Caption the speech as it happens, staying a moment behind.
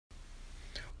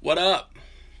What up?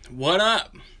 What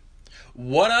up?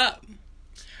 What up?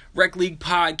 Rec League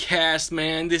Podcast,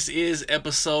 man. This is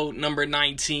episode number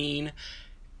 19.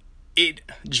 It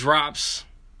drops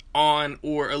on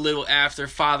or a little after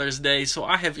Father's Day, so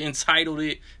I have entitled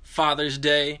it Father's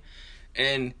Day.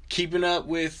 And keeping up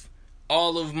with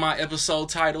all of my episode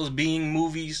titles being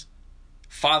movies,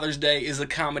 Father's Day is a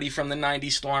comedy from the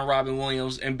 90s starring Robin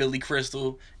Williams and Billy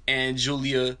Crystal and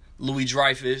Julia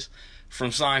Louis-Dreyfus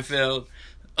from Seinfeld.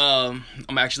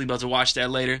 I'm actually about to watch that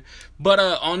later. But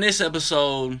on this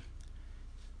episode,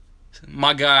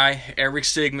 my guy, Eric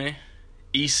Sigmon,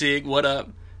 E-Sig, what up?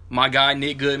 My guy,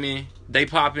 Nick Goodman, they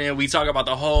pop in. We talk about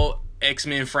the whole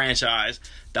X-Men franchise.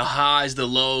 The highs, the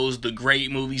lows, the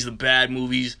great movies, the bad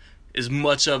movies. As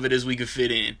much of it as we could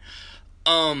fit in.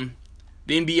 The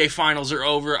NBA Finals are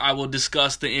over. I will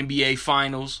discuss the NBA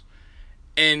Finals.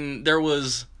 And there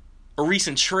was a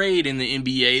recent trade in the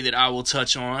NBA that I will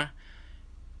touch on.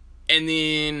 And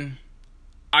then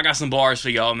I got some bars for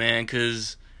y'all, man,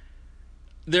 because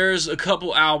there's a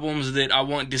couple albums that I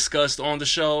want discussed on the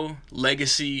show.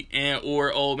 Legacy and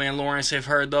or Old Man Lawrence have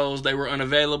heard those. They were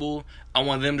unavailable. I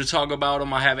want them to talk about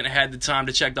them. I haven't had the time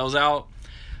to check those out.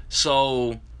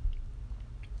 So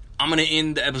I'm going to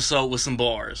end the episode with some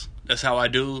bars. That's how I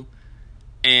do.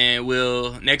 And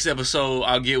next episode,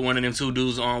 I'll get one of them two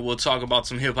dudes on. We'll talk about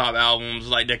some hip-hop albums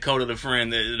like Dakota the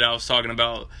Friend that I was talking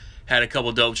about. Had a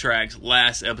couple dope tracks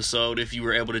last episode if you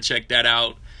were able to check that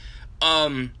out.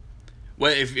 Well,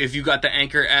 if you got the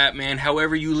Anchor app, man,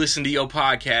 however you listen to your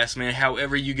podcast, man,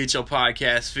 however you get your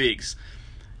podcast fix.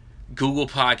 Google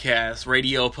Podcasts,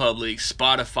 Radio Public,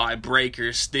 Spotify,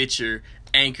 Breaker, Stitcher,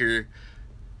 Anchor.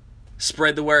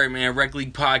 Spread the word, man. Rec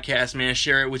League Podcast, man.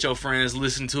 Share it with your friends.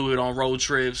 Listen to it on road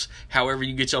trips. However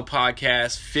you get your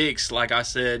podcast fixed, like I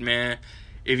said, man.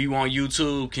 If you on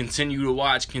YouTube, continue to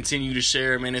watch, continue to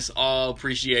share, man. It's all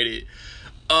appreciated.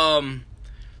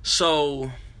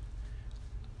 So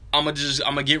I'm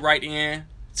gonna get right in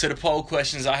to the poll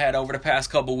questions I had over the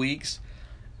past couple weeks.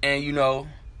 And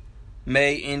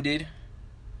May ended,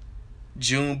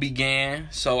 June began,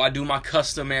 so I do my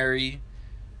customary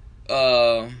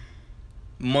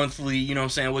monthly,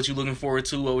 what you looking forward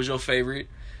to, what was your favorite?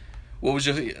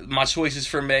 My choices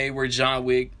for May were John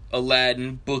Wick,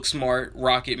 Aladdin, Booksmart,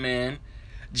 Rocket Man.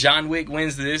 John Wick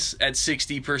wins this at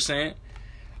 60%.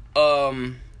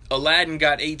 Aladdin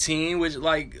got 18, which,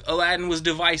 Aladdin was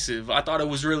divisive. I thought it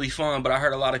was really fun, but I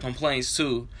heard a lot of complaints,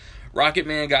 too. Rocket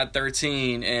Man got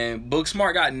 13, and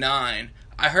Booksmart got 9.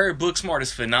 I heard Booksmart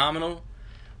is phenomenal,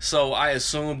 so I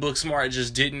assume Booksmart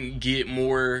just didn't get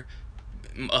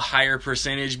a higher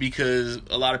percentage because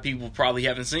a lot of people probably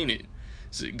haven't seen it.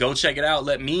 So go check it out.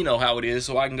 Let me know how it is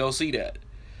so I can go see that.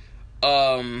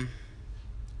 On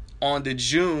the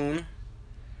June,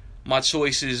 my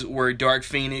choices were Dark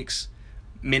Phoenix,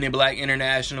 Men in Black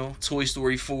International, Toy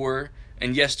Story 4,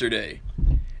 and Yesterday.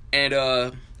 And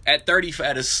at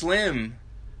a slim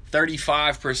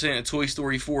 35%, Toy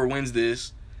Story 4 wins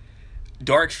this.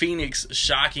 Dark Phoenix,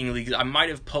 shockingly, I might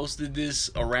have posted this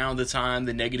around the time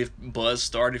the negative buzz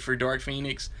started for Dark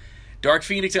Phoenix. Dark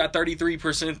Phoenix got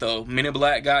 33% though. Men in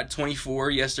Black got 24.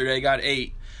 Yesterday got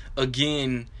 8.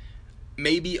 Again,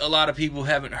 maybe a lot of people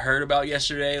haven't heard about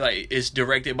Yesterday. It's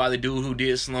directed by the dude who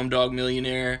did Slumdog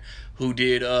Millionaire, who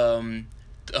did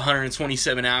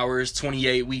 127 hours,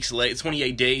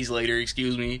 28 days later,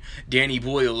 Danny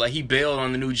Boyle. He bailed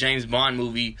on the new James Bond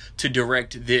movie to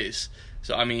direct this.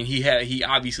 So he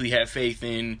obviously had faith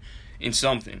in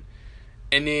something.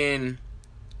 And then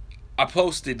I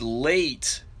posted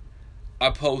late.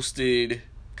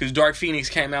 Because Dark Phoenix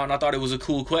came out and I thought it was a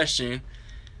cool question.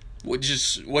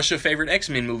 What's your favorite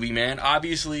X-Men movie, man?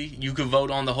 Obviously, you could vote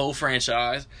on the whole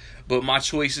franchise, but my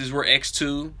choices were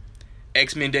X2,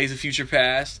 X-Men Days of Future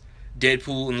Past,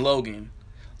 Deadpool, and Logan.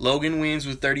 Logan wins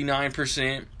with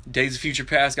 39%. Days of Future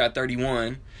Past got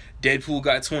 31%. Deadpool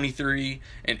got 23%.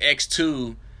 And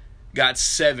X2 got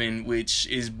 7%, which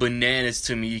is bananas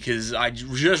to me because I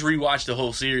just rewatched the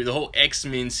whole series, the whole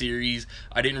X-Men series.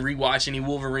 I didn't rewatch any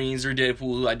Wolverines or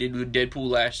Deadpool. I did Deadpool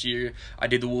last year. I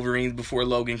did the Wolverines before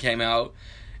Logan came out.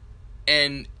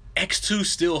 And X2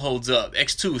 still holds up.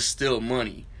 X2 is still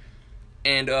money.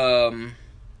 And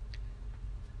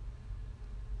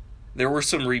there were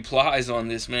some replies on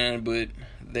this, man, but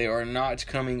they are not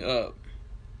coming up.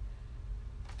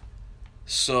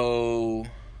 So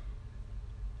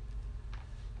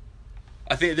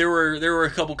I think there were a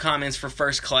couple comments for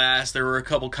First Class. There were a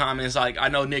couple comments, I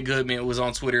know Nick Goodman was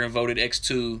on Twitter and voted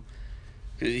X2.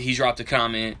 He dropped a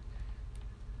comment.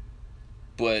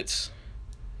 But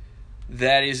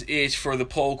that is it for the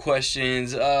poll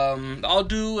questions. I'll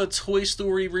do a Toy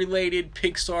Story related,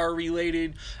 Pixar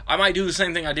related. I might do the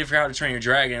same thing I did for How to Train Your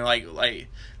Dragon, like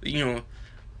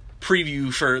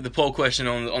preview for the poll question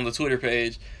on the Twitter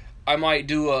page. I might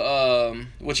do a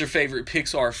what's your favorite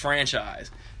Pixar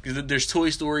franchise? Because there's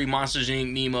Toy Story, Monsters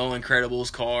Inc., Nemo,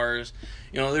 Incredibles, Cars.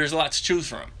 There's a lot to choose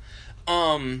from.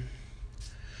 And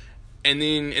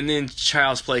then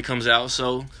Child's Play comes out.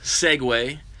 So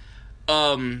segue.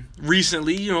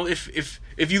 Recently,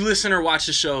 if you listen or watch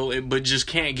the show but just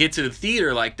can't get to the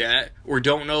theater like that or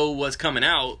don't know what's coming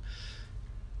out,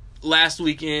 last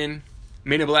weekend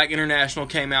Men in Black International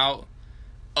came out.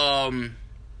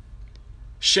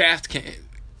 Shaft came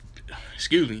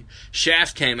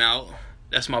out.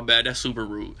 That's my bad. That's super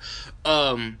rude.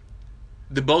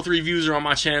 The both reviews are on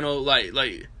my channel.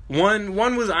 Like one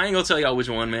was, I ain't gonna tell y'all which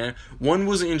one, man. One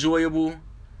was enjoyable,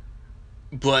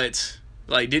 but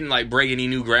didn't break any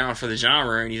new ground for the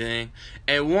genre or anything.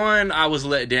 And one I was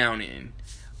let down in.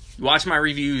 Watch my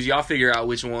reviews, y'all figure out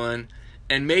which one.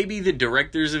 And maybe the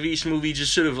directors of each movie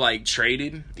just should have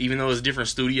traded, even though it's different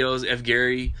studios. F.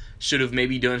 Gary should have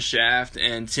maybe done Shaft,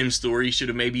 and Tim Story should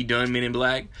have maybe done Men in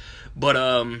Black. But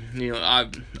I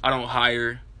don't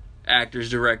hire actors,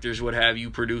 directors, what have you,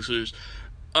 producers.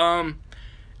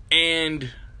 And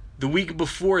the week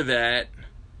before that,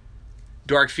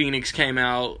 Dark Phoenix came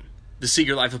out. The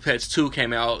Secret Life of Pets 2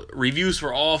 came out. Reviews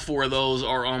for all four of those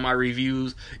are on my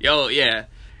reviews. Yo, yeah.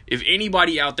 If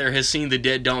anybody out there has seen The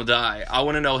Dead Don't Die, I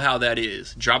want to know how that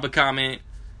is. Drop a comment.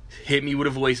 Hit me with a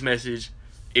voice message.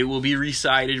 It will be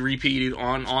recited, repeated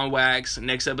on wax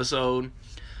next episode.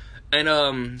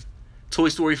 And Toy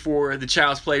Story 4, the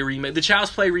Child's Play remake. The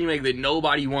Child's Play remake that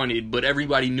nobody wanted, but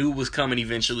everybody knew was coming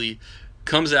eventually,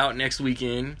 comes out next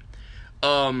weekend.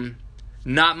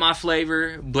 Not my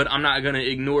flavor, but I'm not going to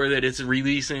ignore that it's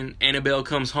releasing. Annabelle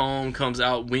Comes Home comes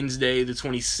out Wednesday the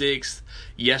 26th.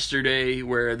 Yesterday,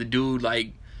 where the dude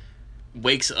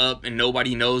wakes up and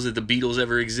nobody knows that the Beatles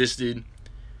ever existed,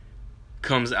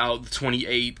 comes out the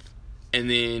 28th. And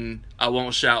then I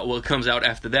won't shout what comes out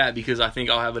after that, because I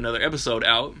think I'll have another episode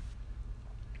out.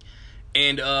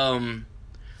 And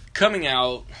coming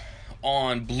out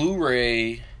on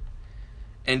Blu-ray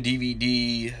and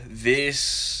DVD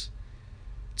this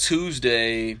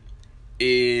Tuesday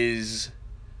is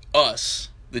Us.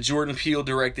 The Jordan Peele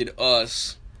directed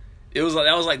Us. That was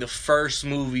the first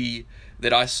movie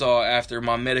that I saw after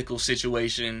my medical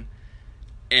situation,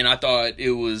 and I thought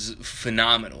it was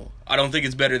phenomenal. I don't think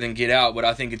it's better than Get Out, but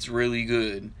I think it's really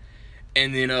good.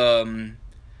 And then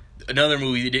another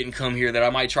movie that didn't come here that I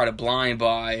might try to blind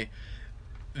buy,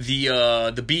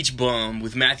 the Beach Bum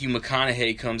with Matthew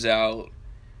McConaughey comes out,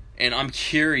 and I'm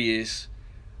curious.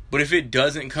 But if it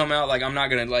doesn't come out, I'm not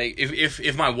gonna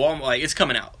if my Walmart, it's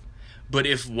coming out. But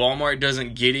if Walmart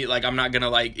doesn't get it, I'm not gonna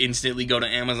instantly go to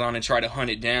Amazon and try to hunt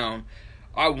it down.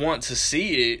 I want to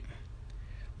see it,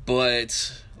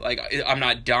 but I'm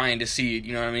not dying to see it.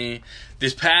 You know what I mean?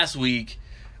 This past week,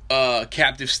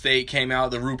 Captive State came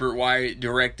out. The Rupert Wyatt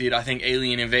directed, I think,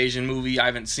 Alien Invasion movie. I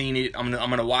haven't seen it. I'm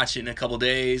gonna watch it in a couple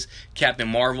days. Captain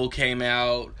Marvel came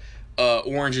out.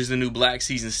 Orange is the New Black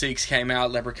Season 6 came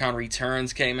out. Leprechaun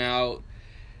Returns came out.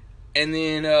 And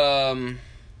then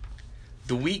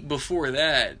the week before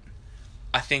that,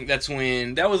 I think that's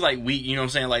when, that was week, you know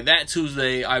what I'm saying? That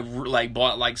Tuesday, I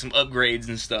bought some upgrades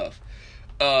and stuff.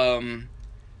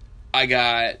 I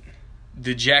got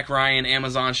the Jack Ryan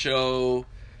Amazon show.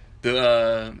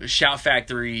 The Shout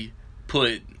Factory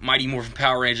put Mighty Morphin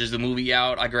Power Rangers, the movie,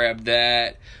 out. I grabbed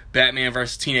that. Batman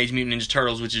vs. Teenage Mutant Ninja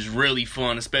Turtles, which is really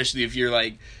fun, especially if you're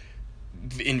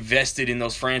invested in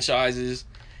those franchises.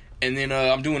 And then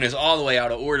I'm doing this all the way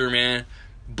out of order, man.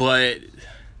 But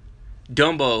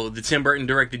Dumbo, the Tim Burton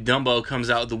directed Dumbo, comes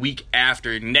out the week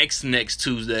after, next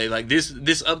Tuesday.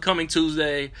 This upcoming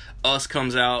Tuesday, Us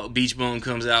comes out, Beach Bum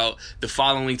comes out. The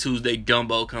following Tuesday,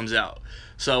 Dumbo comes out.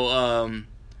 So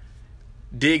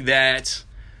dig that.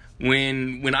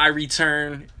 When I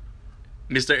return,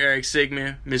 Mr. Eric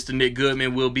Sigmon, Mr. Nick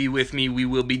Goodman will be with me. We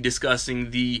will be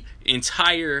discussing the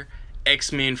entire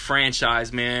X-Men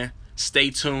franchise, man. Stay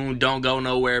tuned. Don't go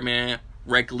nowhere, man.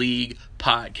 Rec League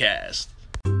Podcast.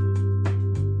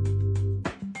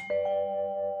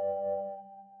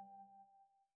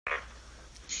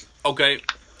 Okay,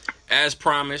 as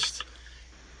promised,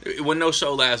 it was no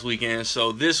show last weekend,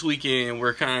 so this weekend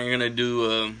we're kind of going to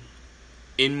do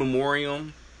in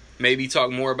memoriam, maybe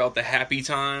talk more about the happy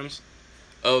times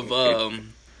of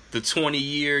the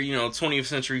 20-year, 20th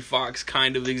Century Fox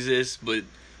kind of exists, but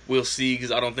we'll see,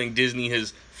 because I don't think Disney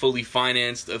has fully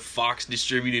financed a Fox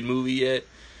distributed movie yet.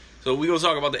 So we gonna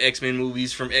talk about the X-Men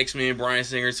movies, from X-Men Bryan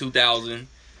Singer 2000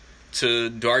 to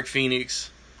Dark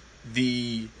Phoenix,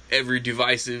 the ever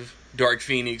divisive Dark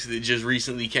Phoenix that just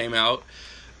recently came out.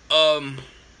 I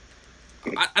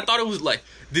thought it was like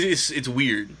this. It's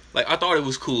weird. Like, I thought it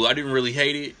was cool. I didn't really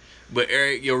hate it. But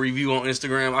Eric, your review on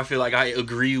Instagram, I feel like I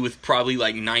agree with probably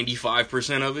like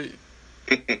 95% of it.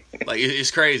 Like,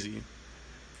 it's crazy.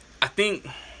 I think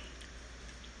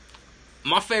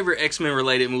my favorite X-Men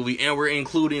related movie, and we're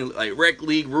including like Rec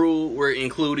League Rule, we're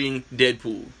including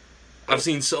Deadpool. I've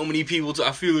seen so many people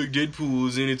I feel like Deadpool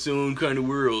is in its own kind of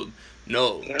world.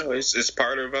 No, it's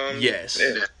part of yes.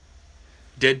 Yeah.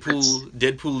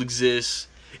 Deadpool exists,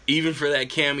 even for that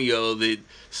cameo that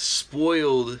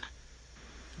spoiled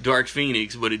Dark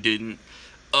Phoenix, but it didn't.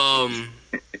 My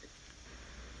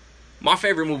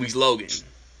favorite movie's Logan.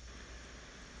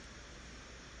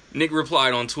 Nick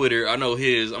replied on Twitter. I know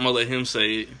his. I'm gonna let him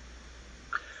say it.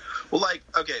 Well, like,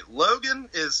 okay, Logan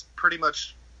is pretty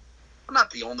much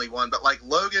not the only one, but like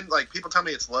Logan, like people tell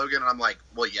me it's Logan, and I'm like,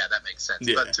 well, yeah, that makes sense.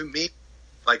 Yeah. But to me,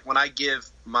 like when I give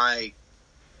I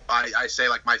say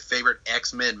like my favorite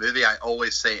X-Men movie, I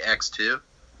always say X2,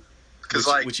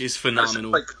 because which is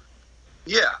phenomenal. Like,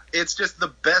 yeah, it's just the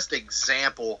best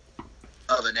example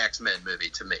of an X-Men movie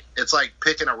to me. It's like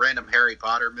picking a random Harry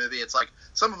Potter movie. It's like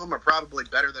some of them are probably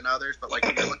better than others, but like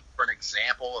if you're looking for an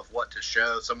example of what to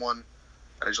show someone,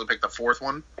 I usually pick the fourth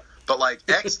one. But like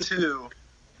X2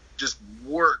 just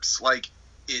works. Like,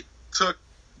 it took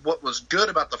what was good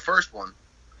about the first one,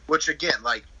 which again,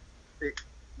 like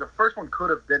the first one could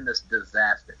have been this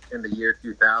disaster in the year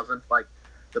 2000. Like,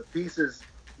 the pieces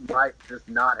might just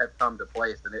not have come to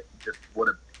place, and it just would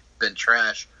have been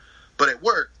trash. But it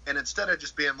worked, and instead of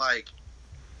just being like,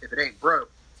 if it ain't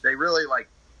broke, they really, like,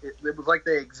 it was like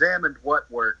they examined what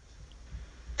worked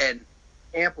and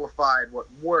amplified what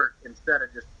worked instead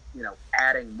of just,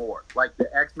 adding more. Like,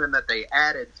 the X-Men that they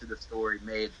added to the story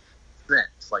made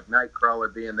sense. Like,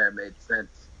 Nightcrawler being there made sense.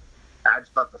 I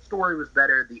just thought the story was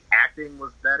better. The acting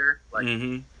was better. Like,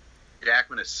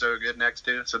 Jackman is so good in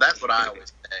X2. So that's what I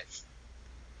always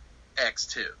say.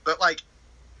 X2. But, like,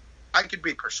 I could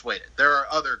be persuaded. There are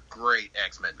other great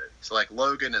X-Men movies. Like,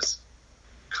 Logan is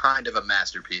kind of a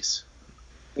masterpiece.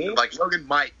 Mm-hmm. Like, Logan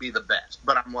might be the best.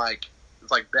 But I'm like,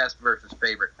 it's like best versus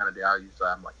favorite kind of deal. Usually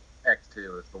I'm like,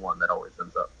 X2 is the one that always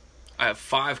ends up. I have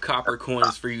 5 copper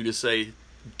coins for you to say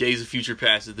Days of Future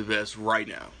Past is the best right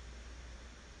now.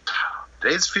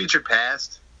 Days of Future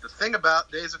Past. The thing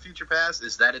about Days of Future Past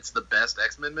is that it's the best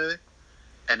X-Men movie,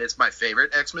 and it's my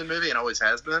favorite X-Men movie, and always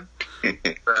has been.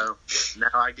 So now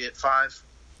I get 5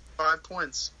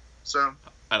 points. So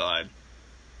I lied.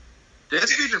 Days of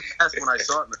Future Past, when I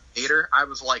saw it in the theater, I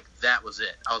was like, that was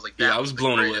it. I was like, that I was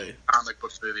blown away. Comic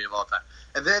book movie of all time.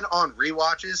 And then on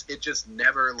rewatches, it just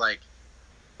never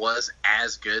was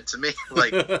as good to me.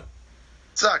 Like,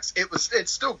 sucks.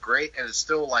 It's still great, and it's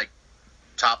still like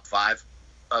top 5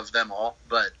 of them all,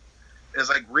 but it's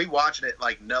like rewatching it,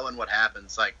 like knowing what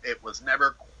happens, like it was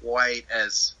never quite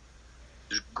as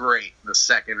great the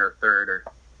second or third or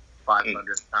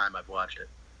 500th time I've watched it.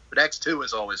 But X2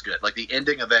 is always good. Like, the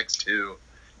ending of X2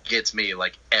 gets me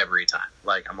like every time.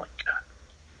 Like, I'm like, God,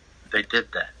 they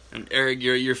did that. And Eric,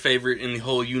 your favorite in the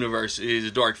whole universe is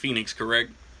Dark Phoenix,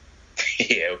 correct?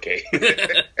 Yeah, okay.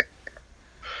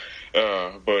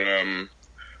 But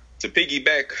to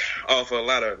piggyback off a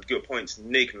lot of good points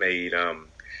Nick made,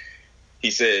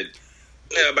 he said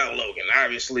about Logan.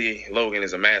 Obviously, Logan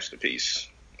is a masterpiece,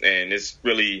 and it's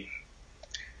really,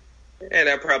 and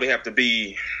that probably have to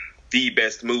be the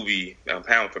best movie,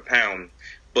 pound for pound.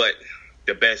 But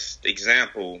the best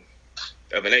example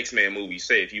of an X-Men movie,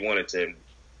 say if you wanted to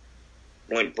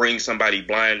bring somebody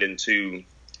blind into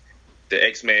the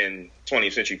X-Men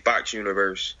 20th Century Fox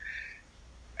universe,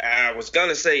 I was going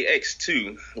to say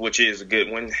X2, which is a good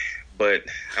one, but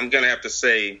I'm going to have to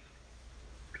say,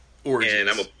 Origins. And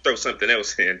I'm going to throw something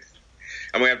else in.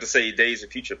 I'm going to have to say Days of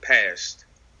Future Past,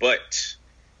 but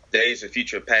Days of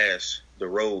Future Past, the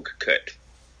Rogue cut.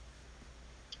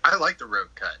 I like the Rogue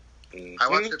cut. Mm-hmm. I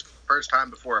watched it the first time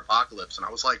before Apocalypse, and I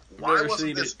was like, why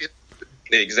wasn't this...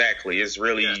 Exactly. It's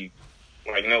really, in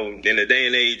the day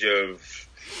and age of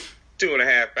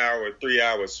 2.5 hour, 3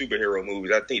 hour superhero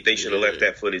movies, I think they should have left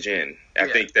that footage in. I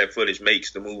think that footage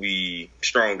makes the movie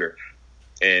stronger,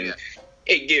 and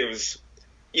it gives,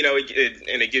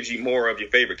 it gives you more of your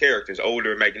favorite characters,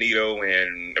 older Magneto,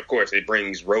 and of course it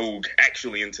brings Rogue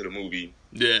actually into the movie.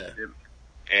 Yeah,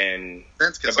 and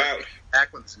that's because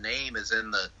Ackland's name is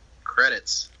in the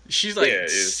credits. She's like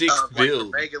sixth build,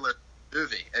 like a regular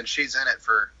movie, and she's in it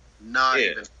for not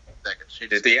even seconds.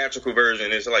 The theatrical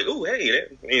version is like, ooh, hey, that,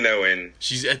 and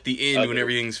she's at the end when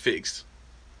everything's fixed.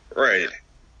 Right.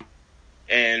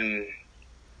 And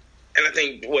I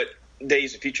think what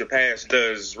Days of Future Past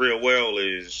does real well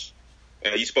is,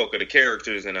 you spoke of the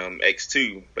characters in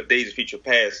X2, but Days of Future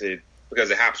Past, because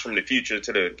it hops from the future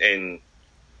and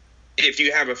if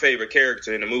you have a favorite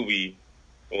character in the movie,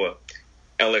 well,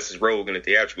 unless it's Rogue in the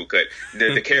theatrical cut,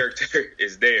 the character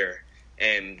is there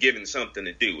and given something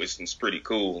to do. It's pretty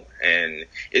cool. And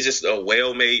it's just a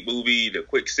well-made movie, the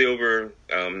Quicksilver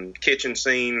kitchen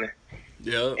scene.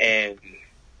 Yeah. And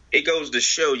it goes to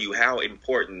show you how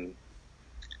important,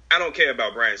 I don't care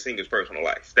about Bryan Singer's personal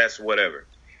life. That's whatever.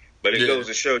 But it goes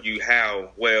to show you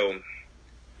how well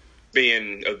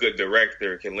being a good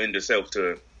director can lend itself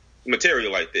to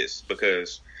material like this.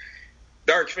 Because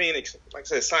Dark Phoenix, like I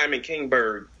said, Simon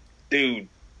Kinberg, dude,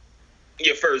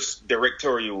 your first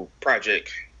directorial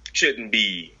project shouldn't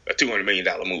be a $200 million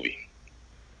movie.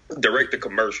 Direct a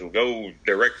commercial. Go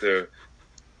direct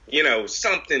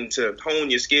something to hone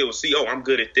your skills. See, I'm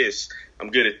good at this. I'm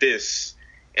good at this.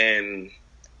 And,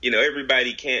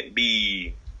 everybody can't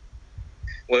be...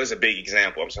 Well, it's a big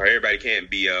example. I'm sorry. Everybody can't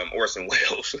be Orson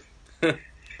Welles.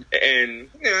 And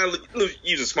I'll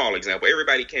use a small example.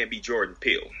 Everybody can't be Jordan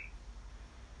Peele.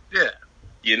 Yeah.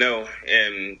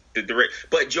 And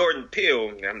but Jordan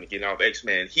Peele, I'm getting off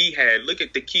X-Men, look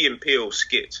at the Key and Peele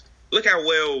skits. Look how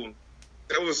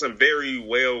those are some very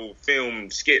well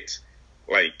filmed skits,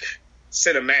 like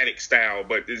cinematic style,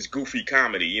 but it's goofy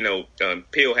comedy.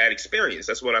 Peele had experience.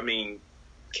 That's what I mean.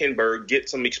 Kinberg, get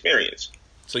some experience.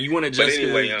 So you want Jessica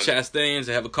Chastain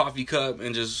to have a coffee cup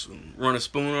and just run a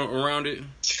spoon around it?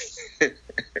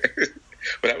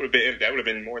 But that would have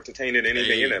been more entertaining than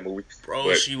anything in that movie.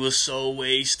 Bro, she was so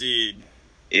wasted.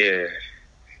 Yeah.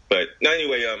 But no,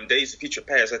 anyway, Days of Future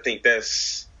Past, I think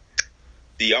that's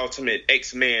the ultimate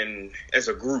X-Men as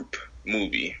a group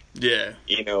movie. Yeah.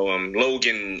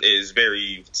 Logan is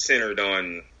very centered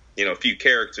on, a few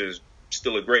characters.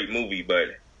 Still a great movie,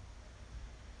 but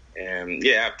I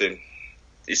have to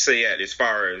say that as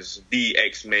far as the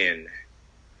X-Men,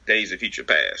 Days of Future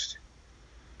Past.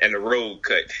 And the Road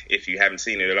cut, if you haven't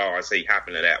seen it at all, I say hop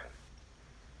into that one.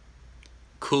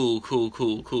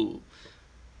 Cool.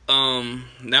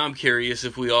 Now I'm curious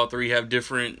if we all three have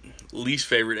different least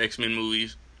favorite X-Men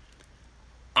movies.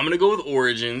 I'm going to go with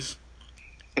Origins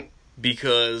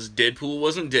because Deadpool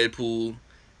wasn't Deadpool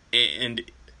and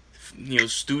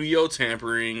studio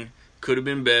tampering could have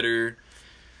been better.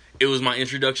 It was my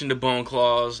introduction to Bone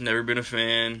Claws, never been a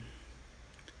fan.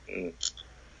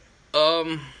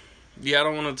 Yeah, I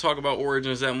don't want to talk about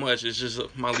Origins that much. It's just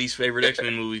my least favorite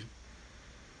X-Men movie.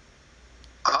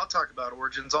 I'll talk about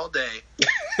Origins all day.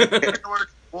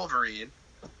 Wolverine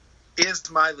is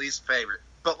my least favorite.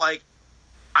 But,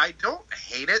 I don't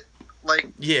hate it.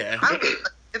 Yeah.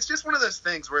 It's just one of those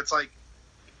things where it's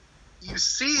you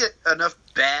see enough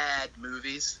bad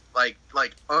movies,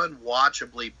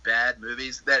 unwatchably bad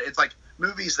movies, that it's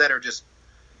movies that are just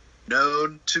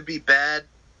known to be bad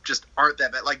just aren't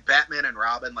that bad. Like Batman and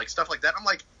Robin, stuff like that. I'm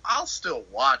I'll still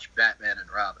watch Batman and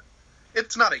Robin.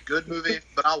 It's not a good movie,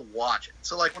 but I'll watch it.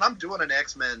 So when I'm doing an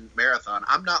X-Men marathon,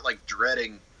 I'm not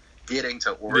dreading getting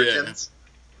to Origins.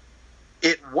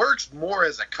 Yeah. It works more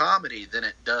as a comedy than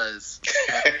it does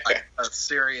as a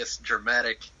serious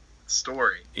dramatic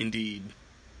story. Indeed.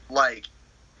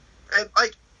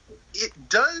 It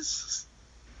does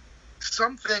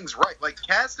some things right.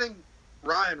 Casting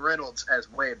Ryan Reynolds as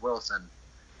Wade Wilson,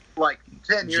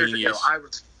 10 years ago, I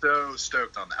was so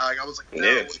stoked on that. I was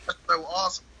no, that's so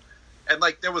awesome. And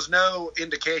there was no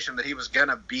indication that he was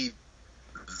gonna be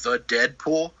the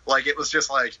Deadpool. It was just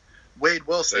Wade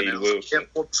Wilson. It was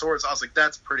swords. I was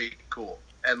that's pretty cool.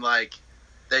 And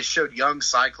they showed young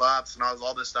Cyclops and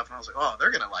all this stuff, and I was oh,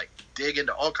 they're gonna dig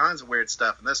into all kinds of weird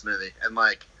stuff in this movie. And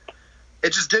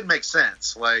it just didn't make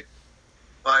sense. I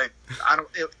don't.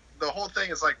 The whole thing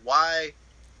is why.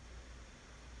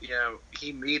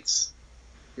 He meets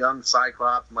young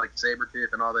Cyclops and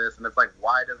Sabretooth and all this, and it's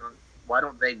why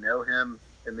don't they know him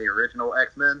in the original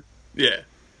X-Men? Yeah.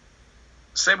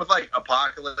 Same with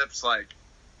Apocalypse,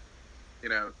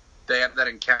 they have that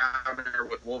encounter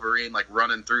with Wolverine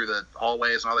running through the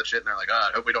hallways and all that shit, and they're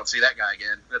I hope we don't see that guy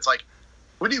again. And it's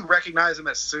when you recognize him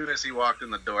as soon as he walked in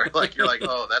the door, you're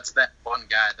oh, that's that one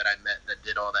guy that I met that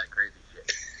did all that crazy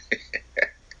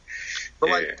shit.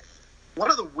 But one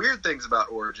of the weird things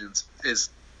about Origins is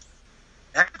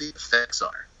how the effects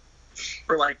are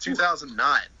for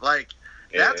 2009.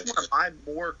 That's one of my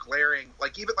more glaring.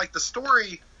 Even the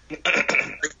story,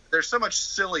 there's so much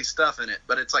silly stuff in it,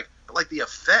 but it's the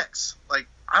effects. I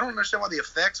don't understand why the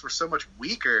effects were so much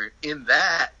weaker in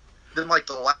that then like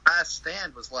The Last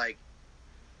Stand was like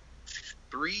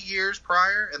 3 years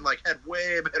prior and like had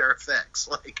way better effects,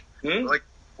 like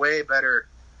way better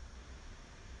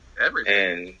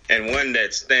everything. And one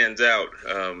that stands out,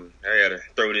 I gotta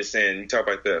throw this in. You talk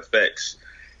about the effects.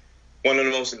 One of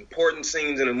the most important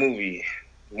scenes in a movie.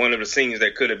 One of the scenes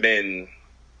that could have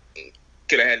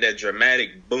had that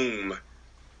dramatic boom,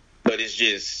 but it's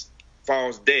just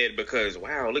falls dead because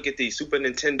wow, look at these Super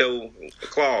Nintendo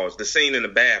claws. The scene in the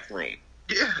bathroom,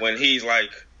 when he's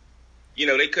like,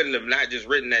 they couldn't have not just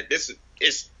written that. It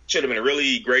should have been a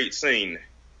really great scene,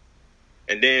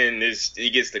 and then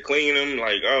he gets to clean them.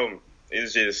 Like, oh,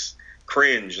 it's just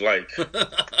cringe. Like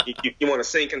you want to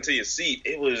sink into your seat.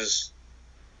 It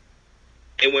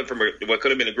went from what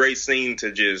could have been a great scene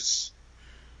to just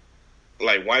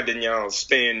like, why didn't y'all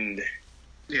spend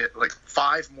like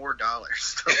 $5 more?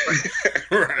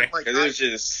 Right, because it was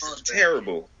just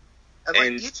terrible. And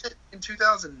like even in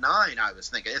 2009, I was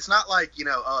thinking it's not like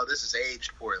this is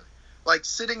aged poorly. Like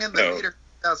sitting in the theater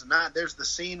in 2009, there's the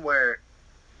scene where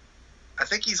I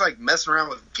think he's like messing around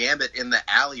with Gambit in the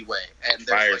alleyway, and there's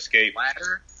fire like escape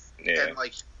ladder, and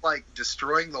like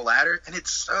destroying the ladder, and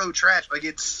it's so trash. Like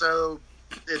it's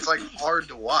like hard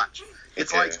to watch.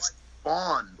 It's like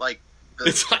Spawn,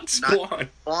 it's like Spawn.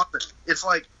 It's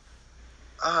like,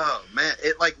 oh man,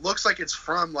 it like looks like it's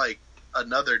from like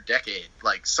another decade.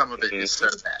 Like some of it is so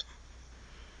bad.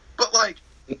 But like,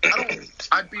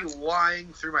 I'd be lying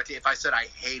through my teeth if I said I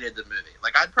hated the movie.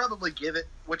 Like I'd probably give it,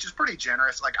 which is pretty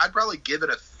generous. Like I'd probably give it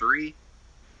a 3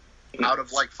 out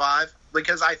of like 5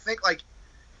 because I think like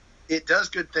it does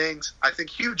good things. I think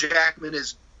Hugh Jackman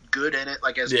is good in it,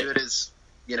 like as good as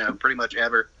pretty much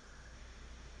ever.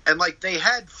 And like they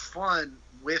had fun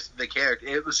with the character.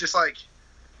 It was just like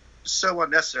so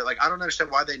unnecessary. Like I don't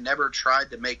understand why they never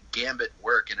tried to make Gambit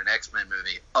work in an X-Men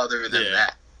movie other than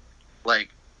that. Like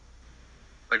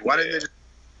why didn't they just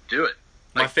do it?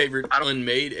 My favorite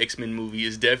unmade X-Men movie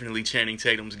is definitely Channing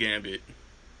Tatum's Gambit.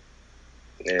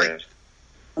 Yeah. Like,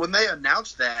 when they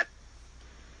announced that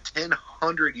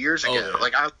 100 years ago,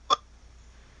 like I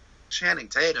Channing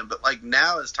Tatum, but like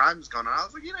now as time has gone on, I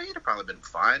was like, he'd have probably been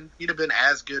fine. He'd have been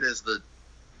as good as the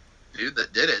dude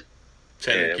that did it.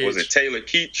 Was it Taylor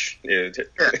Keach? Yeah.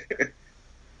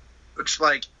 Which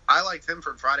like I liked him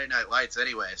from Friday Night Lights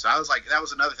anyway, so I was like, that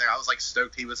was another thing. I was like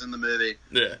stoked he was in the movie.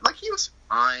 Yeah. Like he was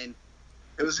fine.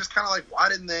 It was just kind of like, why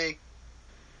didn't they?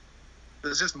 It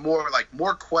was just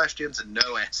more questions and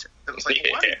no answer. It was like,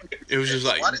 it was just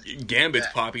like Gambit's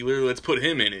popular. Let's put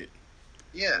him in it.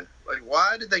 Yeah, like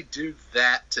why did they do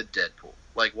that to Deadpool?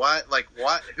 Like why?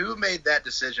 Who made that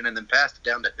decision and then passed it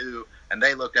down to who? And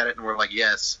they looked at it and were like,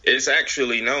 yes. It's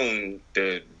actually known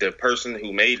the person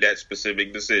who made that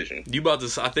specific decision.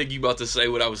 I think you about to say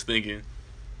what I was thinking.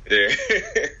 Yeah,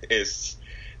 the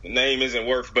name isn't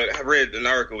worth. But I read an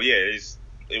article. Yeah,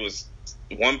 it was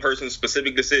one person's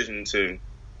specific decision to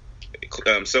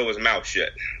sew his mouth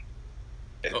shut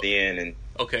at the end. And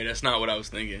okay, that's not what I was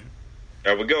thinking.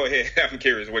 But go ahead. I'm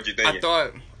curious what you're thinking.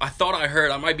 I thought I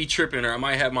heard. I might be tripping, or I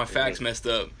might have my facts messed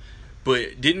up.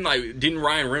 But didn't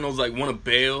Ryan Reynolds want to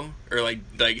bail or like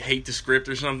hate the script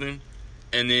or something?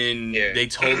 And then they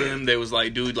told him, they was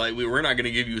like, dude, like we're not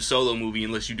gonna give you a solo movie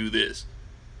unless you do this.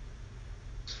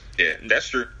 Yeah, that's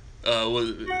true.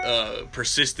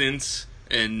 Persistence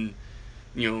and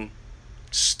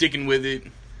sticking with it,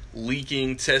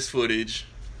 leaking test footage,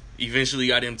 eventually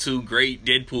got him 2 great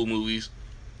Deadpool movies.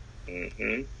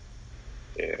 Mm-hmm.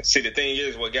 Yeah. See, the thing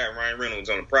is, what got Ryan Reynolds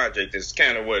on the project is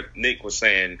kind of what Nick was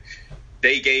saying.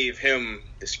 They gave him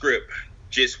the script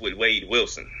just with Wade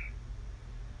Wilson.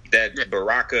 That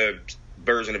Baraka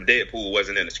version of Deadpool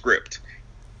wasn't in the script,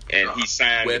 and he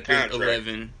signed the contract.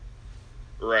 11.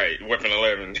 Right, Weapon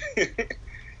 11.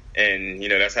 And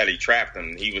that's how they trapped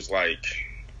him. He was like,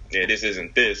 "Yeah, this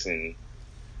isn't this," and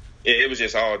it was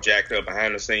just all jacked up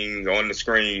behind the scenes, on the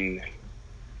screen,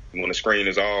 when the screen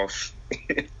is off.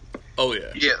 Oh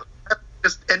yeah. Yeah.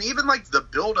 And even like the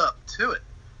build up to it.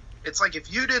 It's like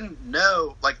if you didn't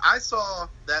know, like I saw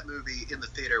that movie in the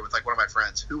theater with like one of my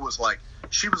friends who was like,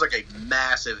 she was like a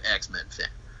massive X-Men fan.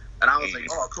 And I was like,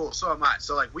 oh cool, so am I.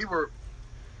 So like we were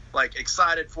like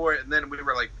excited for it, and then we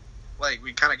were like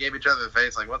we kind of gave each other the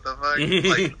face, like what the fuck?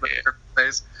 Like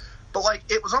face. But like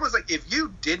it was almost like if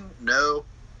you didn't know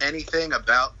anything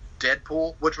about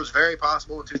Deadpool, which was very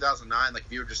possible in 2009, like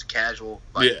if you were just a casual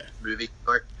movie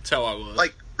goer. That's how I was.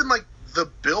 Like even like the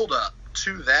build up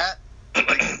to that,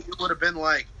 like it would have been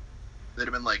like they'd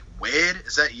have been like, Wade,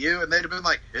 is that you? And they'd have been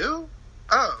like, who?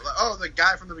 Oh, the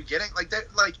guy from the beginning. Like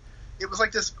that, like it was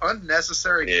like this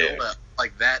unnecessary build up,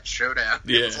 like that showdown.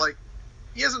 Yeah. It was like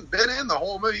he hasn't been in the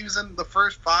whole movie. He was in the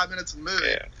first 5 minutes of the movie.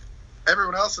 Yeah.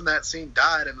 Everyone else in that scene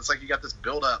died, and it's like you got this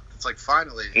build up. It's like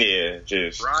finally,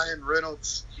 just Ryan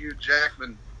Reynolds, Hugh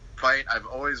Jackman fight I've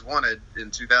always wanted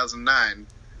in 2009.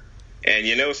 And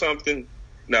you know something?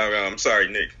 No, I'm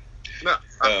sorry, Nick. No,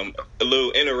 a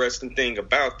little interesting thing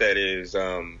about that is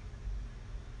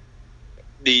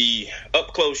the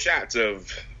up close shots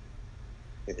of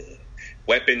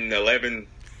Weapon 11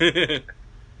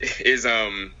 is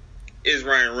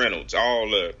Ryan Reynolds. All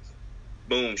the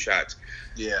boom shots.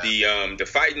 Yeah. The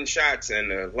fighting shots and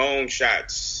the long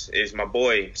shots is my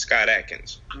boy Scott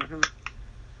Adkins. Mm-hmm.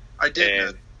 I did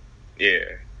know.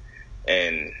 Yeah,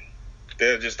 and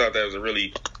I just thought that was a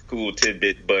really cool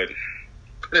tidbit, but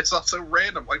it's also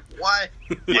random. Like, why?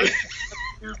 Yeah.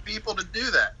 Why people to do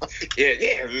that? Like, yeah.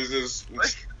 It's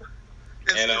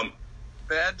and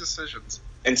bad decisions.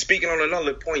 And speaking on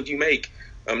another point you make,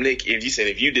 Nick,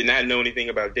 if you did not know anything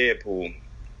about Deadpool,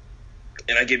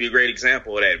 and I give you a great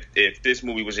example of that, if this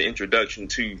movie was an introduction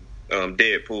to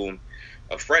Deadpool,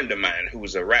 a friend of mine who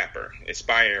was a rapper,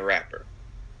 aspiring rapper,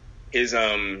 his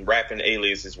rapping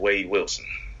alias is Wade Wilson.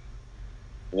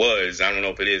 I don't know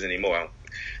if it is anymore,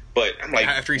 but I'm like,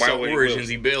 after he saw Origins,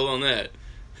 he bailed on that.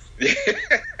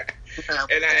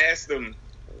 And I asked him,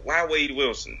 why Wade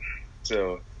Wilson?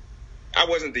 So I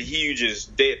wasn't the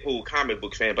hugest Deadpool comic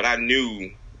book fan, but I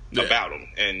knew about him,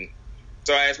 and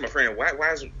so I asked my friend, why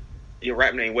is your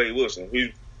rap name Wade Wilson?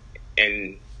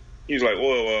 And he was like,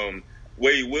 well,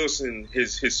 Wade Wilson,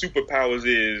 his superpowers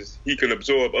is he can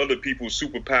absorb other people's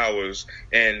superpowers.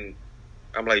 And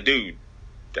I'm like, dude,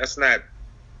 that's not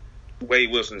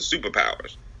Wade Wilson's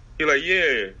superpowers. He's like,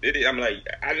 yeah, it is. I'm like,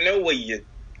 I know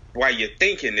why you're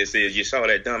thinking this is. You saw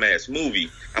that dumbass movie.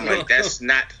 I'm like, that's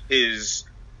not his.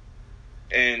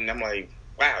 And I'm like,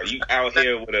 wow, you out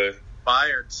here with a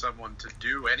fired someone to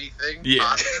do anything?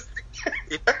 Yeah.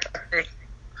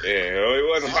 Yeah, well, it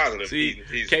wasn't positive. See,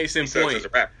 he's case in point,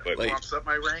 rapper, but like, bumps up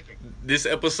my ranking. This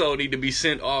episode need to be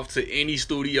sent off to any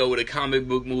studio with a comic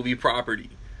book movie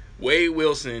property. Wade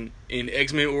Wilson in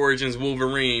X-Men Origins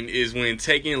Wolverine is when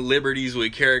taking liberties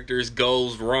with characters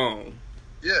goes wrong.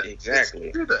 Yeah,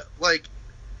 exactly. Like,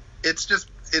 it's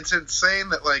insane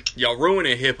that, like, y'all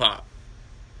ruining hip hop.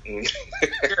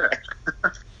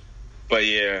 Yeah.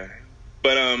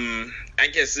 But I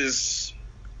guess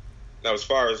now, as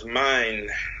far as mine,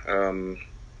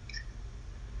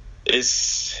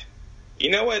 it's, you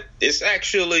know what? It's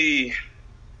actually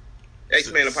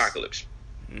X-Men Apocalypse.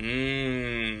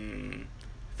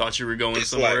 Thought you were going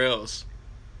somewhere else.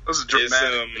 This is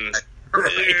dramatic.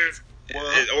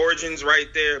 It's Origins right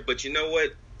there, but you know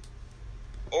what?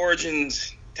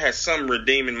 Origins has some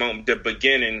redeeming moment. The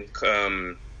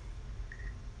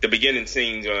beginning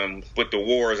scenes with the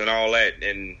wars and all that,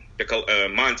 and the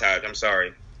montage. I'm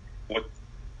sorry.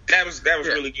 That was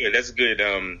really good. That's good.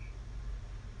 That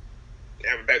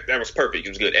was perfect. It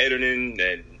was good editing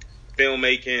and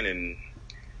filmmaking,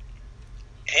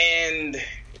 and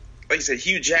like you said,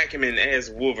 Hugh Jackman as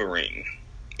Wolverine.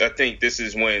 I think this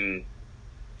is when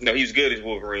he was good as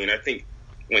Wolverine. I think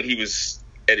when he was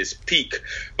at his peak,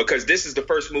 because this is the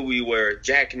first movie where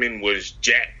Jackman was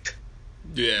jacked.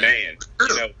 Yeah, man.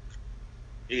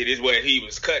 It is where he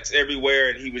was cuts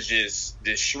everywhere, and he was just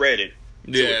shredded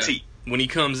to a T. When he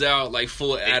comes out like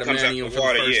full of adamantium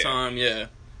for the first time, yeah.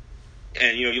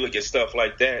 And you look at stuff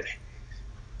like that,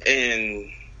 and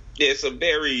it's a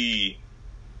very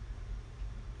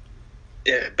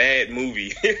bad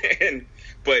movie.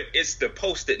 But it's the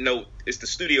Post-it note. It's the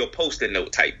studio Post-it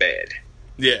note type bad.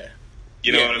 Yeah.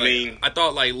 You know what I mean? I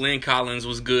thought like Lynn Collins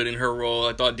was good in her role.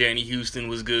 I thought Danny Houston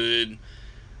was good.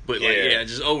 But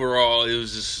just overall, it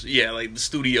was just like the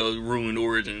studio ruined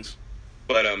Origins.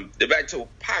 But the Back to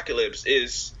Apocalypse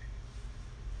is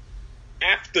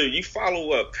after you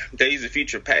follow up Days of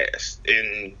Future Past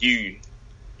and you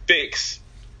fix,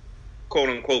 quote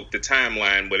unquote, the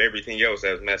timeline with everything else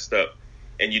that's messed up,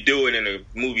 and you do it in a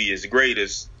movie as great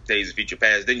as Days of Future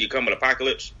Past, then you come with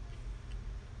Apocalypse.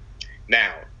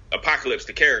 Now, Apocalypse,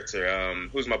 the character,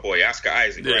 who's my boy, Oscar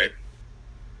Isaac, right?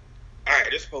 All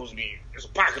right, it's supposed to be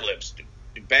Apocalypse,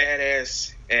 the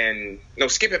badass, and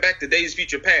skip it back to Days of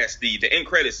Future Past, the end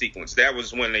credit sequence. That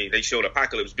was when they showed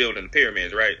Apocalypse building the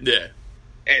pyramids, right? Yeah.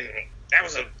 And that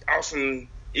was an awesome,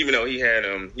 even though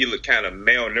he looked kind of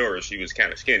malnourished, he was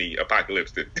kind of skinny,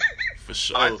 Apocalypse did. For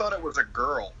sure. I thought it was a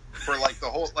girl for like the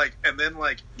whole, like, and then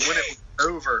like when it was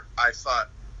over, I thought,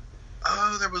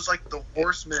 oh, there was like the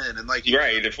horsemen and like,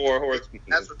 right, the 4 horsemen.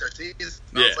 That's what their teeth is.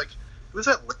 I was like, who's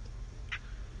that?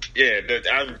 Yeah,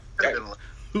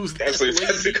 who's that?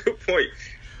 That's a good point.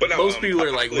 But no, most people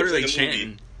are like, what are they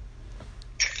chanting?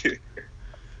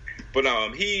 But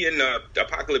he in the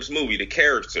Apocalypse movie, the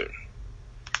character,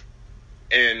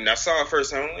 and I saw it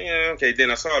first. I'm like, yeah, okay.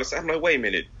 Then I saw it. I'm like, wait a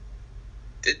minute.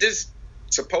 This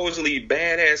supposedly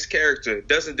badass character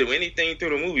doesn't do anything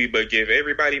through the movie but give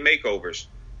everybody makeovers.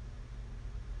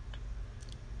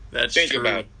 That's Think true.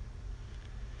 about it.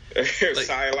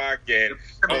 Psylocke and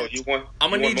I'm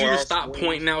gonna need you to stop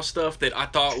pointing out stuff that I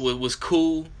thought was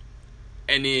cool,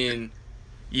 and then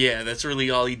that's really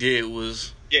all he did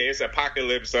was it's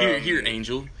Apocalypse. Here,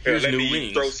 Angel. Here's let new me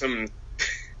wings. Throw some,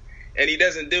 and he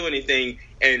doesn't do anything.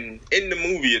 And in the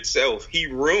movie itself, he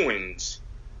ruins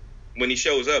when he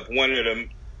shows up one of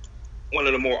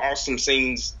the more awesome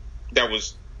scenes that we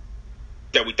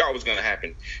thought was gonna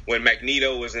happen when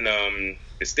Magneto was in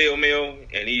the steel mill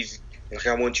and he's like,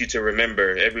 I want you to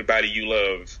remember everybody you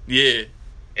love. Yeah.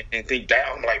 And think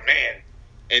down, I'm like, man.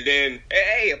 And then,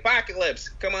 hey, Apocalypse,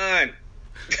 come on.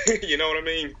 You know what I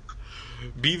mean?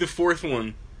 Be the fourth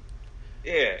one.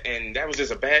 Yeah, and that was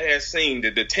just a badass scene.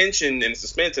 The tension and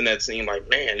suspense in that scene, like,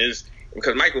 man, is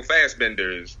because Michael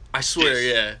Fassbender is. I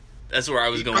swear, that's where I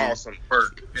was going. Awesome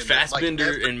work.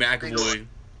 Fassbender and McAvoy.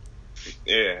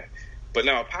 Yeah, but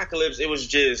no, Apocalypse. It was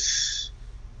just.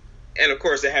 And of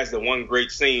course, it has the one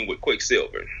great scene with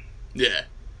Quicksilver. Yeah,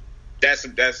 that's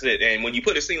it. And when you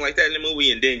put a scene like that in the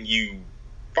movie, and then you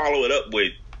follow it up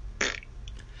with,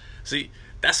 see,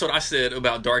 that's what I said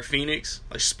about Dark Phoenix.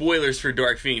 Like spoilers for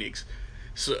Dark Phoenix.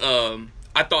 So,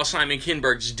 I thought Simon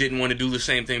Kinberg just didn't want to do the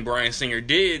same thing Bryan Singer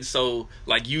did. So,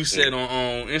 like you said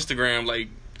on Instagram, like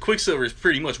Quicksilver is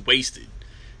pretty much wasted.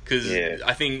 Because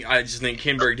I just think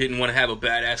Kinberg didn't want to have a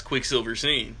badass Quicksilver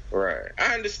scene. Right.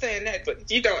 I understand that,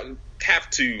 but you don't have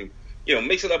to,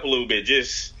 mix it up a little bit.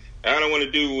 Just, I don't want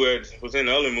to do what was in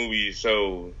the other movies,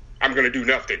 so I'm going to do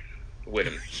nothing with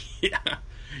him. Yeah.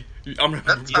 I'm going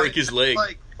to break his leg.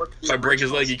 If I break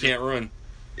his leg, he can't run.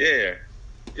 Yeah.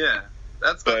 Yeah.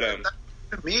 That's to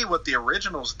me what the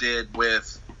originals did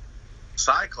with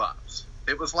Cyclops.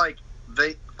 It was like,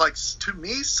 to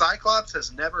me, Cyclops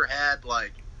has never had,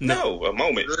 a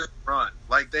moment. Good run.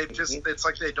 Like they've just it's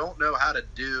like they don't know how to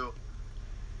do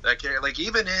that character. Like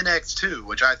even in X2,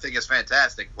 which I think is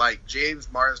fantastic, like James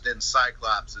Marsden's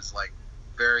Cyclops is like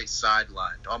very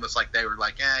sidelined. Almost like they were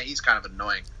like, he's kind of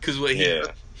annoying. Because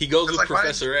he goes with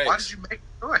Professor X. Why did you make it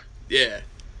annoying? Yeah.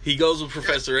 He goes with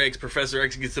Professor X. Professor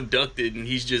X gets abducted and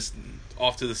he's just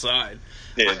off to the side.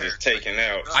 Yeah, just taken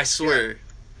out. I swear.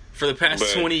 For the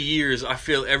past 20 years, I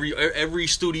feel every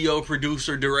studio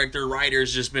producer, director,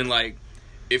 writer's just been like,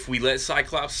 if we let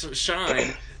Cyclops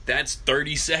shine, that's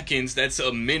 30 seconds, that's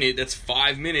a minute, that's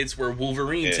 5 minutes where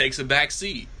Wolverine takes a back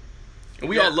seat. And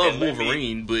we all love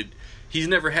Wolverine, but he's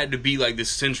never had to be like the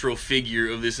central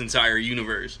figure of this entire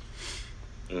universe.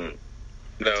 No,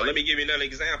 let me give you another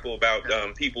example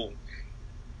about people.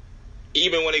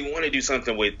 Even when they want to do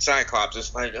something with Cyclops,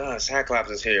 it's like,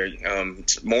 Cyclops is here.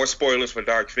 More spoilers for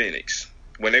Dark Phoenix.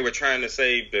 When they were trying to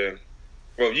save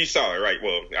well, you saw it, right?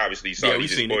 Well, obviously you saw it. You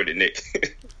just spoiled it, Nick.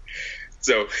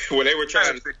 So when they were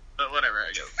trying to... Whatever,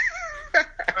 I guess.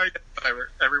 Whatever.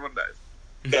 Everyone dies.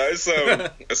 It's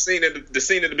the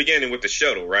scene at the beginning with the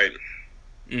shuttle, right?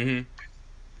 Mm-hmm.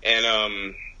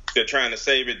 And they're trying to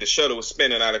save it. The shuttle was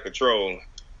spinning out of control.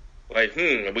 Like,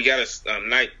 we got a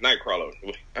Nightcrawler.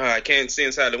 I can't see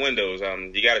inside the windows.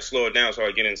 You got to slow it down so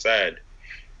I get inside.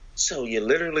 So you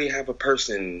literally have a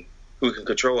person who can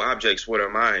control objects with her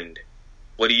mind.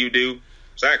 What do?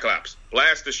 Cyclops.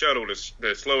 Blast the shuttle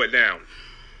to slow it down.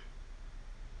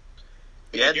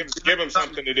 Yeah, give him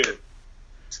something to do.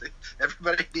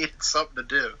 Everybody needed something to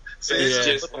do. So it's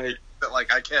just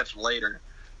like I catch later.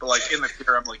 But like in the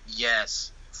theater, I'm like,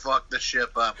 yes, fuck the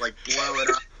ship up. Like blow it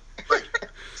up.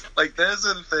 Like those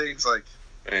are the things. Like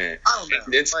man, I don't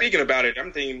know. And speaking about it,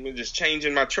 I'm thinking of just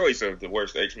changing my choice of the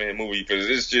worst X-Men movie because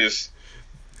it's just.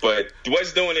 But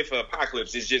what's doing it for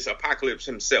Apocalypse is just Apocalypse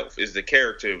himself. Is the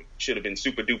character should have been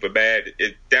super duper bad.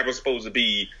 That was supposed to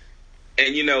be.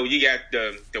 And you got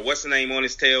the what's the name on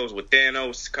his tails with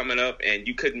Thanos coming up, and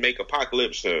you couldn't make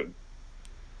Apocalypse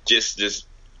just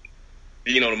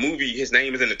the movie. His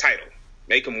name is in the title.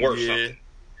 Make him worth something.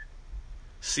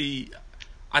 See,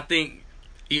 I think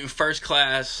even First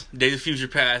Class, Days of Future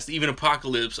Past, even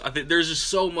Apocalypse, I think there's just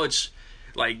so much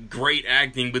like great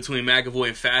acting between McAvoy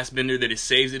and Fassbender that it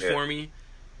saves it for me.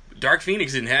 Dark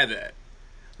Phoenix didn't have that.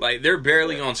 Like they're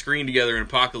barely on screen together in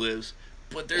Apocalypse,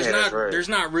 but there's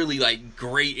not really like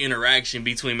great interaction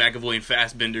between McAvoy and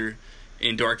Fassbender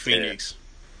in Dark Phoenix.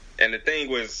 Yeah. And the thing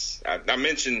was, I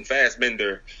mentioned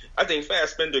Fassbender. I think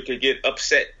Fassbender could get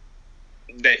upset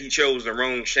that he chose the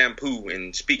wrong shampoo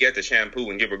and speak at the shampoo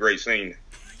and give a great scene.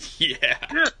 Yeah.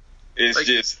 It's like,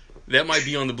 just... That might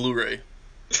be on the Blu-ray.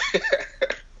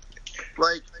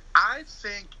 Like, I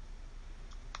think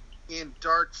in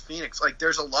Dark Phoenix, like,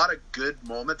 there's a lot of good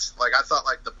moments. Like, I thought,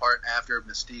 like, the part after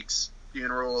Mystique's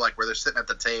funeral, like, where they're sitting at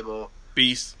the table.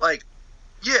 Beast. Like,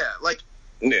 yeah, like,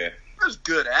 Yeah. there's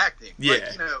good acting. Yeah.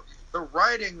 Like, you know, the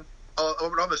writing,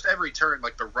 over almost every turn,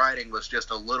 like, the writing was just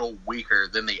a little weaker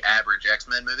than the average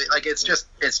X-Men movie. Like, it's just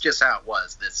how it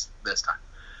was this time.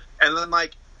 And then,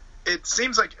 like, it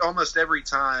seems like almost every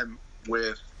time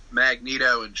with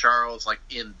Magneto and Charles, like,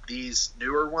 in these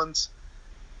newer ones,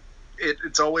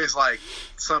 it's always like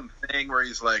something where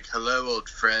he's like, "Hello, old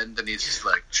friend," and he's just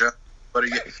like, "Chuck, what are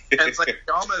you?" And it's like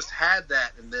he almost had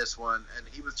that in this one, and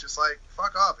he was just like,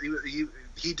 "Fuck off."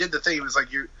 He did the thing. He was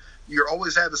like, "You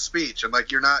always have a speech, and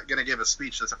like you're not gonna give a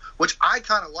speech this time," which I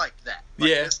kind of liked that. Like,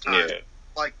 Yeah. This time, Yeah.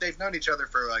 like they've known each other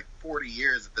for like 40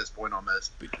 years at this point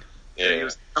almost. Yeah. And he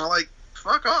was kind of like,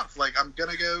 "Fuck off!" Like, I'm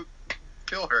gonna go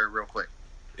kill her real quick.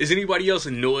 Is anybody else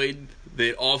annoyed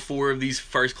that all 4 of these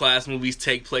First Class movies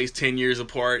take place 10 years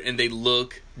apart and they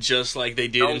look just like they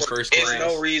did in First Class? There's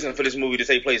no reason for this movie to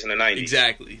take place in the 90s.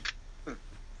 Exactly.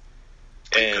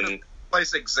 And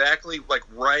Place exactly like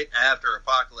right after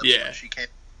Apocalypse. Yeah. When she came.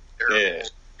 Yeah.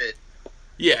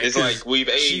 Yeah, it's 'cause like we've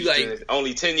aged she, like, in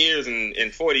only 10 years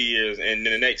and 40 years, and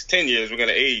in the next 10 years we're going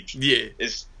to age. yeah.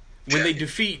 It's When they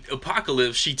defeat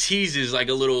Apocalypse, she teases like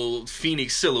a little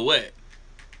Phoenix silhouette.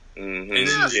 mm-hmm. And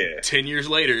then Yeah. 10 years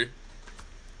later,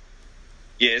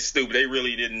 Yeah, it's stupid. They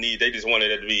really didn't need. They just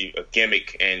wanted it to be a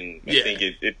gimmick, and I Yeah. think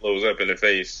it blows up in the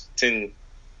face.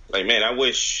 Like, man, I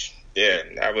wish. Yeah,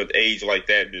 I would age like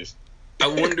that. Just I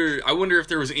wonder if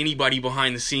there was anybody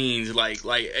behind the scenes like,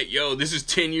 hey, yo, this is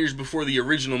 10 years before the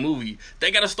original movie.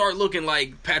 They got to start looking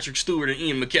like Patrick Stewart and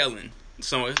Ian McKellen.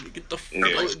 So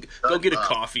go get a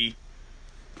coffee.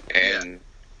 and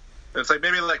It's like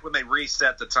maybe like when they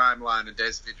reset the timeline in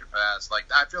Days of Future Past. Like,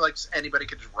 I feel like anybody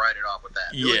could just write it off with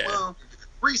that. Be like, Yeah. well,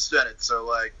 reset it so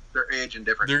like they're aging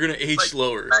different. They're gonna age Like,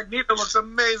 slower. Magneto looks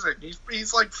amazing.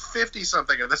 He's like 50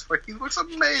 something at this point. He looks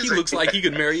amazing. He looks like he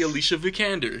could marry Alicia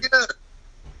Vikander. Yeah.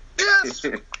 Yes.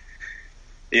 yeah,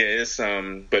 it's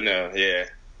but no, yeah,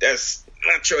 that's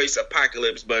my choice,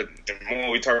 Apocalypse. But the more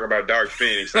we talk about Dark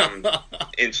Phoenix, I'm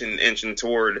inching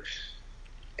toward,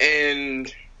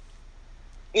 and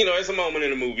you know, it's a moment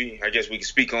in the movie. I guess we can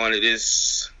speak on it.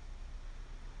 Is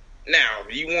now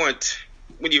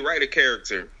when you write a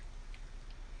character,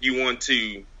 you want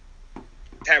to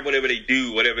have whatever they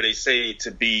do, whatever they say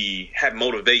to have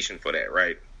motivation for that,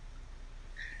 right?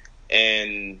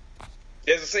 And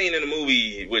there's a scene in the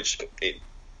movie which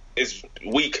is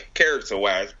weak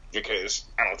character-wise because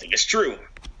I don't think it's true.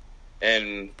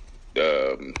 And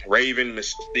Raven,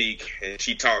 Mystique, and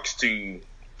she talks to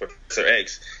Professor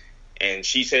X, and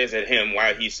she says at him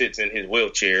while he sits in his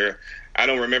wheelchair, "I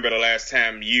don't remember the last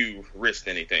time you risked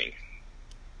anything."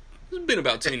 It's been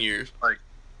about 10 years. Like,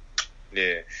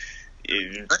 yeah.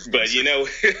 But, you know,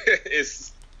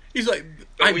 it's... He's like,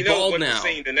 But I'm we know bald what now.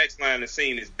 the next line of the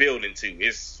scene is building to.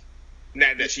 It's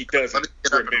not that she doesn't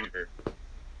remember,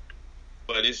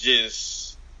 but it's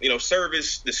just, you know,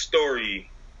 service the story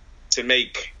to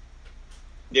make,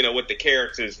 you know,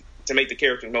 to make the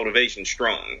character's motivation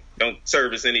strong. Don't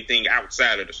service anything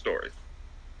outside of the story.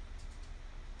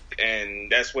 And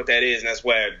that's what that is, and that's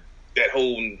why that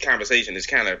whole conversation is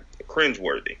kind of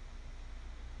cringeworthy.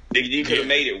 You could have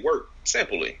made it work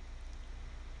simply,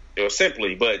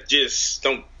 but just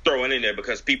don't throw it in there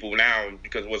because people now,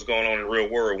 because of what's going on in the real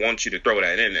world, want you to throw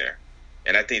that in there.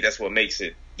 And I think that's what makes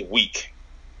it weak.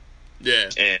 Yeah.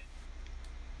 And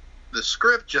the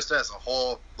script just as a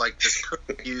whole, like, just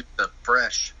couldn't use the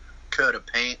fresh coat of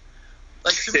paint.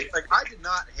 Like, to me, like, I did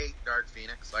not hate Dark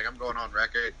Phoenix. Like, I'm going on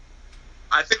record.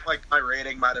 I think, like, my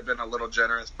rating might have been a little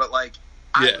generous, but, like,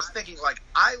 I was thinking, like,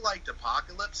 I liked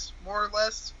Apocalypse more or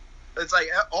less. It's like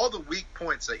all the weak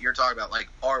points that you're talking about, like,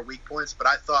 are weak points, but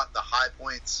I thought the high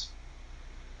points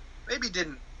maybe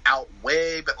didn't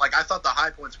outweigh, but, like, I thought the high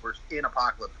points were in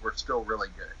Apocalypse were still really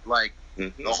good. Like,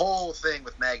 the whole thing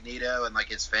with Magneto and, like,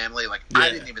 his family, like, I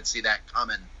didn't even see that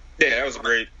coming. Yeah, that was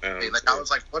great. Like, I was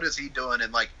like, what is he doing?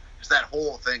 And, like, just that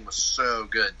whole thing was so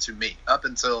good to me up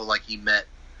until, like, he met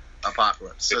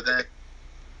Apocalypse. So then,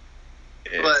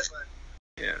 but,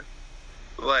 yeah.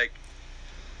 Like,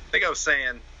 I think I was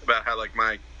saying about how, like,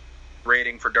 my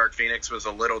rating for Dark Phoenix was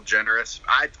a little generous.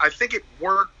 I think it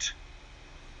worked,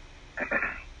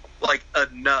 like,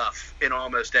 enough in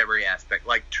almost every aspect,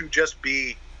 like, to just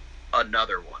be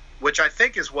another one, which I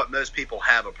think is what most people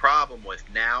have a problem with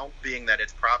now, being that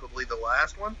it's probably the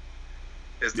last one,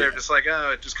 is they're just like,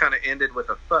 oh, it just kind of ended with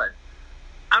a thud.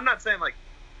 I'm not saying, like,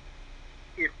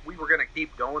 if we were gonna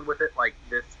keep going with it like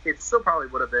this, it still probably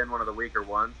would have been one of the weaker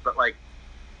ones. But like,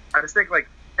 I just think like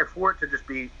for it to just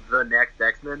be the next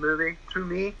X-Men movie to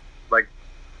me, like,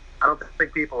 I don't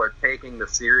think people are taking the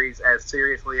series as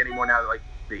seriously anymore now that like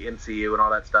the MCU and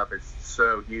all that stuff is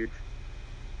so huge.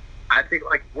 I think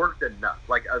like worked enough.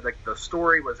 Like the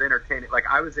story was entertaining. Like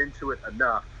I was into it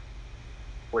enough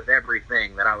with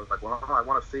everything that I was like, well, I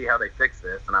want to see how they fix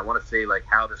this, and I want to see like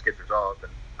how this gets resolved,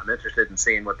 and I'm interested in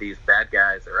seeing what these bad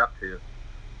guys are up to.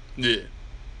 Yeah.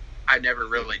 I never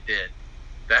really did.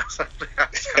 That was something I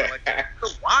was kind of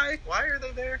like, why are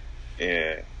they there?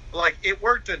 Yeah. Like it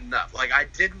worked enough. Like I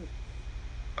didn't.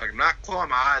 Like, I'm not clawing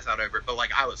my eyes out over it, but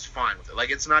like I was fine with it.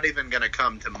 Like it's not even gonna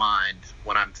come to mind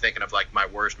when I'm thinking of like my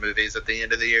worst movies at the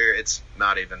end of the year. It's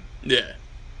not even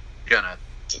gonna.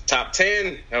 Top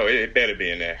 10? Oh, it better be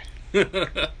in there.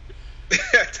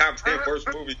 Top 10 worst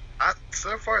movie.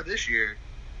 So far this year.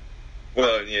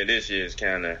 Well, yeah, this year is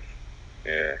kind of,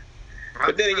 yeah.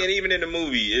 But then again, even in the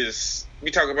movie,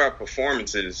 we talk about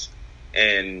performances,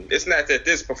 and it's not that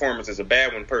this performance is a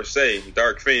bad one per se.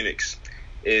 Dark Phoenix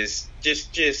is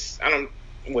just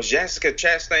was Jessica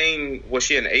Chastain, was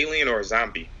she an alien or a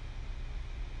zombie?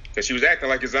 Because she was acting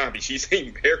like a zombie. She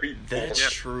seemed very bored. That's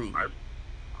true.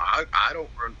 I don't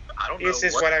know. This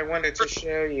is what I wanted to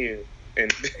show you.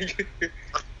 And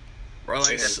Bro,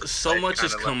 like so much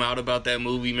has come out about that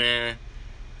movie, man.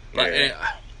 Like,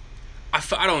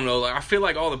 I don't know. Like, I feel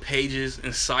like all the pages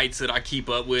and sites that I keep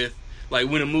up with, like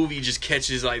when a movie just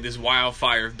catches like this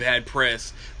wildfire of bad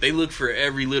press, they look for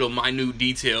every little minute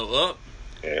detail.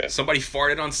 Somebody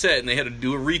farted on set and they had to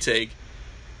do a retake.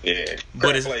 Yeah,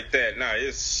 but it's like that. Nah,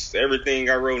 it's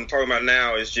everything I wrote and talking about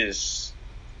now is just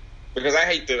because I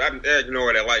hate I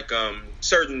ignore that. Like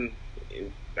certain,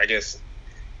 I guess.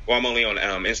 Well, I'm only on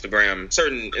Instagram.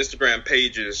 Certain Instagram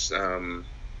pages,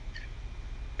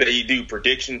 they do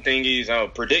prediction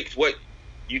thingies. Predict what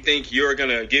you think you're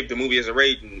gonna give the movie as a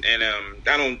rating, and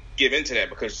I don't give into that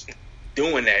because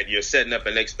doing that you're setting up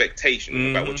an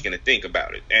expectation about what you're gonna think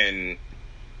about it, and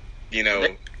you know.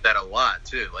 That a lot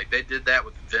too. Like they did that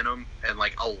with Venom and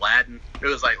like Aladdin. It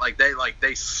was like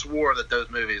they swore that those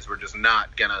movies were just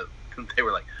not gonna. They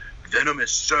were like, Venom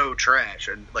is so trash,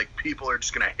 and like people are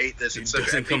just gonna hate this. It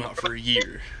doesn't come out for a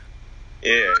year.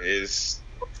 Yeah, it's.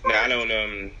 Now I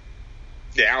don't.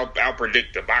 Yeah, I'll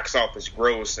predict the box office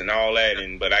gross and all that,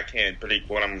 but I can't predict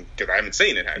because I haven't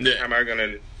seen it. How am I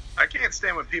gonna? I can't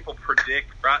stand when people predict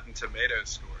Rotten Tomatoes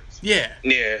scores. Yeah.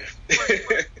 Yeah.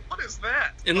 What is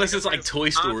that? Unless it's like Toy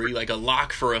Story, like a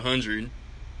lock for 100.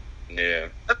 Yeah.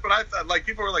 That's what I thought. Like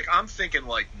people were like, I'm thinking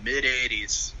like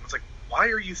mid-80s. I was like, why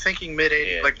are you thinking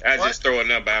mid-80s? Yeah. Like I just throw a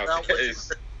number out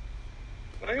because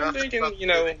I'm thinking,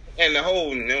 and the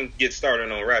whole don't get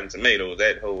started on Rotten Tomatoes,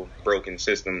 that whole broken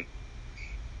system.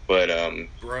 But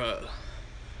bruh.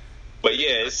 But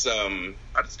yeah, it's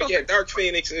Dark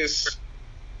Phoenix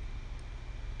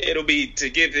it'll be to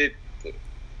give it.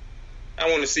 I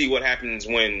want to see what happens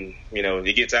when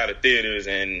he gets out of theaters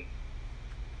and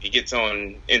he gets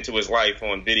on into his life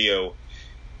on video,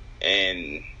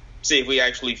 and see if we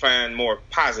actually find more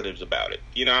positives about it.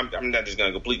 I'm not just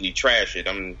gonna completely trash it.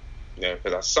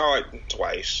 Because I saw it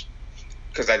twice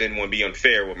because I didn't want to be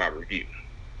unfair with my review,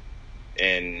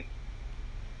 and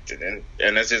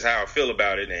that's just how I feel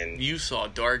about it. And you saw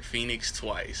Dark Phoenix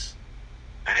twice.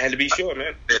 I had to be sure,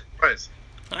 man. Twice.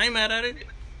 I ain't mad at it.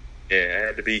 Yeah, I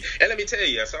had to be. And let me tell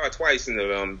you, I saw it twice in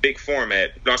the big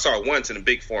format. No, I saw it once in the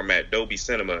big format, Dolby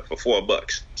Cinema, for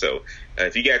 $4. So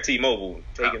if you got T-Mobile,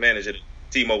 take advantage of the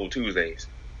T-Mobile Tuesdays,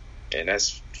 and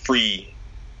that's free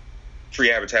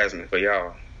advertisement for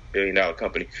y'all. $1 billion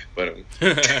company, but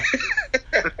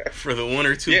for the one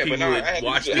or two people that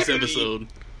watch this episode,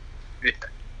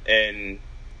 and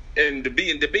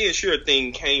the being sure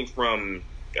thing came from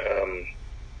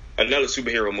another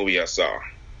superhero movie I saw,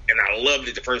 and I loved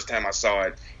it the first time I saw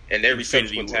it, and every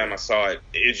subsequent time I saw it,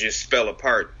 it just fell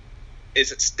apart.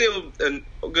 It's still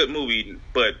a good movie,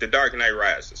 but The Dark Knight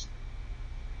Rises.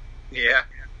 Yeah,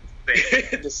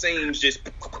 the scenes just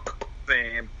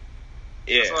same.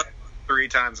 Yeah. 3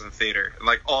 times in the theater, and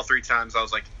like all 3 times I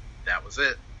was like, that was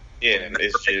it. Yeah,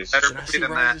 it's just better movie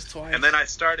than that. And then I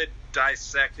started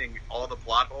dissecting all the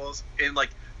plot holes in like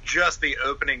just the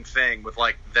opening thing with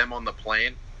like them on the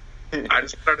plane. I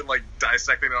just started like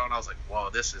dissecting it all, and I was like, whoa,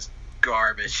 this is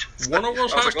garbage. One of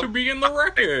us has to be in the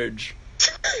wreckage.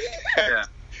 Yeah,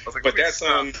 I was like, but that's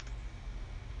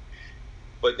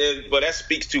but that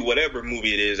speaks to whatever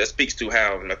movie it is. That speaks to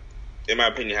how, in my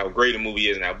opinion, how great a movie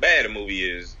is and how bad a movie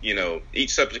is.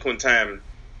 Each subsequent time,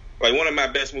 like one of my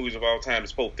best movies of all time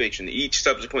is Pulp Fiction. Each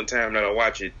subsequent time that I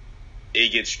watch it,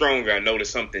 it gets stronger, I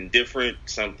noticed something different,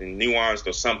 something nuanced,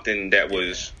 or something that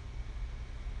was.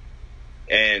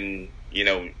 And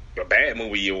a bad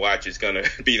movie you watch is gonna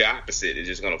be the opposite. It's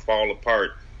just gonna fall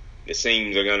apart. The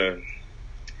scenes are gonna.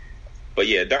 But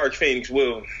yeah, Dark Phoenix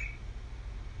will.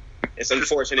 It's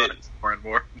unfortunate. More and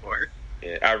more and more.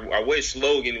 Yeah, I wish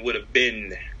Logan would have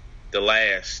been the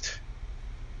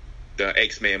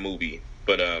X-Men movie,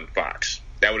 but Fox.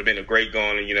 That would have been a great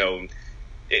going.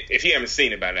 If you haven't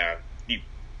seen it by now,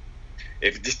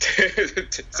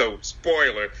 so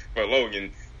spoiler for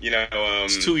Logan.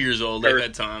 It's 2 years old at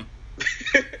that time.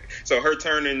 So her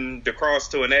turning the cross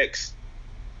to an X,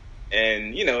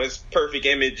 and it's perfect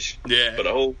image for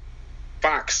the whole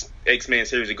Fox X-Men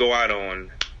series to go out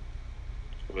on.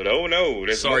 But oh no,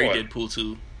 there's sorry, more. Deadpool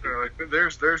 2.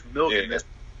 There's milk in this.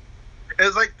 It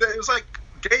was like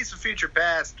Days of Future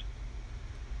Past.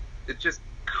 It just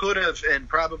could have and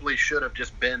probably should have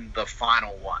just been the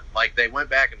final one. Like they went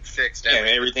back and fixed everything.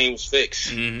 Yeah, everything was fixed.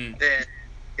 Mm-hmm. Then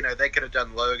they could have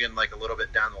done Logan like a little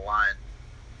bit down the line,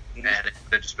 and it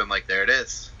would have just been like, there it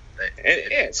is.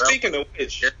 Speaking of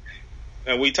which,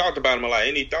 we talked about him a lot.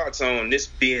 Any thoughts on this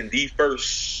being the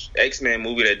first X-Men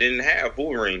movie that didn't have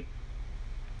Wolverine?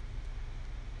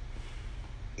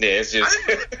 Yeah, it's just.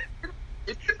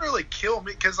 It didn't really kill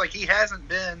me because he hasn't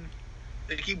been.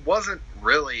 He wasn't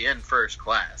really in First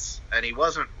Class, and he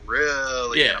wasn't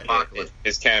really in Apocalypse.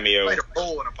 His cameo. He played a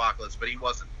role in Apocalypse, but he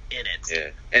wasn't in it.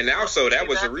 Yeah, and also that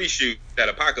was a reshoot, that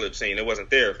Apocalypse scene. It wasn't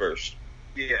there at first.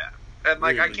 Yeah, and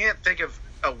I can't think of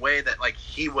a way that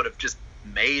he would have just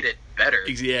made it better.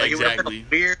 Yeah, it would have exactly. been a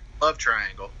weird love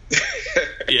triangle.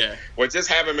 Yeah. Well, just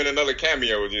have him in another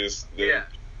cameo, just. Yeah.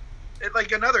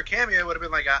 Another cameo would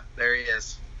have been there he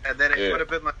is, and then it would have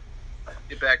been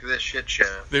get back to this shit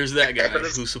show. There's that guy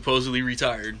who supposedly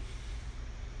retired.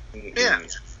 Yeah,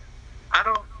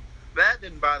 that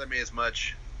didn't bother me as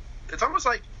much. It's almost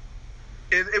like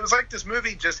it was like this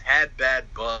movie just had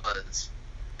bad buzz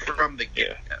from the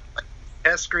get. Yeah.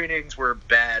 Test screenings were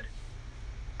bad.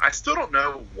 I still don't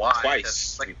know why.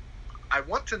 Twice. I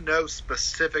want to know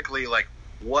specifically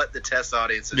what the test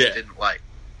audiences didn't like.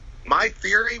 My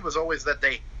theory was always that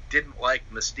they didn't like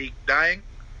Mystique dying,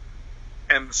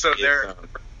 and so their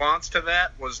response to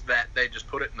that was that they just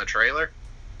put it in the trailer,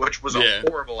 which was a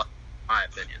horrible, in my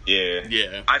opinion.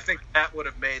 Yeah. I think that would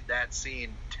have made that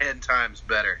scene 10 times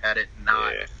better had it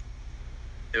not. Yeah.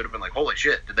 It would have been holy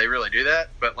shit, did they really do that?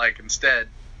 But instead,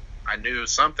 I knew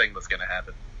something was going to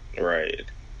happen. Right.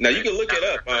 Now you can look it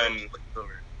up.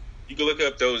 You can look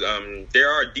up those.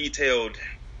 There are detailed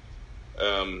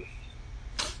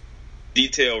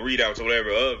readouts or whatever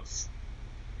of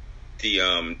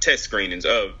the test screenings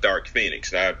of Dark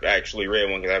Phoenix. I actually read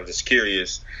one because I was just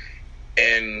curious.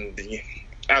 And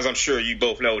as I'm sure you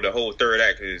both know, the whole third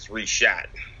act is reshot.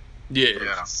 Yeah.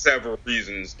 For several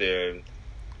reasons. The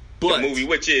movie,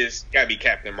 which is gotta be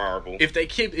Captain Marvel. If they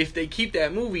keep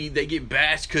that movie, they get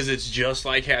bashed because it's just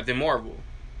like Captain Marvel.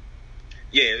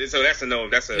 Yeah, so that's a no.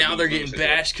 Now they're getting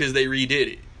bashed because they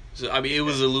redid it. So it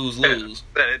was a lose-lose.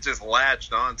 It just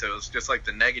latched onto. It was just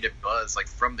the negative buzz,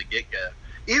 from the get-go.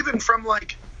 Even from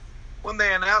when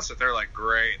they announced it, they're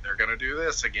great, they're gonna do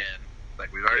this again.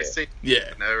 We've already seen.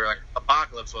 Yeah. And they were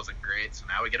Apocalypse wasn't great, so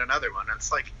now we get another one. And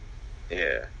it's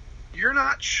yeah. You're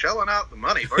not shelling out the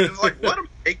money, or just let them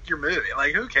make your movie.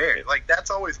 Who cares? That's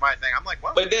always my thing. I'm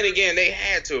what? But then again, they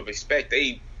had to expect.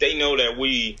 They know that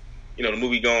we, the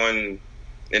movie going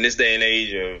in this day and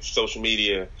age of social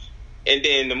media. And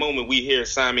then the moment we hear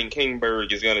Simon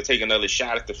Kinberg is going to take another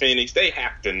shot at the Phoenix, they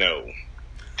have to know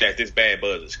that this bad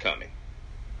buzz is coming.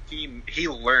 He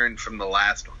learned from the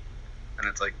last one, and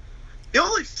it's the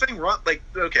only thing wrong. I'm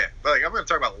going to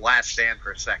talk about Last Stand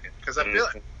for a second because I feel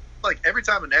every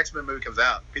time an X-Men movie comes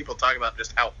out, people talk about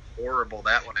just how horrible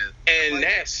that one is, and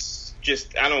that's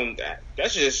just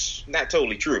that's just not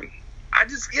totally true.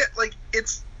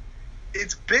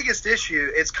 Its biggest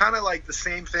issue, it's kind of the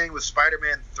same thing with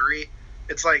Spider-Man 3.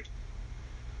 It's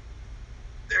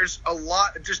there's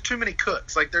just too many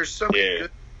cooks. There's so many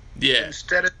good. Yeah.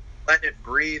 Instead of letting it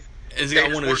breathe. It's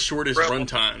got one of the shortest run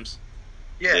times.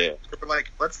 Yeah. We're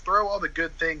let's throw all the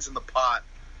good things in the pot,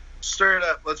 stir it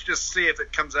up, let's just see if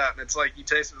it comes out. And it's you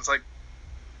taste it, it's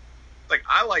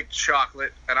I like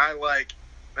chocolate, and I like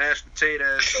mashed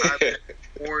potatoes, and I like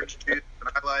orange juice, and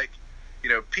I like,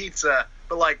 pizza.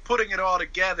 But putting it all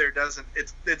together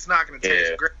it's not going to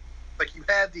taste great. You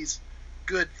had these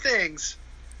good things,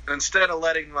 and instead of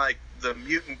letting the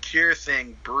mutant cure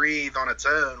thing breathe on its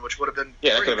own, which would have been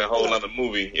that could have been a whole other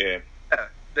movie. Yeah,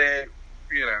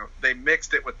 they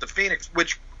mixed it with the Phoenix,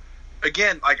 which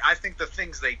again, I think the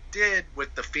things they did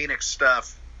with the Phoenix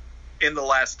stuff in The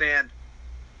Last Stand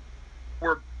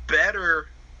were better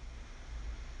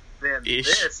than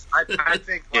this. I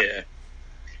think. Like, yeah,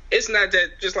 it's not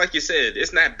that. Just like you said,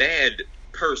 it's not bad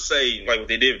per se. Like what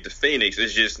they did with the Phoenix,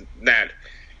 it's just not.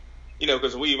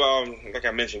 Because we've all, like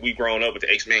I mentioned, we've grown up with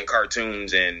the X-Men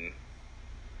cartoons and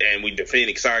with the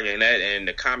Phoenix Saga and that and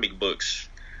the comic books.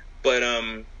 But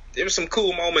there were some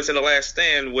cool moments in The Last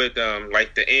Stand with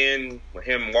like the end with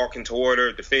him walking toward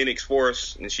her, the Phoenix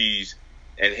Force, and his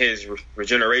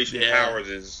regeneration powers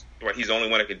is like he's the only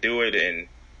one that could do it.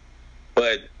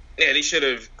 But they should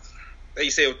have. They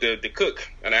say with the cook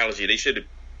analogy, they should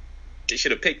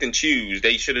have picked and choose.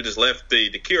 They should have just left the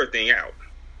cure thing out,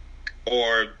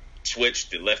 or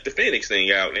switched and left the Phoenix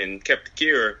thing out and kept the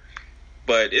cure.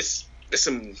 But it's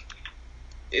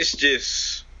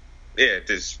just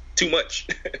there's too much.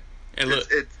 And look,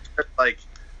 it's like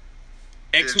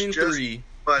X-Men 3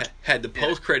 had the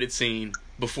post-credit scene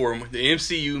before the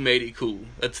MCU made it cool.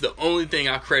 That's the only thing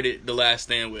I credit The Last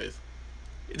Stand with.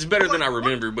 It's better than I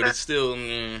remember, but it's still.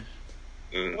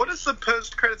 What is the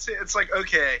post-credit scene? It's like,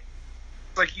 okay,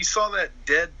 it's like you saw that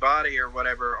dead body or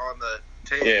whatever on the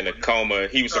table. Yeah, in a coma.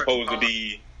 He was supposed to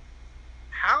be.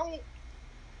 How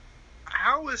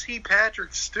is he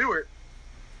Patrick Stewart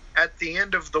at the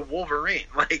end of the Wolverine?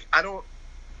 Like, I don't.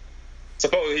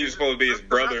 Suppose he was supposed to be his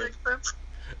brother.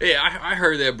 Yeah, I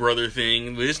heard that brother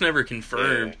thing, but it's never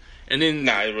confirmed. Yeah. And then,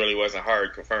 it really wasn't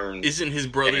hard confirmed. Isn't his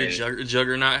brother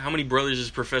Juggernaut? How many brothers does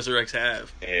Professor X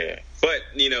have? Yeah, but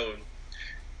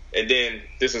and then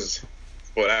this is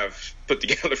what I've put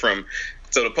together from.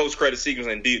 So the post-credit sequence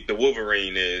in the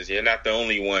Wolverine is you're not the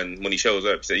only one when he shows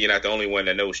up. So you're not the only one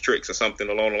that knows tricks or something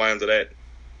along the lines of that.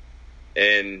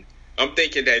 And I'm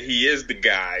thinking that he is the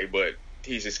guy, but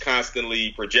he's just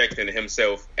constantly projecting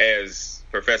himself as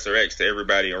Professor X to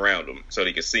everybody around him, so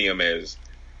they can see him as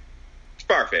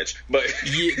far-fetched. But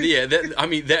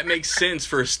that makes sense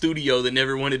for a studio that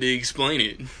never wanted to explain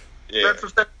it. Yeah,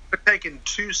 that's taking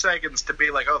 2 seconds to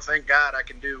be like, oh, thank God I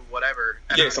can do whatever.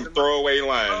 And some throwaway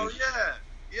lines. Oh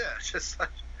yeah, just like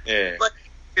like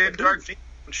in Dark Phoenix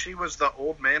when she was the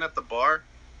old man at the bar.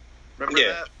 Remember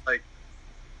that? Like,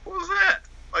 what was that?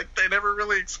 Like, they never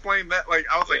really explained that. Like,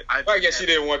 I was like, I guess she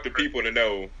didn't want the people to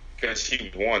know because she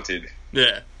was wanted.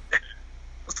 Yeah.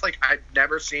 It's like I'd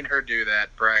never seen her do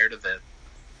that prior to this.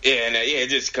 Yeah, and it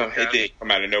just it did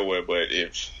come out of nowhere. But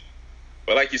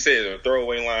like you said, a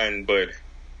throwaway line. But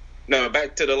no,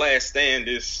 back to The Last Stand.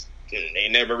 They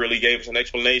never really gave us an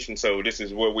explanation, so this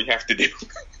is what we have to do.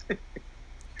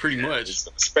 Pretty much. Just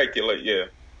speculate, yeah.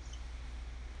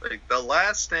 Like, The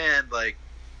Last Stand, like,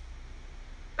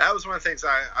 that was one of the things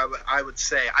I would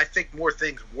say. I think more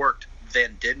things worked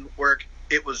than didn't work.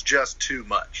 It was just too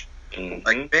much. Mm-hmm.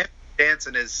 Like, Van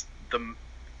Danson is the,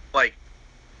 like,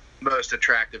 most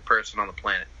attractive person on the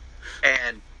planet.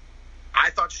 And I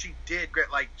thought she did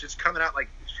great. Like, just coming out, like,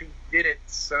 she did it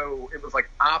so it was, like,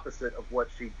 opposite of what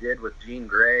she did with Jean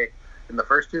Grey in the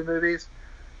first 2 movies.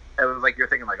 It was like you're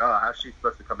thinking, like, oh, how's she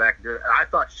supposed to come back and do it? And I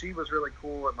thought she was really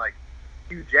cool, and, like,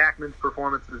 Hugh Jackman's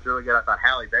performance was really good. I thought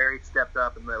Halle Berry stepped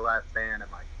up in The Last Stand,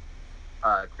 and,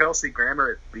 like, Kelsey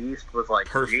Grammer as Beast was, like,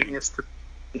 perfect. Genius.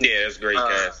 Yeah, it's great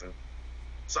casting.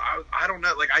 So I don't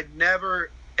know. Like, I never,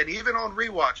 and even on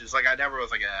rewatches, like, I never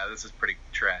was like, this is pretty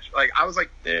trash. Like, I was like,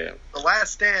 The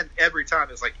Last Stand every time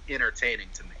is, like, entertaining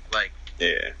to me. Like,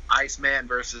 Iceman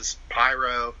versus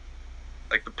Pyro.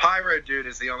 Like, the Pyro dude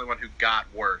is the only one who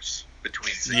got worse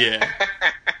between scenes. Yeah.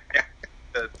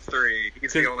 The 3.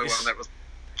 He's the only one that was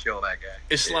kill that guy.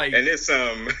 It's like, and it's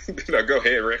no, go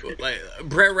ahead, Rick. Like,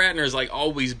 Brett Ratner is like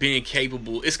always being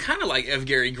capable. It's kind of like F.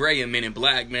 Gary Gray in Men in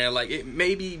Black, man. Like, it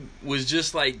maybe was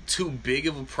just like too big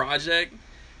of a project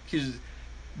because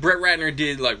Brett Ratner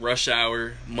did like Rush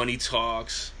Hour, Money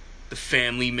Talks, The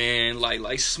Family Man,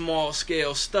 like small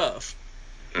scale stuff.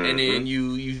 Mm-hmm. And then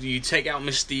you take out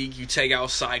Mystique, you take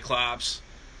out Cyclops,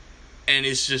 and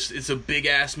it's a big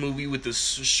ass movie with the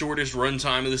shortest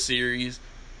runtime of the series.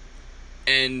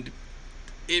 And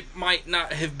it might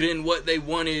not have been what they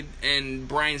wanted, and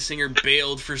Bryan Singer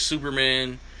bailed for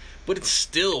Superman, but it's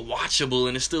still watchable,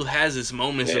 and it still has its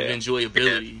moments of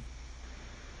enjoyability.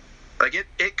 Like,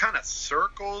 it kind of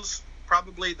circles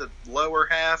probably the lower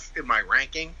half in my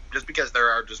ranking, just because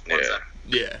there are just ones that...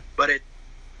 Yeah. But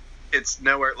it's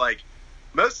nowhere, like,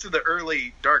 most of the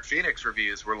early Dark Phoenix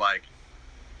reviews were like,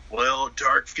 well,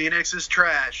 Dark Phoenix is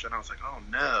trash, and I was like, oh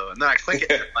no, and then I click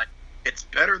it, and like, it's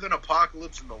better than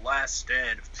Apocalypse and The Last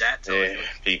Stand. If that tells you,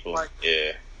 people, like,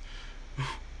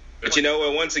 But you know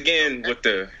what? Once again, with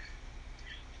the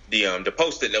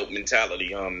Post-it note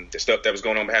mentality, the stuff that was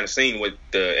going on behind the scene with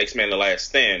the X-Men: The Last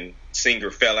Stand,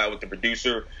 Singer fell out with the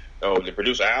producer oh, the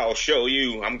producer, I'll show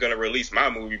you. I'm gonna release my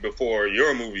movie before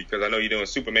your movie because I know you're doing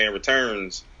Superman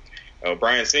Returns.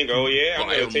 Bryan Singer, oh yeah, I'm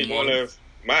gonna take one of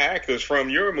my actors from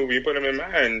your movie and put them in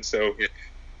mine. So,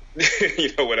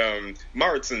 you know, with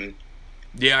Martin.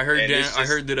 Yeah, I heard that. I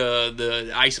heard that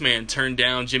the Iceman turned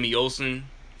down Jimmy Olsen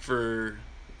for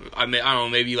I don't know,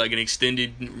 maybe like an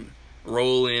extended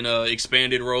role in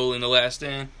expanded role in The Last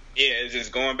Stand. Yeah, it's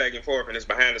just going back and forth, and it's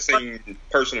behind the scene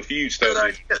personal feud stuff.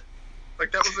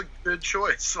 Like that was a good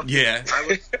choice. Yeah, I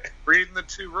was reading the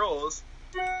two roles.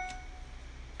 And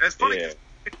it's funny. Yeah.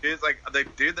 It's like the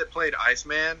dude that played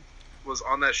Iceman was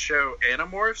on that show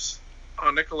Animorphs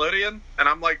on Nickelodeon, and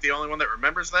I'm like the only one that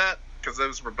remembers that because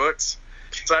those were books.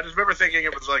 So I just remember thinking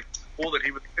it was like cool that he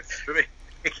was.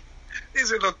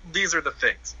 These are the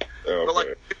things. Oh, but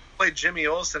like played Jimmy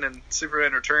Olsen in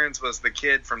Superman Returns was the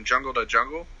kid from Jungle to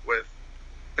Jungle with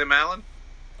Tim Allen.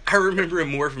 I remember him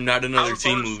more from Not Another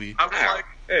Teen Movie. I was like,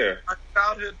 yeah. My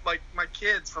childhood, like my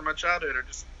kids from my childhood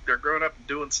they're growing up and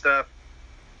doing stuff.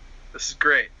 This is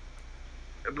great.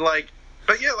 Like,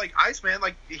 but yeah, like Iceman,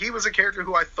 like he was a character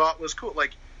who I thought was cool.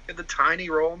 Like, he had the tiny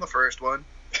role in the first one,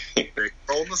 big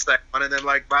role in the second one, and then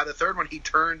like by the third one he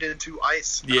turned into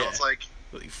ice. And I was like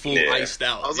full iced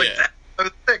out. I was like,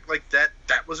 that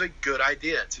was a good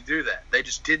idea to do that. They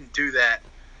just didn't do that.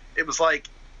 It was like,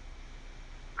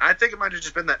 I think it might have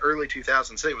just been that early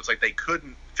 2000s. It was like they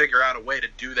couldn't figure out a way to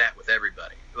do that with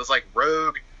everybody. It was like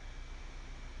Rogue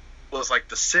was like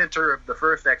the center of the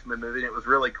first X-Men movie, and it was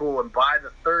really cool. And by the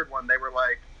third one, they were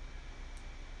like,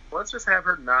 let's just have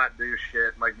her not do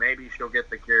shit. Like, maybe she'll get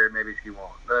the cure, maybe she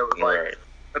won't. But it was like,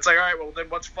 it's like, all right, well, then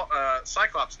what's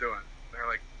Cyclops doing? And they're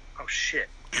like, oh, shit.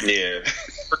 Yeah.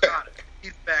 Forgot it.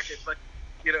 He's back. It's like,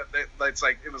 you know, it's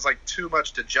like, it was like too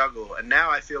much to juggle. And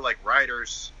now I feel like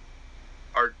writers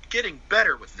are getting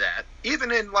better with that,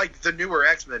 even in like the newer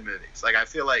X-Men movies. Like, I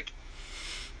feel like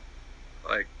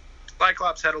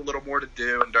Cyclops had a little more to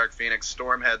do, and Dark Phoenix,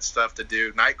 Storm had stuff to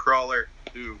do, Nightcrawler,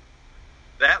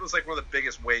 that was like one of the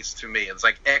biggest wastes to me. It was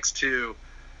like X2,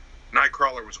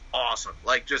 Nightcrawler was awesome.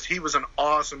 Like, just he was an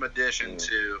awesome addition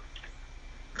to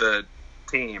the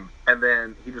team, and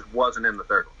then he just wasn't in the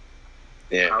third one.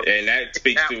 Yeah, and that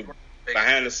speaks to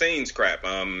behind the scenes crap.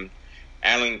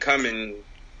 Alan Cumming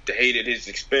hated his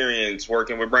experience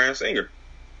working with Bryan Singer.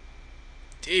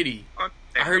 Did he?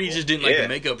 I heard he just didn't like the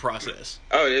makeup process.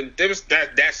 Oh,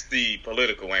 that's the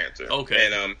political answer. Okay.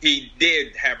 And he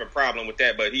did have a problem with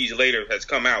that, but he later has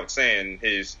come out saying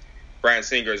Bryan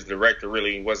Singer as the director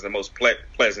really wasn't the most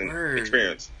pleasant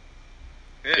experience.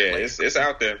 Yeah, it's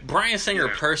out there. Bryan Singer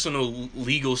personal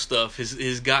legal stuff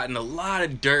has gotten a lot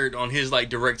of dirt on his like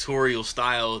directorial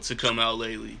style to come out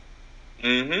lately.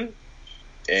 Mm-hmm.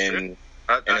 And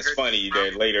it's funny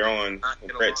that later on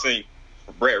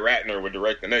Brett Ratner would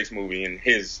direct the next movie and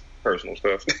his personal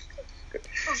stuff.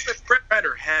 Brett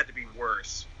Ratner had to be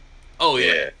worse. Oh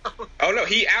yeah. Oh no,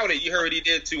 he outed. You heard what he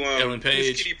did to Ellen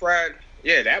Page. Kitty Pryde.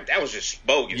 Yeah, that was just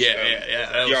bogus.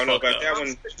 Yeah. Y'all know about that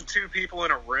one? Two people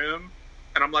in a room,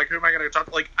 and I'm like, who am I going to talk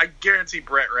to? Like, I guarantee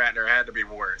Brett Ratner had to be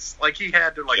worse. Like, he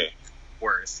had to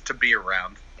worse to be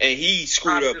around. And he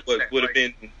screwed up what would have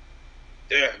been.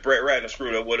 Brett Ratner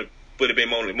screwed up would have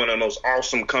been one of the most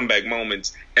awesome comeback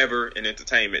moments ever in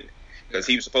entertainment, because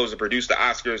he was supposed to produce the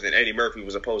Oscars and Eddie Murphy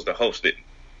was supposed to host it.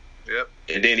 Yep.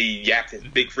 And then he yapped his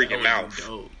big freaking mouth.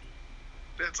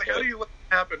 It's like, how do you let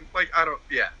it happen? Like, I don't.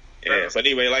 Yeah. Yeah. But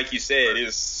anyway, like you said,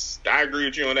 I agree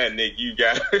with you on that, Nick. You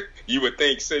would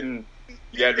think you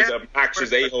got this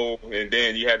obnoxious a-hole, and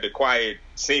then you had the quiet,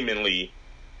 seemingly.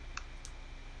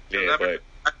 Yeah, but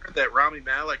I heard that Rami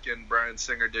Malek and Bryan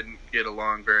Singer didn't get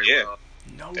along very well.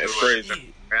 No, that's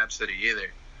crazy. Rhapsody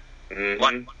either.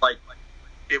 Mm-hmm. Like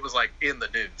it was like in the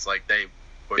news, like they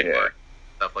would work,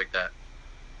 stuff like that.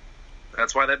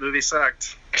 That's why that movie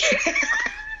sucked.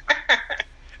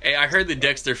 Hey, I heard that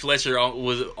Dexter Fletcher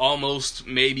was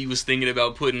thinking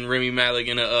about putting Rami Malek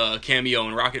in a cameo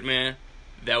in Rocket Man.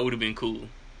 That would have been cool.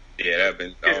 Yeah, that'd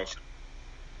been awesome.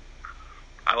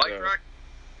 I like Rocket,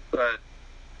 but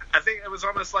I think it was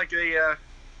almost like a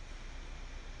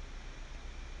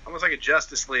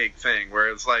Justice League thing,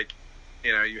 where it's like,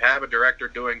 you know, you have a director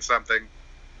doing something,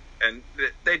 and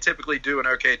they typically do an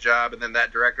okay job, and then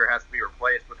that director has to be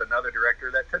replaced with another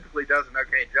director that typically does an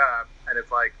okay job, and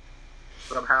it's like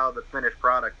somehow the finished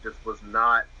product just was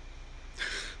not.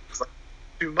 It's like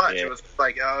too much. Yeah. It was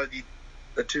like,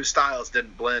 the two styles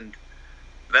didn't blend.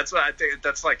 That's what I think.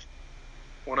 That's like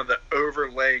one of the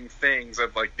overlaying things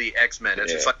of like the X-Men.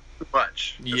 It's just like too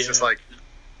much. It's just like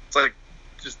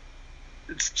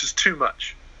it's just too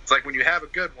much. It's like when you have a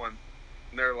good one,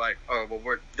 and they're like, oh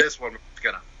well, this one is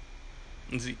gonna.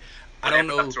 See, I don't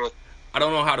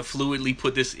know how to fluidly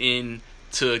put this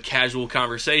into casual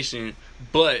conversation,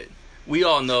 but we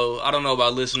all know, I don't know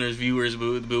about listeners, viewers,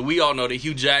 but we all know that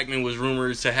Hugh Jackman was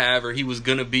rumored to have, or he was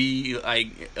gonna be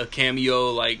like a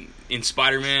cameo like in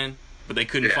Spider-Man, but they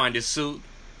couldn't find his suit.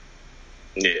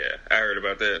 Yeah, I heard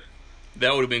about that.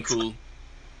 That would have been cool.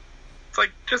 It's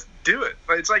like, just do it.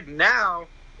 But it's like now,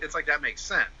 it's like that makes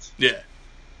sense. Yeah.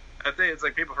 I think it's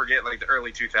like people forget like the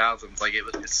early 2000s, like it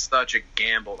was just such a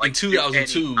gamble. Like in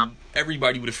 2002,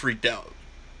 everybody would have freaked out.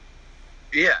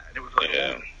 Yeah, and it was like,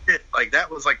 oh, shit. Like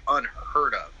that was like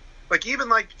unheard of. Like even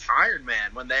like Iron Man,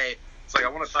 when it's like, I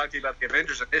want to talk to you about the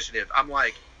Avengers Initiative. I'm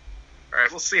like, all right,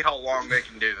 we'll see how long they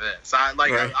can do this. I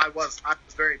was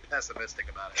very pessimistic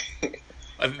about it.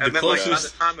 And then like by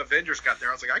the time Avengers got there,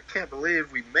 I was like, I can't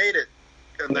believe we made it.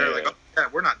 And they're like, oh yeah,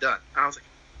 we're not done. And I was like,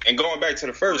 and going back to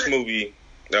the first movie,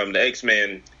 the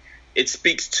X-Men, it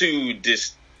speaks to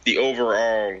just the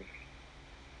overall,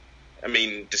 I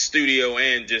mean, the studio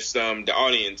and just the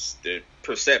audience, the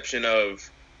perception of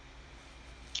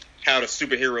how the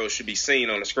superheroes should be seen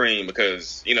on the screen,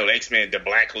 because, you know, the X-Men, the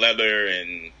black leather,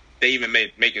 and they even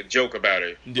make a joke about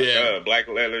it. Yeah. Like, black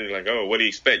leather, like, oh, what do you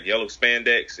expect? Yellow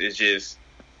spandex? It's just,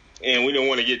 and we don't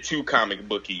want to get too comic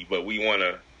booky, but we want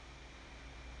to,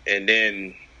 and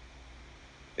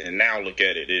now look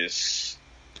at it is.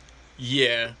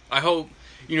 Yeah, I hope,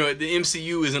 you know, the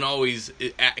MCU isn't always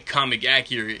comic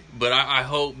accurate, but I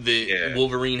hope that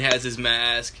Wolverine has his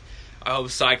mask. I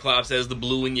hope Cyclops has the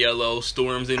blue and yellow,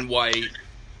 Storm's in white.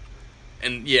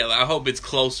 And yeah, I hope it's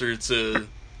closer to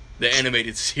the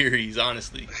animated series,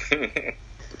 honestly.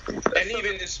 And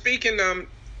even speaking,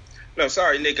 no,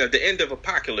 sorry, Nick, the end of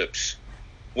Apocalypse,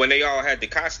 when they all had the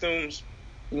costumes,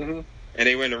 and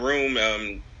they were in the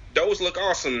room, those look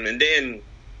awesome. And then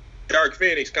Dark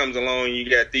Phoenix comes along, you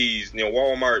got these, you know,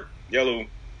 Walmart yellow,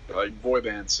 like boy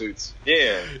band suits.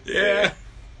 Yeah.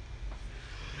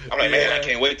 I'm like, man, I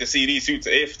can't wait to see these suits.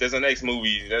 If there's a next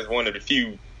movie, that's one of the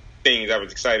few things I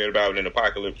was excited about in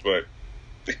Apocalypse. But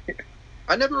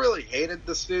I never really hated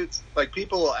the suits. Like,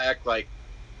 people will act like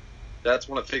that's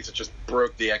one of the things that just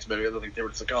broke the X-Men. They were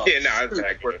just like, oh, yeah, no,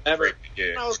 exactly. Yeah.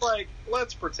 And I was like,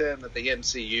 let's pretend that the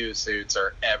MCU suits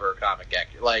are ever comic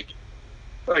accurate. Like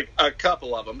a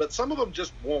couple of them, but some of them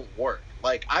just won't work.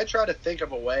 Like, I try to think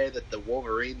of a way that the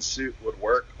Wolverine suit would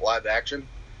work live action.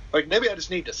 Like, maybe I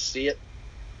just need to see it.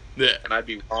 Yeah. And I'd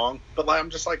be wrong. But like, I'm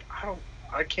just like,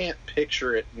 I can't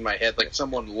picture it in my head, like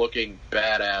someone looking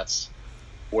badass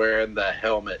wearing the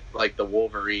helmet, like the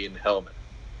Wolverine helmet.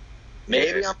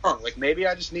 Maybe I'm wrong. Like, maybe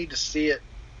I just need to see it.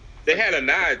 They had a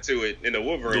nod to it in the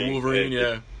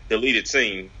Wolverine, deleted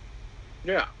scene.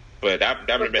 Yeah. But I would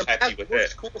have been happy with that.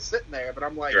 It's cool sitting there, but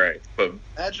I'm like, but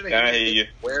imagining him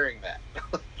wearing that.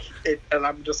 And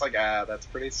I'm just like, that's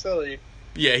pretty silly.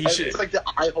 Yeah, he should. It's like the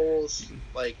eye holes.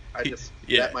 Like,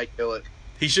 that might kill it.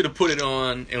 He should have put it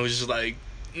on and was just like,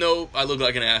 nope, I look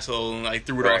like an asshole, and like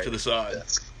threw it off to the side.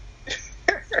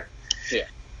 Yeah.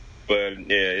 But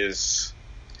yeah,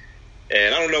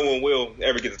 and I don't know when we'll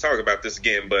ever get to talk about this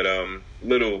again, but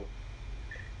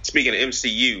speaking of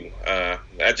MCU,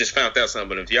 I just found out something,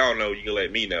 but if y'all know, you can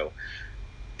let me know.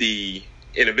 In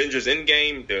Avengers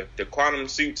Endgame, the quantum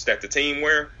suits that the team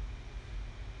wear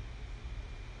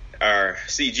are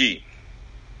CG.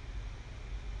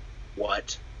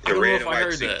 What? The red and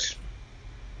white suits.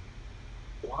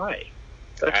 Why?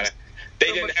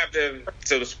 They didn't have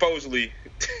so supposedly,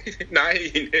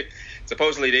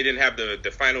 supposedly they didn't have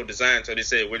the final design, so they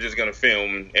said, we're just going to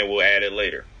film and we'll add it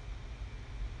later.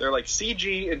 They're like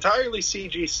entirely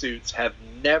CG suits have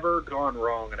never gone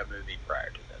wrong in a movie prior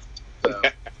to this. So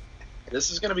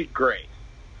this is going to be great.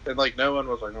 And like, no one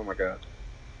was like, oh my God.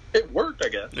 It worked, I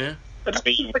guess. Yeah. It's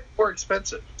like more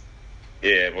expensive.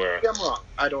 Yeah, well, maybe I'm wrong.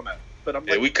 I don't know. But I'm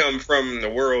like, we come from the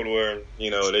world where,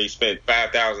 you know, they spent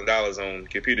 $5,000 on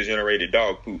computer generated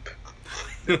dog poop.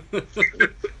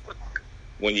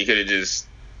 When you could have just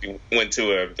went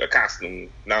to a costume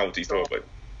novelty store.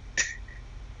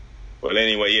 But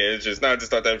anyway, yeah, it's just, I just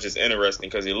thought that was just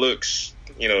interesting because it looks,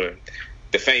 you know,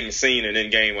 the famous scene in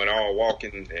Endgame when all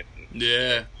walking.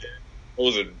 Yeah.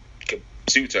 Those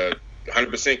suits are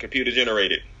 100% computer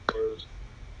generated.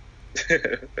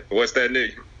 What's that,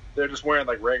 Nick? They're just wearing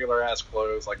like regular ass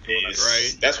clothes, like doing it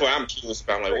right. That's what I'm curious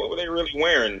about. Like, what were they really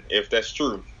wearing? If that's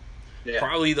true,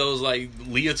 probably those like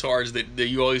leotards that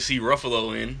you always see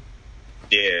Ruffalo in.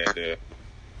 Yeah.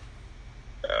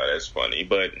 That's funny,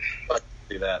 but I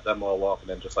see that them all walking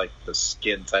in just like the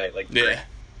skin tight, like yeah.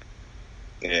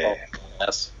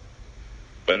 Yes.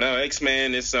 But no,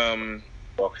 X-Men is I'm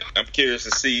curious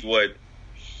to see what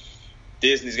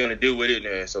Disney's gonna do with it.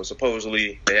 And so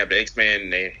supposedly they have the X-Men,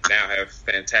 and they now have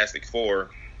Fantastic Four,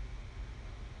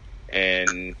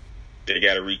 and they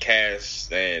got to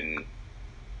recast. And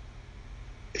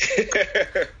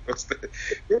what's the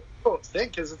difficult thing?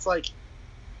 Because it's like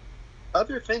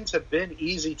other things have been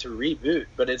easy to reboot,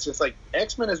 but it's just like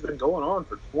X-Men has been going on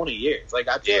for 20 years. Like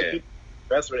I feel like people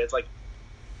rest of it. It's like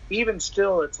even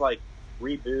still, it's like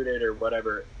rebooted or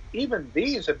whatever. Even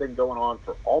these have been going on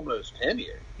for almost 10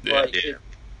 years.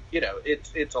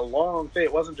 It's a long thing.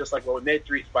 It wasn't just like, well, we made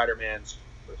 3 Spider-Mans.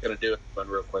 We're going to do it one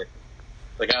real quick.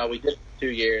 Like, we did it for 2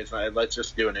 years. Let's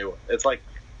just do a new one. It's like,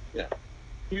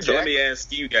 So let me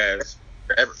ask you guys,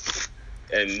 forever.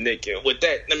 And Nick, with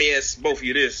that, let me ask both of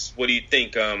you this. What do you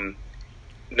think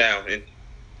now? And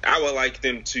I would like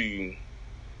them to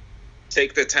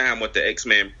take the time with the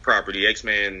X-Men property,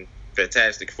 X-Men,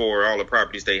 Fantastic Four, all the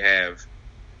properties they have,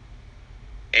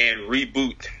 and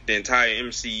reboot the entire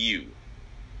MCU,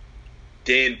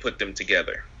 then put them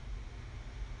together.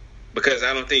 Because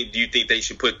I don't think, do you think they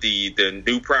should put the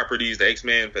new properties, the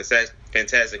X-Men,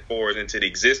 Fantastic Four, into the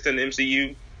existing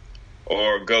MCU?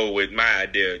 Or go with my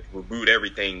idea, reboot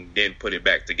everything, then put it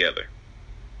back together?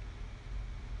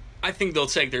 I think they'll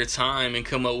take their time and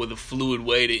come up with a fluid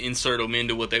way to insert them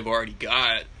into what they've already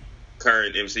got.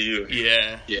 Current MCU.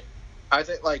 Yeah. I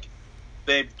think, like,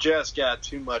 they've just got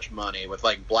too much money with,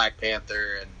 like, Black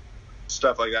Panther and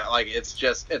stuff like that. Like, it's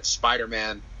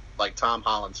Spider-Man, like Tom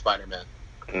Holland Spider-Man.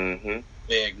 Mm-hmm.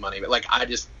 Big money. But, like, I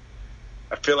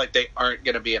feel like they aren't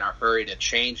going to be in a hurry to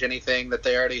change anything that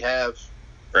they already have.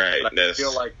 Right. I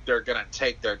feel like they're going to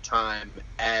take their time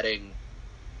adding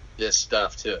this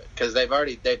stuff to it. Because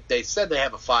they said they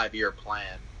have a 5-year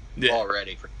plan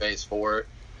already for Phase 4.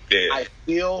 Yeah. I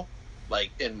feel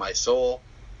like in my soul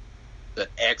that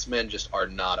X-Men just are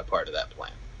not a part of that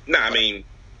plan. No, I mean,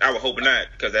 I would hope not,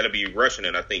 because that'll be rushing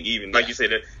it, I think. Even, like you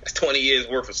said, that's 20 years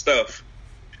worth of stuff.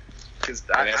 Because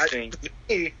I think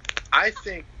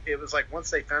it was like once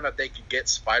they found out they could get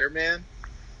Spider-Man,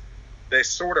 they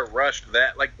sort of rushed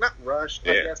that. Like, not rushed,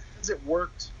 I guess, because it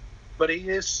worked. But he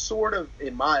is sort of,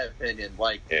 in my opinion,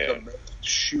 like the most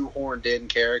shoehorned in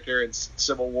character in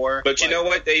Civil War. But you know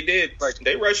what they did? Like,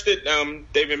 they rushed it.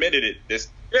 They've admitted it.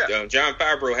 John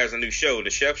Favreau has a new show, the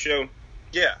Chef Show.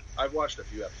 Yeah, I've watched a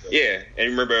few episodes. Yeah,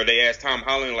 and remember they asked Tom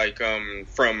Holland, like,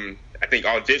 from I think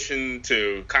audition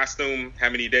to costume, how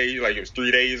many days? Like, it was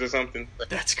 3 days or something.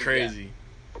 That's crazy.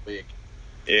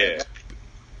 Yeah.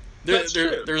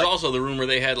 There's also the rumor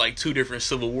they had like 2 different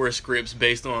Civil War scripts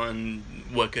based on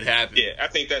what could happen. Yeah, I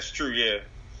think that's true. Yeah,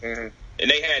 mm-hmm.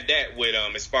 And they had that with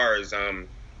as far as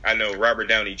I know Robert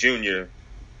Downey Jr.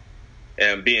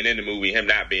 Being in the movie, him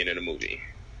not being in the movie.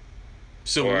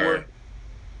 Civil War.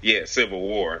 Yeah, Civil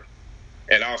War,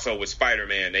 and also with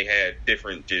Spider-Man, they had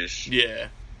different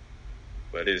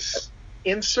But it's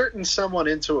inserting someone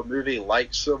into a movie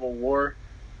like Civil War,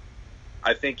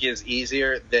 I think is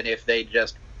easier than if they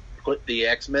just put the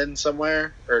X-Men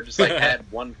somewhere or just like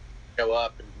had one go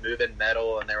up and move in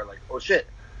metal and they were like, oh shit.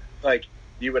 Like,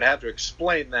 you would have to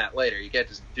explain that later. You can't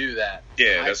just do that.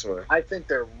 Yeah, that's what I think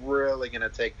they're really going to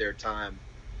take their time.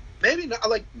 Maybe not,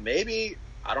 like,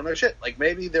 I don't know shit. Like,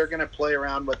 maybe they're going to play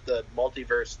around with the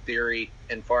multiverse theory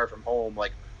in Far From Home,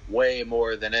 like, way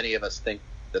more than any of us think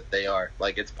that they are.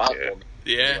 Like, it's possible.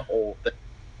 Yeah. The whole thing.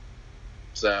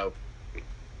 So,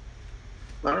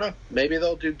 I don't know. Maybe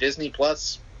they'll do Disney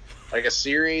Plus, like a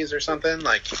series or something.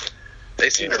 Like,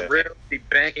 they seem to really be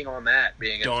banking on that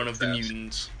being Dawn of the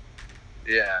Mutants.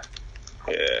 Yeah.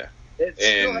 Yeah. It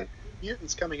still has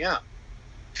mutants coming out.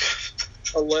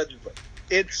 Allegedly.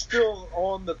 It's still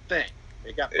on the thing.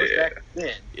 It got pushed back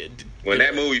then. When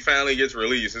that movie finally gets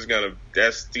released, it's gonna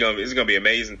be an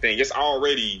amazing thing. It's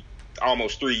already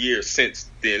almost 3 years since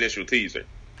the initial teaser.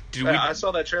 I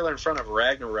saw that trailer in front of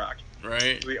Ragnarok.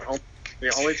 Right.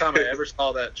 The only time I ever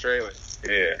saw that trailer.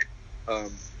 Yeah.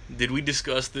 Did we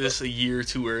discuss this a year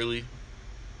too early?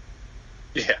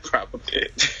 Yeah, probably.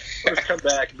 Let's come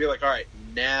back and be like, all right,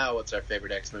 now what's our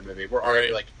favorite X-Men movie? We're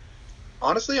already like,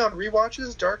 honestly, on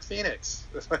rewatches, Dark Phoenix.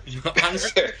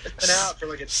 Honestly, it's been out for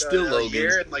like a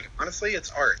year, and like honestly,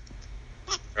 it's art.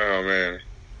 Oh man,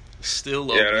 still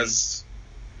Logan. Yeah,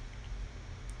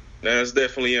 that's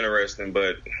definitely interesting,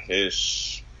 but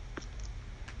it's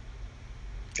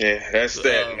that's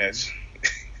that.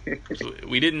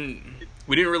 We didn't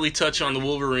really touch on the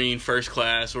Wolverine First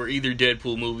Class or either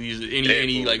Deadpool movies.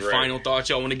 Any final thoughts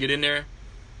y'all want to get in there?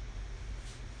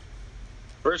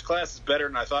 First Class is better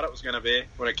than I thought it was going to be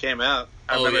when it came out.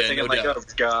 I remember thinking oh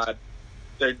god,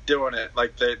 they're doing it.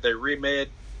 Like they remade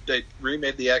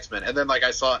the X-Men, and then like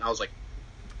I saw it and I was like,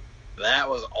 That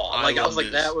was awesome. I was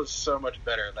like, that was so much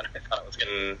better than I thought it was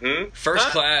going to be. First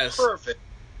Class. Perfect.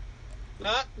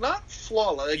 Not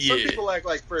flawless. Like, some people act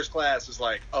like First Class is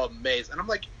like amazing. And I'm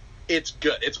like, it's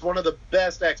good. It's one of the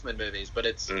best X-Men movies, but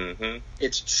it's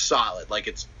solid. Like,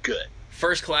 it's good.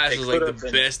 First Class is like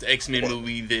the best X-Men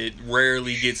movie that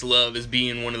rarely gets love as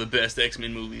being one of the best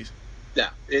X-Men movies.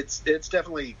 Yeah, it's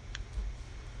definitely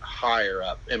higher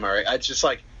up. Am I right? It's just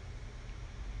like,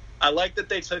 I like that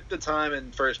they took the time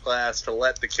in First Class to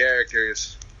let the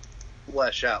characters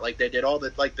flesh out. Like, they did all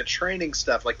the, like, the training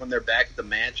stuff, like when they're back at the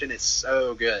mansion is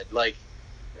so good. Like,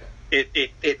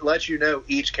 it lets you know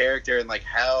each character and like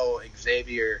how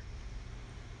Xavier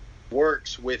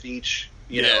works with each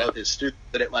of his students,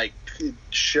 that it like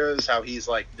shows how he's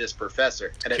like this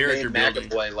professor, and it character made building.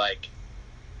 McAvoy like,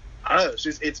 I don't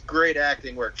know, it's great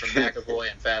acting work from McAvoy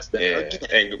and Fassbender.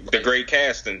 And the great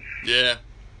casting. Yeah,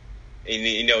 and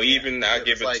even I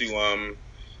give it to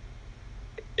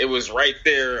it was right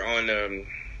there on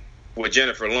with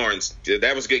Jennifer Lawrence.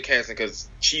 That was good casting because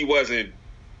she wasn't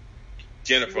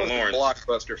Jennifer Lawrence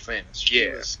blockbuster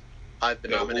famous. I've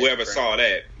been whoever saw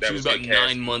that she was about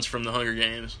 9 months from the Hunger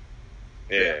Games.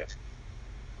 Yeah.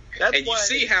 And you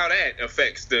see how that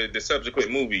affects the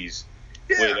subsequent movies.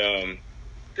 Yeah. With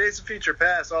Days of Future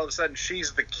Past, all of a sudden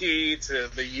she's the key to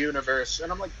the universe,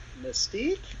 and I'm like,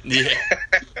 Mystique? Yeah.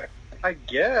 I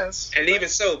guess. And even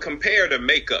so, compare the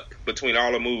makeup between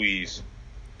all the movies,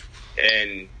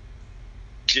 and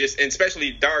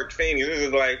especially Dark Phoenix. This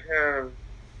is like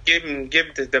give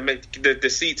the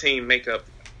C team makeup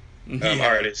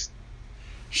artist.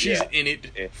 She's in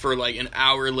it for like an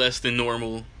hour less than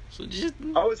normal. So just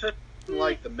I always didn't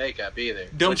like the makeup either.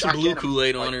 Dump some blue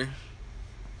Kool-Aid on her.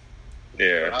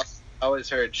 Yeah. I always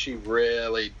heard she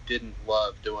really didn't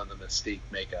love doing the Mystique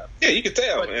makeup. Yeah, you can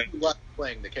tell, but man. she loved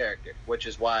playing the character, which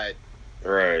is why,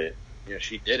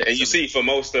 she did it. And you see, for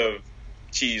most of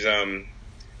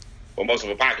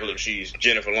Apocalypse, she's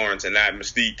Jennifer Lawrence and not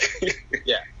Mystique.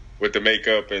 Yeah. With the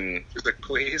makeup and. She's like,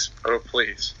 please, oh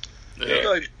please. Yeah. I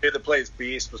feel like the kid that plays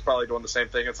Beast was probably doing the same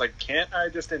thing. It's like, can't I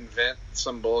just invent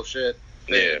some bullshit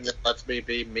that lets me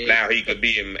be me? Now he could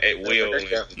be him at will.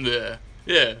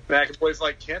 Yeah. McAvoy's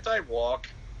like, can't I walk?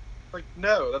 Like,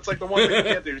 no, that's like the one thing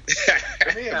you can't do.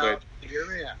 Hear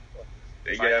me out.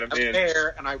 They got him in.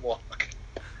 Hair and I walk.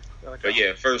 Like, but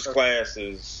yeah, First Class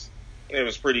it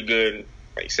was pretty good.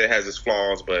 Like you said, it has its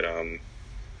flaws, but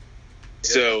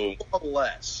so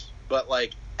less. But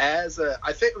like I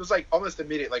think it was like almost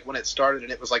immediate, like when it started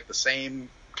and it was like the same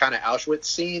kind of Auschwitz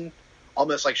scene,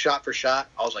 almost like shot for shot.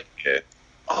 I was like,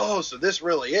 oh, so this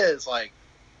really is like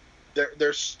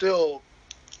they're still,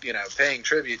 paying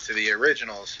tribute to the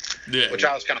originals, which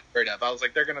I was kind of afraid of. I was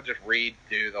like, they're gonna just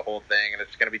redo the whole thing and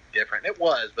it's gonna be different. It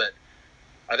was, but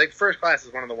I think First Class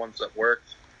is one of the ones that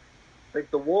worked.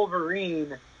 Like the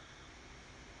Wolverine,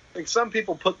 like some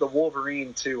people put the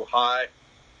Wolverine too high.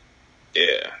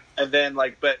 Yeah. And then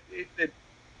but it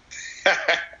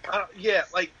I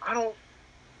don't.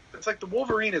 It's like the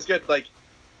Wolverine is good, but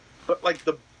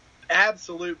the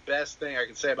absolute best thing I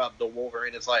can say about the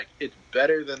Wolverine is like it's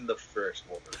better than the first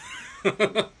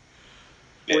Wolverine.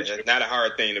 Which is not a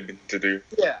hard thing to do.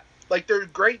 Yeah, like there's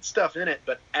great stuff in it,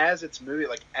 but as its movie,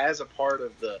 like as a part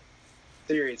of the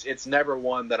series, it's never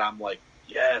one that I'm like,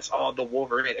 yes, the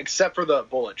Wolverine, except for the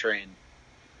bullet train.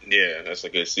 Yeah, that's a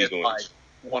good sequence. It's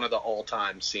like one of the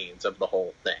all-time scenes of the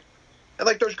whole thing. And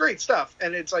like there's great stuff,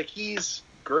 and it's like he's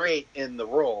great in the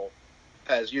role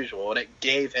as usual, and it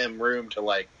gave him room to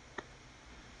like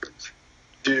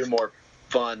do more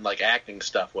fun like acting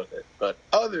stuff with it. But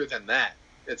other than that,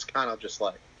 it's kind of just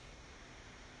like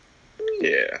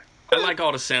I like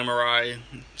all the samurai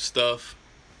stuff.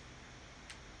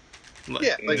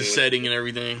 Like the setting and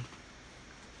everything.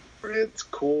 It's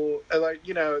cool. And like,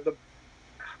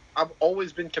 I've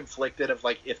always been conflicted of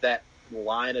like if that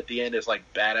line at the end is like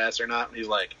badass or not. And he's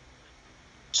like,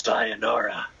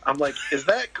 sayonara. I'm like, is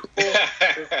that cool?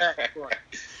 Is that cool?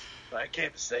 I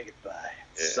came to say goodbye.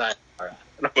 Yeah. Sayonara.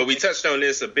 But we touched on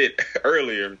this a bit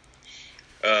earlier.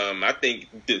 I think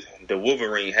the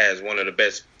Wolverine has one of the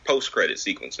best post-credit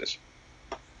sequences.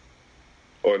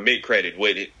 Or mid-credit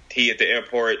with it. He at the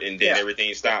airport and then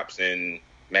everything stops and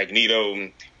Magneto,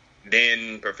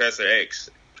 then Professor X.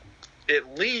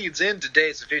 It leads into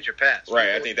Days of Future Past.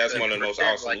 Right, I think that's one of the most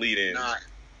awesome lead-ins.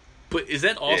 But is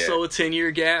that also a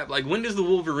 10-year gap? Like, when does the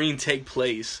Wolverine take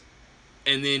place?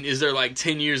 And then is there like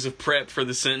 10 years of prep for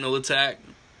the Sentinel attack?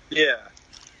 Yeah.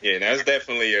 Yeah, that's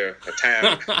definitely a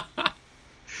time.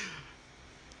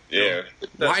 Yeah.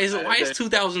 Why is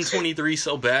 2023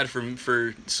 so bad for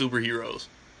superheroes?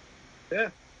 Yeah.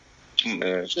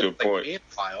 That's a good point.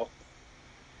 File.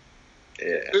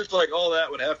 It's like all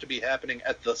that would have to be happening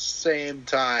at the same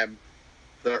time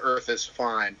the Earth is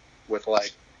fine with,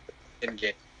 like,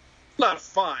 in-game. Not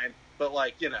fine, but,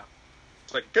 like, you know,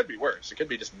 it's like, it could be worse. It could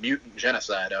be just mutant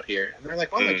genocide out here. And they're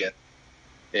like, well, I get it.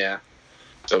 Yeah.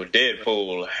 So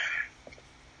Deadpool,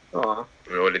 Aw.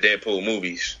 or the Deadpool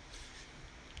movies.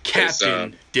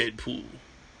 Captain Deadpool.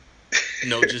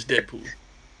 No, just Deadpool.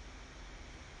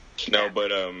 No,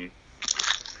 but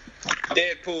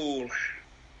Deadpool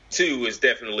 2 is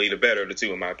definitely the better of the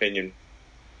two, in my opinion.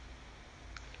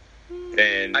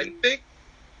 And I think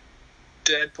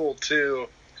Deadpool 2,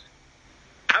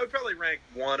 I would probably rank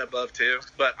 1 above 2,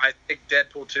 but I think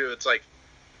Deadpool 2, it's like,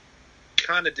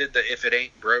 kind of did the if it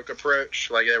ain't broke approach.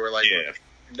 Like, they were like,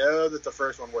 know that the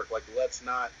first one worked. Like, let's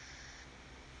not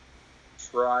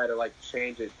try to, like,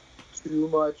 change it too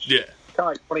much. Yeah. Kind of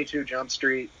like 22 Jump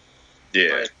Street.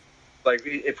 yeah, Like,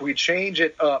 if we change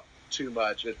it up too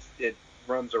much, it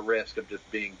runs a risk of just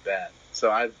being bad. So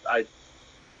I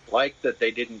like that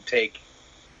they didn't take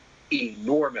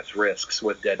enormous risks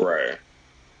with Deadpool. right.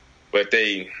 But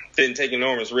they didn't take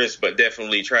enormous risks, but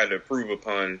definitely tried to improve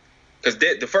upon. Because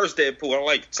the first Deadpool, I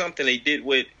like something they did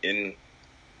with, and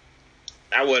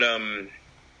I would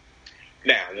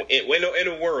now in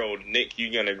a world, Nick,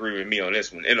 you're gonna agree with me on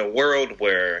this one. In a world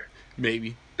where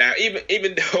Maybe. now,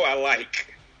 even though I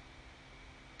like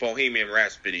Bohemian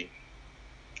Rhapsody,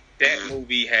 that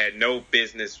movie had no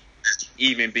business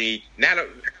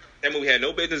that movie had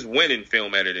no business winning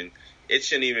film editing. It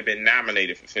shouldn't even been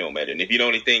nominated for film editing. If you know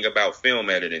anything about film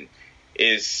editing,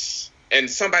 and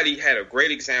somebody had a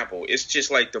great example. It's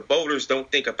just like the voters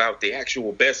don't think about the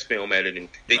actual best film editing.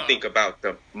 They think about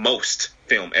the most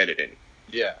film editing.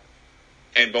 Yeah.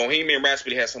 And Bohemian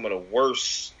Rhapsody has some of the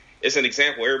worst. It's an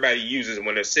example everybody uses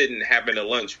when they're sitting having a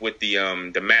lunch with the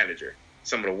manager.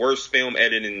 Some of the worst film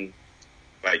editing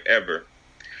like ever.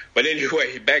 But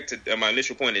anyway, back to my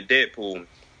initial point of Deadpool.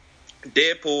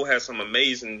 Deadpool has some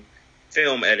amazing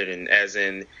film editing, as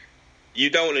in you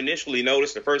don't initially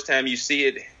notice the first time you see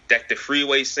it that the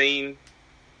freeway scene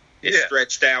is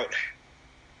stretched out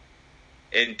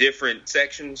in different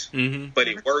sections, but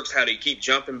it works how they keep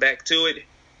jumping back to it.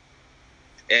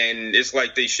 And it's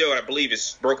like they show, I believe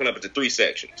it's broken up into 3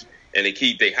 sections, and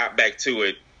they hop back to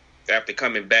it after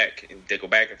coming back, and they go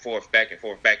back and forth, back and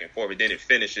forth, back and forth, and then it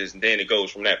finishes, and then it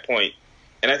goes from that point.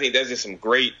 And I think that's just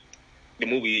the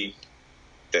movie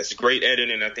that's great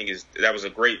editing. I think that was a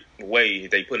great way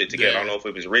they put it together. Yeah. I don't know if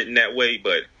it was written that way,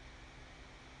 but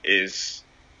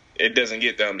it doesn't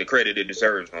get the credit it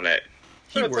deserves on that.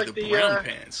 He wore like the brown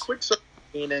pants. Quicksilver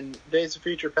scene in Days of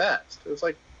Future Past. It was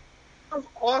like, that was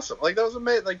awesome. Like, that was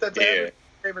amazing. Like, that's my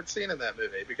favorite scene in that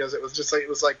movie, because it was just like, it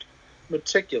was like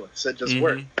meticulous. It just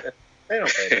worked. They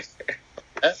don't pay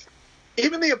this.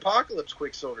 Even the Apocalypse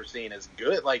Quicksilver scene is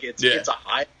good. Like, it's a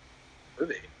high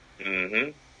movie.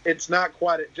 Mm-hmm. It's not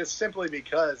quite just simply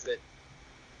because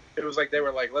it was like they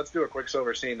were like, let's do a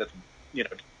Quicksilver scene that's, you know,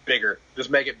 bigger.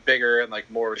 Just make it bigger and like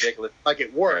more ridiculous. Like,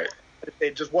 it worked. Right.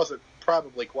 It just wasn't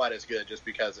probably quite as good just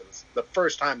because it was the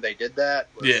first time they did that.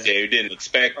 You didn't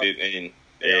expect it, and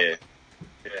yeah.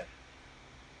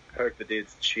 Hurt the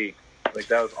dude's cheek. Like,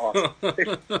 that was awesome.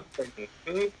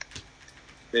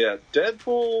 Yeah,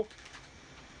 Deadpool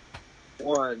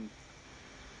 1.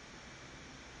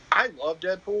 I love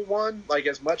Deadpool 1, like,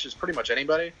 as much as pretty much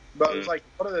anybody. But it was, like,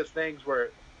 one of those things where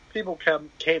people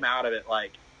came out of it,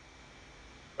 like,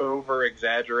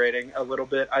 over-exaggerating a little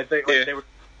bit. I think, like,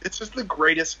 it's just the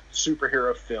greatest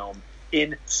superhero film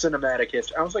in cinematic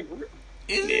history. I was like...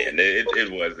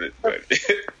 it wasn't. But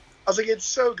I was like, it's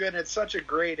so good. It's such a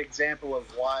great example of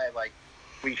why, like,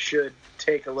 we should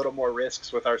take a little more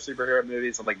risks with our superhero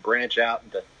movies and, like, branch out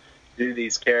and to do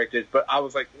these characters. But I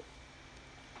was like...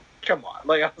 Come on.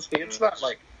 Like, I was like, it's not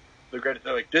like the greatest.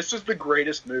 Like, this is the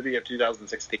greatest movie of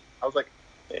 2016. I was like,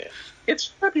 it's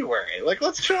February. Like,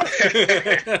 let's try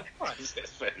it.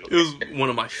 It was one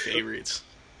of my favorites.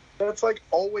 That's like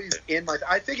always in my.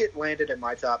 I think it landed in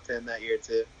my top 10 that year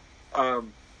too,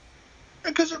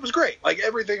 because it was great. Like,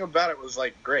 everything about it was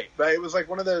like great. But it was like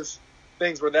one of those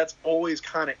things where that's always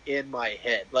kind of in my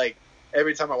head. Like,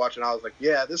 every time I watch it, I was like,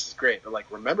 yeah, this is great. But like,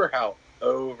 remember how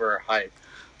overhyped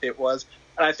it was.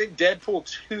 And I think Deadpool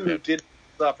 2 didn't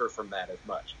suffer from that as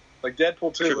much. Like,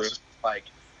 Deadpool 2 was just like,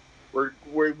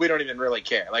 we don't even really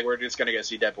care. Like, we're just going to go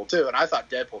see Deadpool 2. And I thought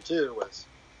Deadpool 2 was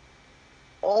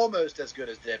almost as good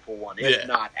as Deadpool 1, if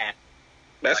not at.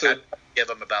 That's like, I'd give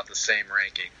them about the same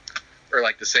ranking. Or,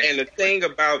 like, the same. And the thing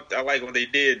about, I like what they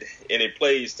did, and it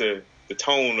plays to the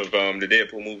tone of the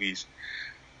Deadpool movies,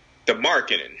 the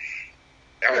marketing.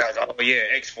 I was like, oh, yeah,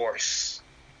 X-Force.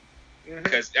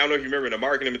 Because I don't know if you remember the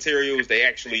marketing materials, they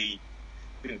actually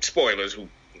spoilers. Who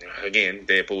again,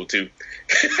 Deadpool 2.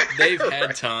 They've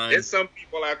had time. There's some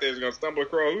people out there that's gonna stumble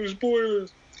across who's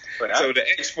spoilers. So the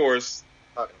X-Force.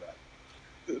 Talking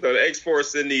about. The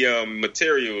X-Force in the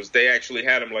materials, they actually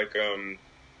had them like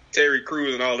Terry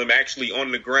Crews and all of them actually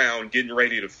on the ground getting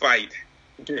ready to fight.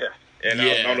 Yeah. And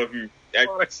I don't know if you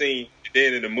actually seen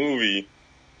then in the movie.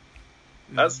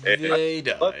 They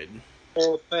died.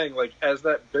 Whole thing, like as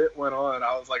that bit went on,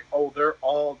 I was like, "Oh, they're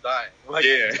all dying." Like,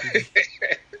 Yeah.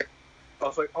 I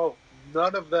was like, "Oh,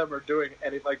 none of them are doing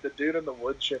any." Like the dude in the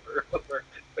wood chipper.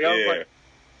 Like, I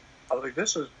was like,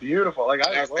 "This is beautiful." Like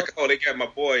they got my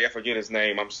boy. I forget his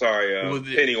name. I'm sorry.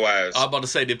 Pennywise. I was about to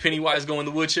say, did Pennywise go in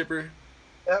the wood chipper?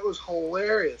 that was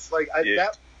hilarious. Like I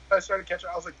started catching.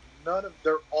 I was like,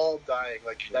 they're all dying.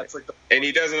 Like that's like the. And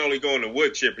he doesn't only go in the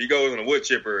wood chipper. He goes in the wood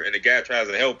chipper, and the guy tries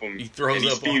to help him. He throws and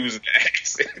he up spews the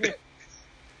axe.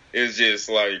 It's just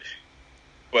like,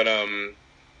 but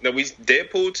no,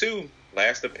 Deadpool 2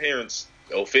 last appearance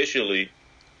officially,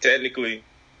 technically,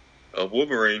 of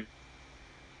Wolverine.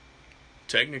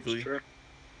 Technically,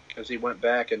 because he went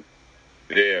back and.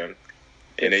 Yeah,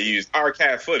 and they used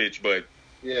archive footage, but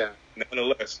yeah,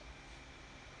 nonetheless.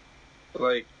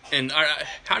 Like, and I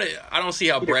don't see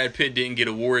how Brad Pitt didn't get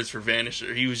awards for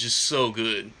Vanisher. He was just so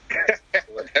good.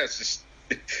 That's just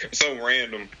so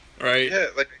random, right? Yeah,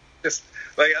 like just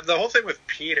like the whole thing with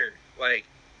Peter, like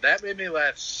that made me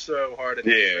laugh so hard. At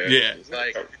yeah.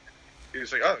 Like he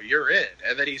was like, "Oh, you're in,"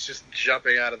 and then he's just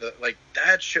jumping out of the like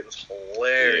that shit was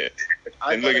hilarious. Yeah.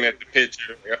 Like, and looking at the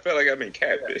picture, I felt like I've been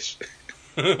catfished.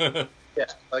 Yeah,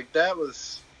 like that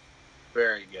was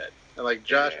very good. And like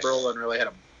Josh Brolin really had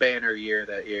a banner year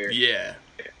that year. Yeah.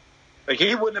 Like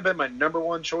he wouldn't have been my number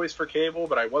one choice for Cable,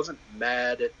 but I wasn't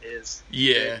mad at his.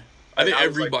 Yeah, I think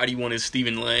everybody like, wanted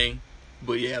Stephen Lang,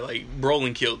 but yeah, like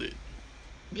Brolin killed it.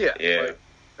 Yeah, yeah. Like,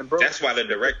 and Brolin, that's why the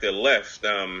director left.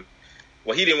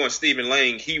 Well, he didn't want Stephen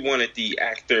Lang. He wanted the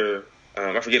actor.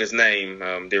 I forget his name.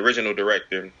 The original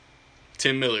director,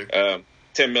 Tim Miller.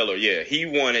 Tim Miller. Yeah, he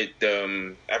wanted.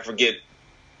 I forget.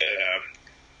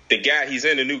 The guy, he's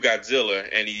in the new Godzilla,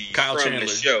 and he's Kyle from Chandler. the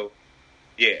show.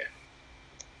 Yeah.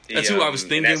 That's who I was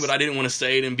thinking, but I didn't want to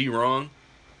say it and be wrong.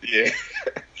 Yeah.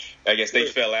 I guess they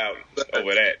fell out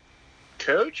over that.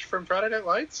 Coach from Friday Night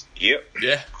Lights? Yep.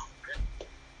 Yeah.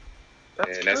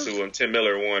 That's who Tim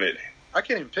Miller wanted. I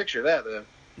can't even picture that, though.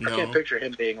 No. I can't picture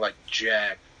him being, like,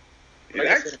 jacked.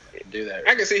 Yeah, I can do that.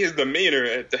 I can see his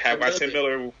demeanor to have why Tim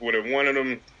Miller would have wanted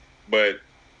him, but...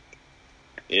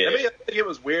 Yeah. I think it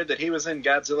was weird that he was in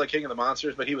Godzilla King of the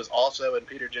Monsters, but he was also in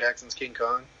Peter Jackson's King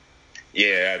Kong.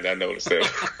 Yeah, I noticed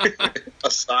that.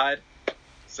 Aside.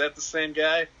 Is that the same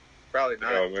guy? Probably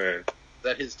not. Oh, man. Is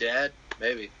that his dad?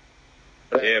 Maybe.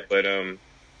 Yeah, but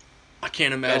I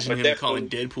can't imagine him calling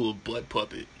Deadpool a blood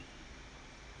puppet.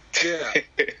 Yeah.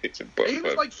 It's a butt He was,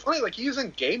 puppet. like, funny. Like, he was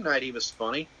in Game Night. He was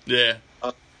funny. Yeah.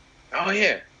 Oh,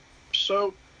 yeah.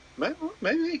 So,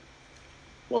 maybe.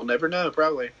 We'll never know,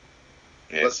 probably.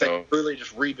 Yeah, Let's say really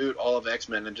just reboot all of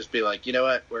X-Men and just be like, you know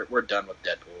what? We're done with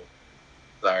Deadpool.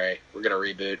 Sorry, we're gonna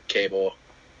reboot Cable,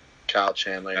 Kyle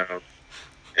Chandler.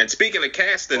 And speaking of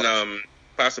casting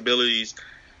possibilities,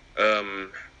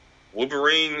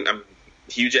 Wolverine,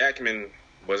 Hugh Jackman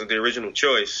wasn't the original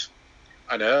choice.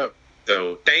 I know.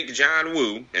 So thank John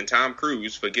Woo and Tom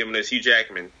Cruise for giving us Hugh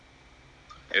Jackman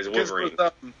as Wolverine.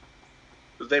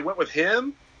 They went with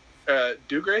him,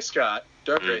 Doug Gray Scott,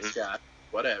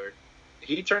 whatever.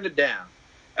 He turned it down.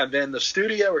 And then the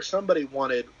studio or somebody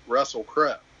wanted Russell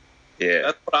Crowe. Yeah.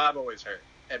 That's what I've always heard.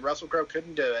 And Russell Crowe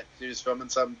couldn't do it. He was filming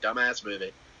some dumbass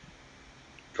movie.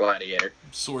 Gladiator.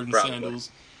 Sword and probably. sandals.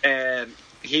 And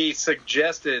he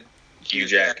suggested Hugh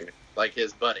Jackman. Like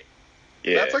his buddy.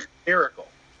 Yeah. That's like a miracle.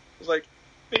 It was like,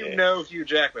 you know Hugh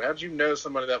Jackman. How did you know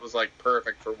somebody that was like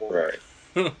perfect for Wolverine?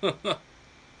 Right.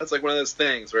 That's like one of those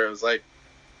things where it was like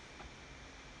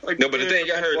no, but the thing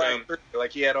I heard,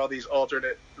 like he had all these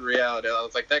alternate reality. I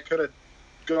was like, that could have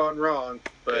gone wrong,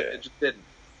 but it just didn't.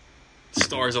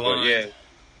 Stars aligned. Yeah.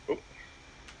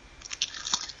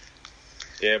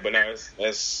 Yeah, but no,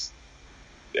 that's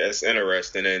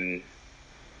interesting. And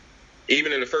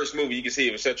even in the first movie, you can see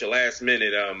it was such a last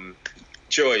minute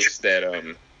choice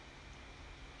that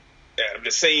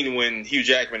the scene when Hugh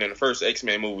Jackman in the first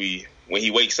X-Men movie, when he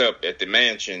wakes up at the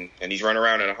mansion and he's running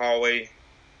around in the hallway,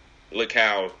 look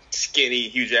how skinny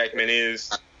Hugh Jackman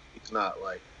is. He's not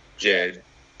like... Yeah.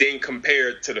 Then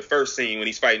compared to the first scene when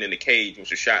he's fighting in the cage, which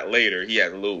was shot later, he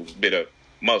has a little bit of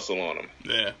muscle on him.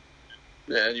 Yeah.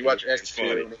 Yeah, and you watch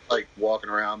X2 and he's like walking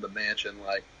around the mansion,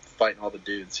 like fighting all the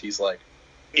dudes. He's like...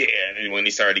 Yeah, and when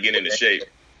he started to get into shape.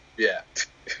 Yeah.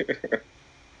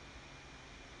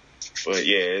 But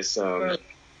yeah, it's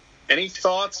Any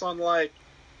thoughts on like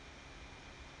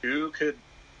who could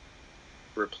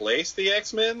replace the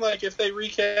X-Men? Like if they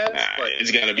recast, like,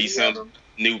 it's gonna be some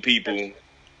new people.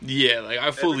 Yeah, like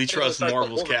I fully trust like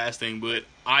Marvel's Wolverine. casting, but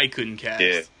I couldn't cast.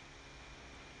 Yeah.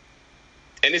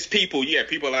 And it's people,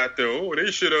 people out there. Oh,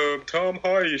 they should Tom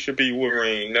Hardy should be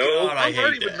Wolverine. No, God, I Tom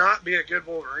Hardy hate would that. not be a good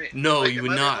Wolverine. No, like, you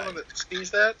would am I not. the only one that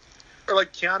sees that? Or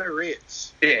like Keanu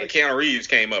Reeves. yeah, Like, Keanu Reeves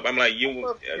came up. I'm like,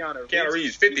 love Keanu Keanu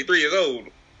Reeves, 53 years old.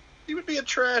 he would be a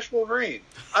trash Wolverine.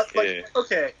 Yeah.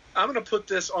 Okay, I'm gonna put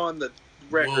this on the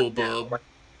record Whoa, now. bub. Like,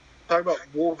 talk about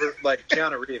Wolverine, like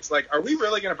Keanu Reeves. Like, are we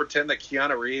really gonna pretend that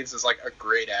Keanu Reeves is like a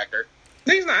great actor?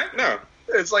 He's not. No.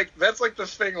 It's like that's like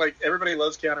this thing. Like everybody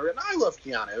loves Keanu Reeves. And I love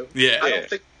Keanu. Yeah. I don't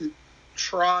think he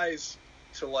tries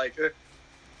to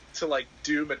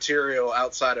do material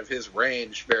outside of his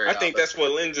range very I think often. that's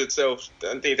what lends itself.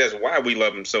 I think that's why we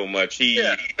love him so much.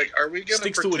 Yeah, like, are we going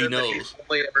Sticks to what he that knows. he's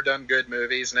only ever done good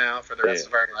movies now for the rest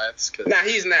of our lives? 'Cause Now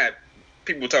he's not.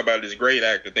 People talk about this great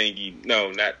actor thing.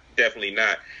 Definitely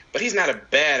not. But he's not a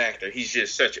bad actor. He's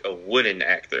just such a wooden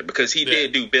actor because he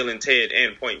did do Bill and Ted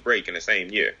and Point Break in the same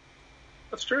year.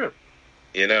 that's true.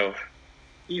 You know,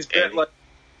 He's been And- like,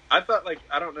 I thought like,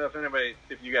 I don't know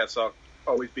if you guys saw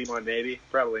Always Be My Maybe.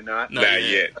 Probably not. No. not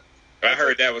yet. I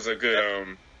heard that was a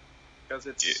good. Because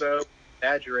it's Yeah. so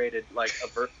exaggerated, like a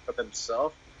version of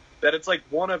himself, that it's like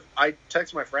I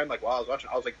texted my friend like while I was watching,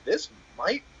 I was like, this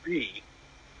might be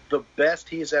the best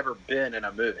he's ever been in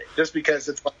a movie, just because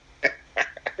it's like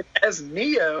as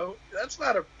Neo, that's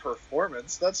not a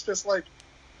performance, that's just like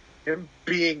him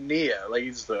being Neo, like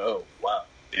he's oh wow,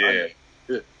 Yeah.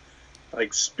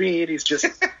 like Speed, he's just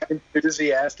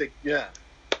enthusiastic, yeah.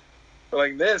 But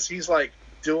like this, he's like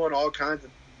doing all kinds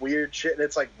of weird shit, and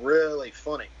it's like really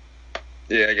funny.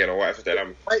 Yeah, I gotta watch that. I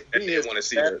I did want to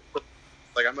see that.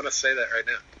 Like I'm gonna say that right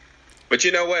now. But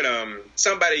you know what?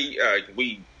 Somebody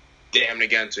we damn near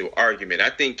got into an argument. I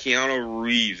think Keanu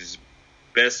Reeves'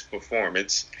 best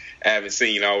performance. I haven't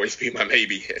seen Always Be My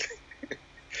Maybe yet.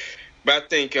 But I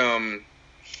think I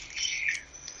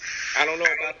don't know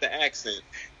about the accent,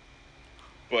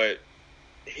 but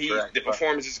the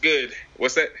performance is good.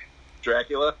 What's that?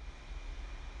 Dracula?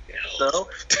 No?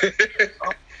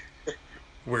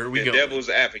 Where are we The going? Devil's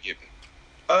Advocate.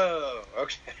 Oh,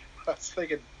 okay. I was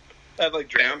thinking I'd like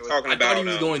Now Dracula. I'm talking I about. thought he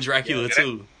was going Dracula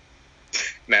too.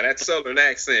 Now that Southern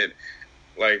accent,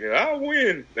 like I'll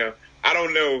win. Now I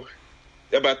don't know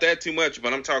about that too much,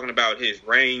 but I'm talking about his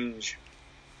range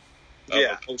of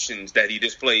emotions that he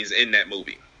displays in that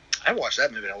movie. I haven't watched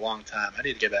that movie in a long time. I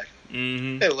need to get back.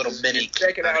 Mm-hmm. A little mini.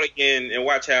 Check it out again and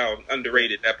watch how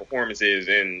underrated that performance is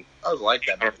in I was like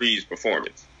that. Keanu Reeves'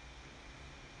 performance.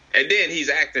 And then he's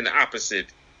acting opposite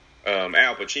Al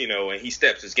Pacino, and he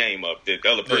steps his game up. The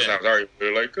other person I was arguing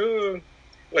with,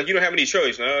 like you don't have any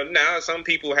choice. Now some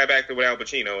people have acted with Al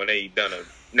Pacino and they done a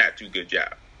not too good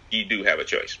job. You do have a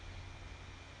choice.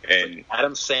 And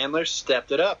Adam Sandler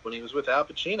stepped it up when he was with Al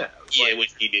Pacino.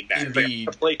 which he did not. Indeed.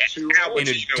 I played two Al In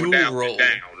a Pacino dual down role. and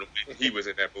down when he was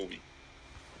in that movie.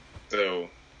 So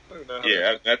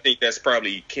I think that's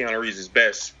probably Keanu Reeves'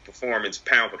 best performance,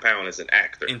 pound for pound, as an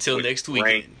actor. Until With next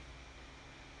weekend.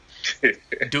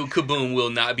 Duke Kaboom will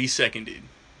not be seconded.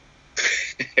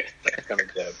 That's gonna be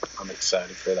good. I'm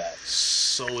excited for that.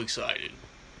 So excited.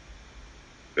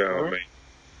 Oh, man.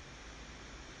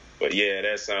 But yeah,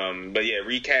 that's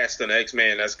recasting the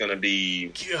X-Men. That's gonna be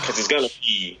because it's gonna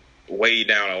be way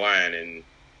down the line, and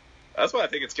That's why I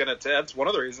think it's gonna. That's one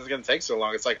of the reasons it's gonna take so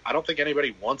long. It's like I don't think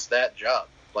anybody wants that job.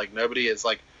 Like nobody is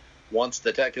like wants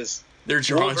the tech because They're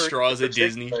drawing straws at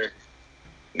Disney.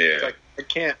 It's like I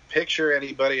can't picture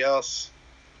anybody else.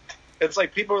 It's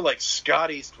like people are like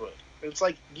Scott Eastwood. It's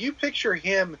like you picture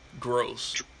him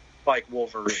Gross. like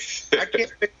Wolverine. I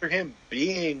can't picture him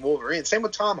being Wolverine. Same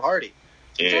with Tom Hardy.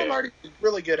 Tom Hardy's a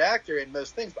really good actor in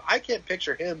most things, but I can't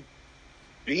picture him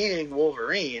being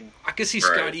Wolverine. I could see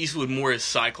Scott Eastwood more as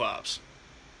Cyclops.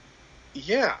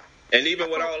 Yeah. And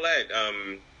even with all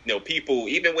that, people,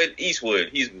 even with Eastwood,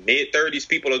 he's mid-30s.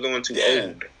 People are going too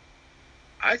old.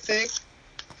 I think.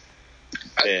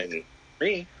 And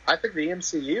I think the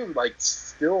MCU like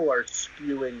still are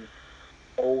skewing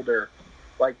older,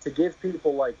 like to give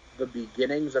people like the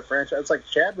beginnings of franchise. It's like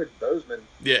Chadwick Boseman.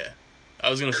 Yeah, I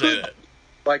was gonna say that.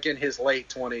 Like in his late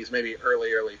 20s, maybe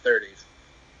early 30s.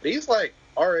 But he's like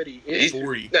already in He's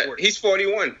 40. He's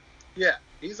 41. Yeah,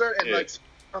 he's already and like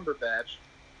Cumberbatch,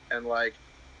 and like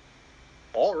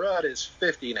Paul Rudd is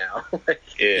 50 now. Like,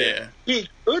 Yeah. he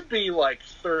could be like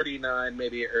 39,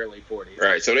 maybe early 40s.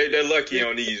 Right, so they're lucky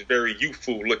on these very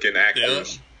youthful-looking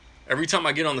actors. Yeah. Every time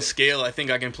I get on the scale, I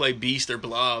think I can play Beast or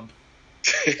Blob.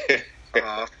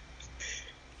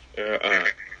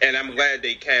 And I'm glad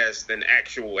they cast an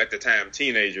actual, at the time,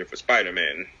 teenager for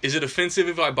Spider-Man. Is it offensive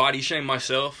if I body shame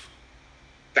myself?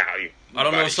 Nah, I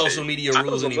don't know social media I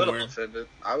rules was a anymore. little offended.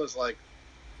 I was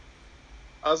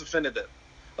offended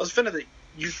that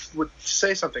you would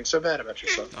say something so bad about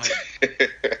yourself.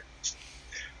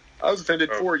 I was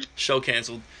offended for you. Show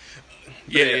canceled.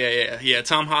 Yeah.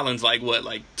 Tom Holland's like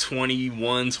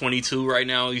 21, 22 right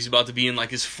now. He's about to be in like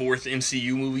his 4th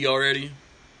MCU movie already.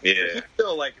 Yeah. He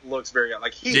still looks very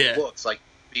like he looks like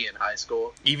he in high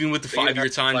school. Even with the 5-year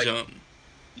time jump.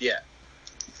 Yeah.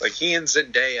 Like he and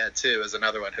Zendaya too is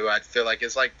another one who I feel like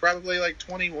is probably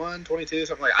 21, 22,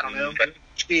 something like I don't know. But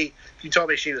if you told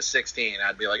me she was 16,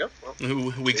 I'd be like, oh well.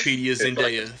 Wikipedia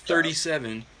Zendaya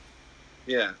 37.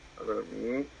 Yeah.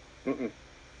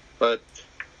 But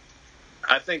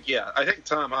I think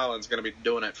Tom Holland's going to be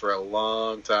doing it for a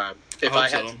long time. If I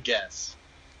had to guess,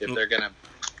 if they're going to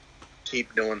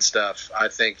keep doing stuff, I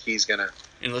think he's going to.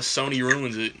 Unless Sony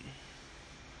ruins it.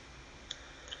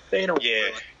 They don't.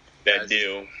 Yeah, that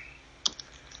deal.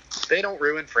 They don't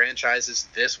ruin franchises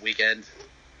this weekend.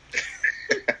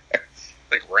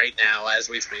 Right now, as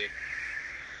we speak.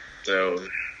 So.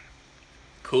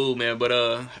 Cool, man. But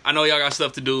I know y'all got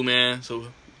stuff to do, man. So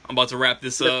I'm about to wrap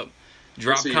this up.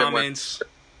 Drop comments,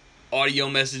 audio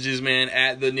messages, man,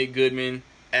 at the Nick Goodman,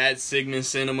 at Sigmon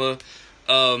Cinema.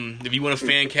 If you want to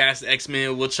fan cast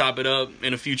X-Men, we'll chop it up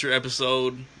in a future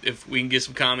episode if we can get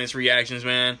some comments, reactions,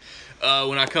 man.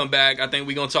 When I come back, I think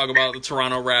we're going to talk about the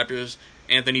Toronto Raptors.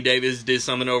 Anthony Davis did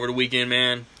something over the weekend,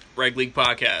 man. Reg League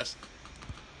Podcast.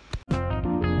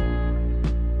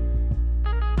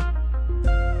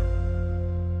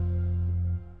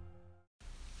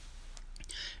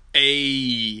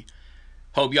 Hey,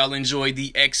 hope y'all enjoyed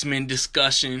the X-Men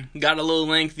discussion. Got a little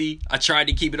lengthy. I tried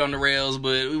to keep it on the rails,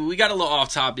 but we got a little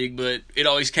off topic, but it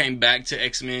always came back to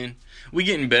X-Men. We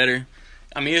getting better.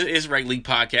 I mean, it's Reg League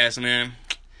Podcast, man.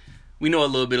 We know a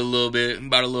little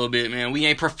bit, man. We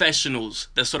ain't professionals.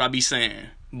 That's what I be saying.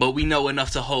 But we know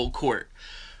enough to hold court.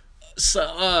 So,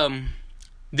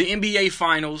 the NBA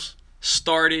Finals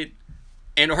started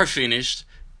and are finished,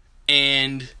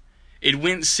 and it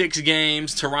went 6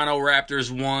 games. Toronto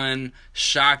Raptors won.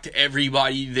 Shocked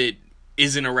everybody that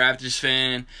isn't a Raptors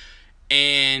fan.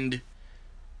 And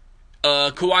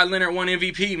Kawhi Leonard won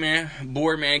MVP, man.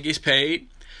 Board man gets paid.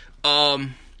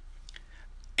 And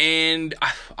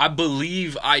I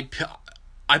believe I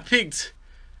picked.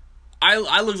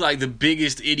 I looked like the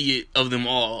biggest idiot of them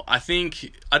all. I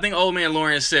think old man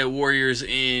Lawrence said Warriors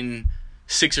in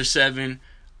 6 or 7.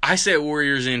 I said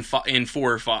Warriors in 4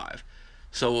 or 5.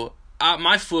 So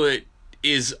my foot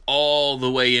is all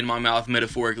the way in my mouth,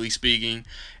 metaphorically speaking,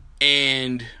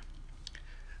 and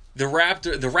the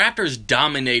Raptors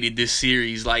dominated this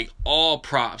series, all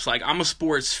props. I'm a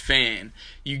sports fan.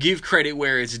 You give credit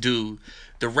where it's due.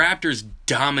 The Raptors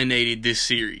dominated this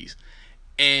series,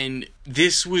 and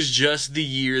this was just the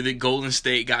year that Golden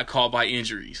State got caught by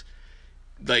injuries.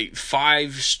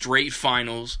 5 straight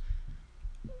finals.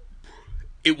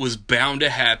 It was bound to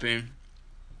happen.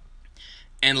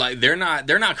 And they're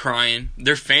not crying.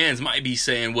 Their fans might be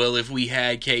saying, well, if we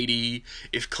had KD,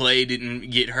 if Clay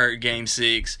didn't get hurt game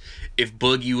 6, if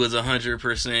Boogie was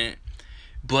 100%.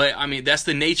 But I mean, that's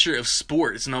the nature of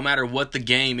sports, no matter what the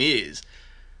game is.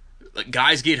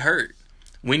 Guys get hurt.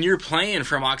 When you're playing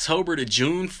from October to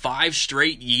June, 5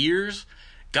 straight years,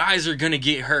 guys are gonna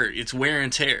get hurt. It's wear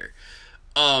and tear.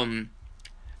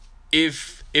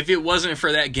 If it wasn't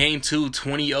for that game 2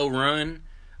 20-0 run,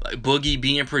 Boogie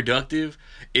being productive,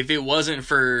 if it wasn't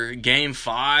for game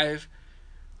 5,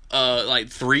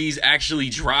 threes actually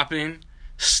dropping,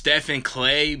 Steph and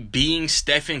Clay being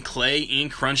Steph and Clay in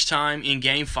crunch time in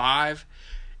game 5,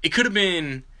 it could have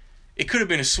been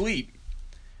a sweep.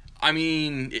 I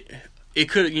mean, it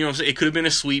could, it could have been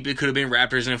a sweep. It could have been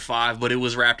Raptors in 5, but it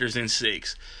was Raptors in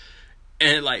 6.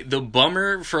 And the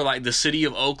bummer for the city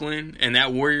of Oakland and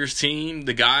that Warriors team,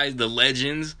 the guys, the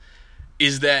legends,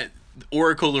 is that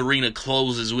Oracle Arena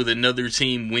closes with another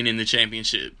team winning the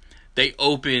championship. They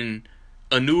open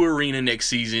a new arena next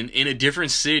season in a different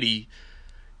city,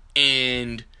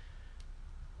 and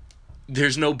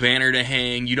there's no banner to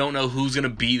hang. You don't know who's gonna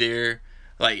be there.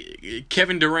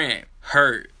 Kevin Durant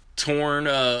hurt,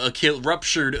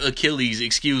 ruptured Achilles.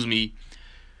 Excuse me.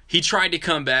 He tried to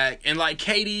come back, and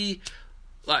KD.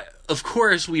 Of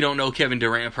course, we don't know Kevin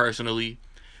Durant personally,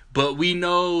 but we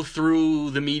know through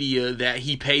the media that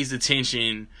he pays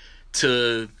attention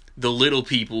to the little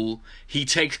people. He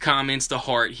takes comments to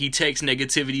heart. He takes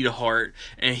negativity to heart,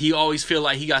 and he always feel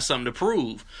like he got something to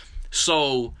prove.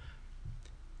 So,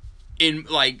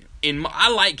 I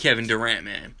like Kevin Durant,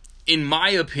 man. In my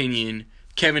opinion,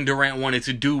 Kevin Durant wanted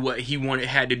to do what he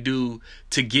had to do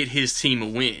to get his team a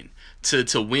win,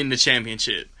 to win the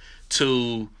championship,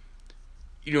 to,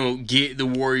 you know, get the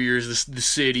Warriors, the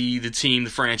city, the team, the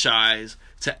franchise,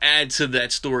 to add to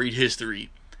that storied history.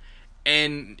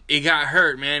 And it got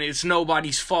hurt, man. It's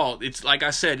nobody's fault. It's like I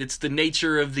said, it's the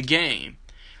nature of the game.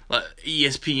 Like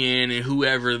ESPN and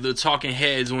whoever, the talking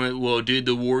heads went, well, did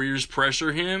the Warriors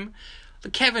pressure him?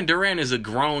 But Kevin Durant is a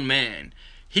grown man.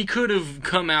 He could have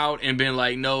come out and been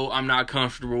like, no, I'm not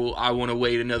comfortable. I want to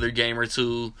wait another game or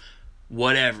two.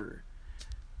 Whatever.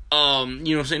 You know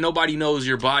what I'm saying? Nobody knows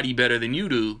your body better than you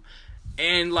do.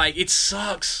 And, like, it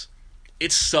sucks.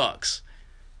 It sucks.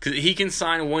 Because he can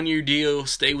sign a one-year deal,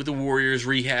 stay with the Warriors,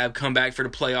 rehab, come back for the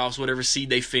playoffs, whatever seed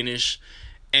they finish,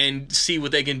 and see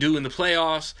what they can do in the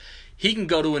playoffs. He can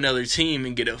go to another team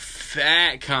and get a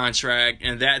fat contract,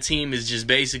 and that team is just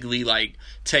basically, like,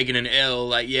 taking an L.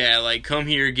 Like, yeah, like, come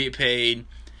here, get paid,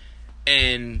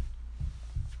 and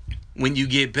when you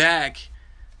get back,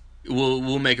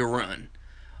 we'll make a run.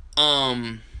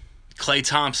 Klay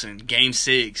Thompson, Game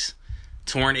 6,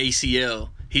 torn ACL.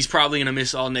 He's probably going to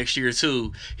miss all next year,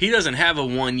 too. He doesn't have a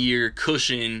one-year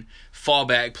cushion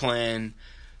fallback plan.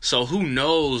 So who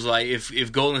knows, like,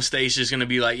 if Golden State's just going to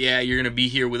be like, yeah, you're going to be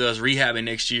here with us rehabbing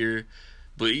next year,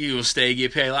 but you'll stay,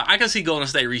 get paid. Like, I can see Golden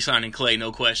State re-signing Klay,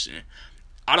 no question.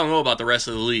 I don't know about the rest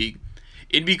of the league.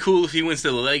 It'd be cool if he went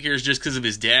to the Lakers just because of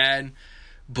his dad,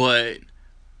 but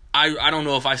I don't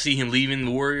know if I see him leaving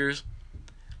the Warriors.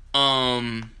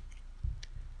 And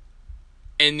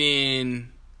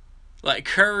then, like,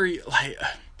 Curry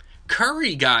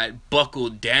got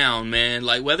buckled down, man.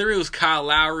 Like, whether it was Kyle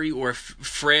Lowry or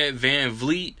Fred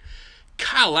VanVleet,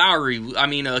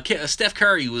 Steph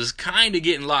Curry was kind of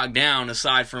getting locked down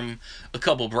aside from a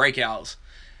couple breakouts.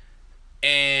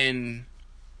 And,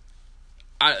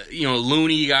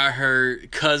 Looney got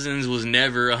hurt. Cousins was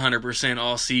never 100%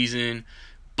 all season.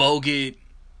 Bogut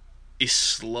is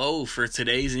slow for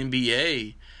today's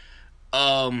NBA.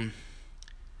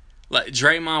 Like,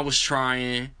 Draymond was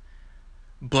trying,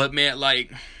 but, man, like,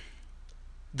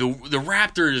 the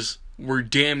Raptors were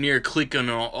damn near clicking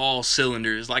on all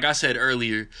cylinders. Like I said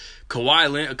earlier,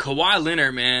 Kawhi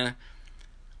Leonard, man,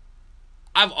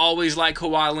 I've always liked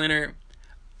Kawhi Leonard.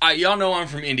 Y'all know I'm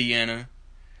from Indiana,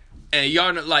 and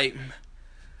y'all know, like,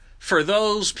 for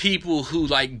those people who,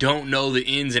 like, don't know the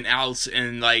ins and outs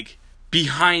and, like,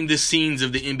 behind the scenes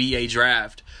of the NBA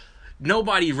draft,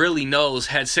 nobody really knows,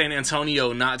 had San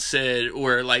Antonio not said,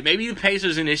 or, like, maybe the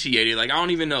Pacers initiated, like, I don't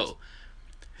even know.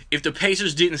 If the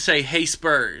Pacers didn't say, hey,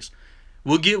 Spurs,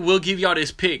 we'll give y'all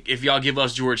this pick if y'all give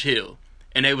us George Hill.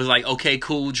 And they was like, okay,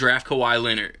 cool, draft Kawhi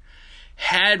Leonard.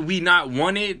 Had we not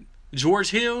wanted George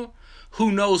Hill,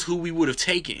 who knows who we would have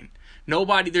taken?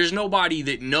 There's nobody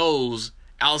that knows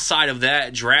outside of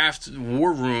that draft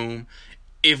war room.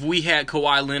 If we had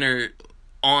Kawhi Leonard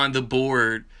on the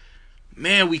board,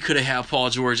 man, we could have had Paul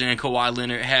George and Kawhi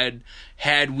Leonard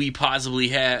had we possibly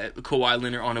had Kawhi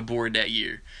Leonard on the board that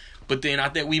year. But then I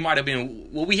think we might have been,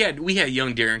 well, we had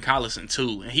young Darren Collison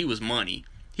too, and he was money.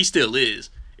 He still is.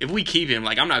 If we keep him,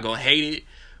 like, I'm not gonna hate it,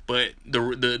 but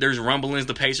there's rumblings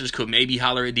the Pacers could maybe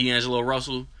holler at D'Angelo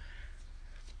Russell.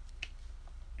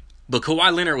 But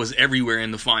Kawhi Leonard was everywhere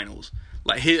in the finals.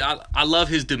 Like, I love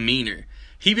his demeanor.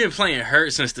 He been playing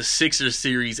hurt since the Sixers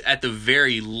series at the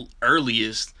very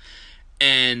earliest.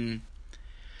 And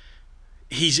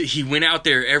he went out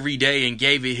there every day and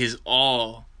gave it his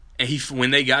all. And when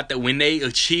they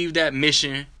achieved that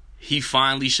mission, he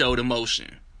finally showed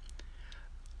emotion.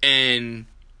 And,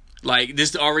 like,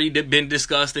 this already been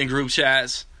discussed in group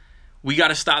chats. We got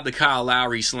to stop the Kyle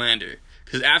Lowry slander.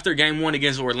 Because after game 1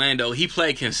 against Orlando, he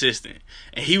played consistent.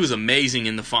 And he was amazing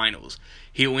in the finals.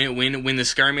 He when the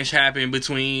skirmish happened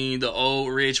between the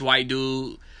old rich white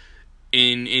dude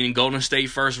in Golden State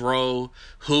first row,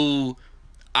 who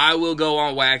I will go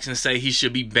on wax and say he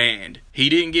should be banned. He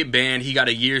didn't get banned. He got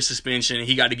a year suspension.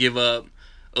 He got to give up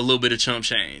a little bit of chump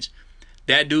change.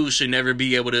 That dude should never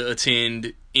be able to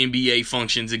attend NBA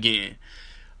functions again.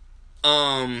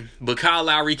 But Kyle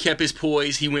Lowry kept his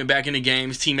poise. He went back in the game.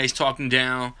 His teammates talked him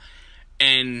down.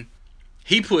 And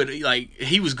he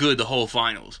was good the whole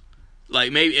finals.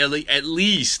 Like, maybe at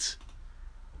least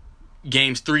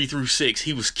games 3 through 6,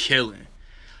 he was killing.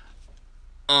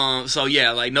 So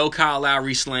yeah, like, no Kyle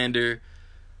Lowry slander.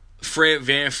 Fred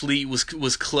VanVleet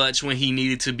was clutch when he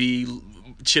needed to be.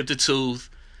 Chipped a tooth.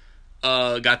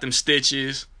 Got them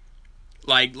stitches.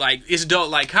 Like it's dope.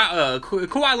 Like,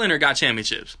 Kawhi Leonard got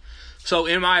championships. So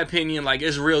in my opinion, like,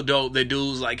 it's real dope that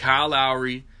dudes like Kyle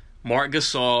Lowry, Marc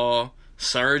Gasol,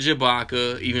 Serge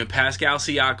Ibaka, even Pascal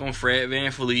Siakam, Fred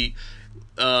VanVleet,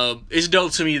 It's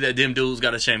dope to me that them dudes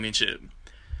got a championship.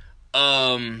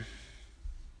 And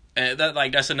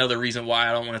that's another reason why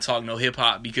I don't want to talk no hip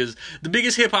hop, because the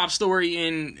biggest story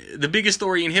in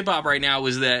hip hop right now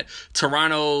is that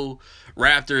Toronto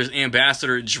Raptors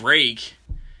ambassador Drake,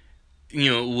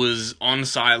 was on the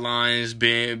sidelines,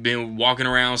 been walking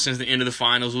around since the end of the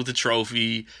finals with the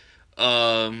trophy.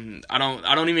 I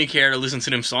don't even care to listen to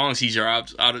them songs he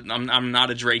dropped. I'm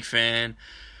not a Drake fan.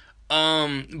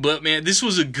 But man, this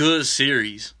was a good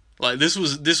series. Like this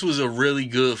was a really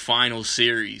good final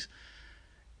series.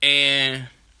 And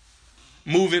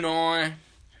moving on,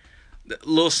 a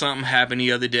little something happened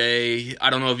the other day. I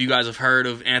don't know if you guys have heard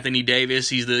of Anthony Davis.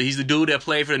 He's the dude that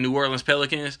played for the New Orleans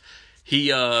Pelicans. He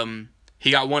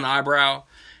got one eyebrow,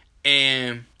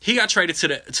 and he got traded to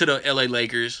the LA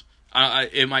Lakers.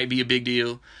 It might be a big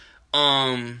deal.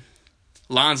 Lonzo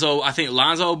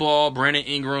Ball, Brandon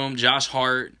Ingram, Josh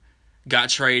Hart got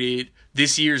traded.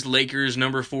 This year's Lakers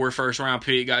number 4 first round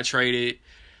pick got traded.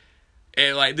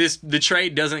 And the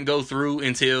trade doesn't go through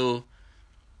until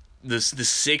the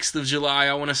 6th of July,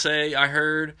 I want to say, I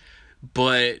heard.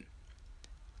 But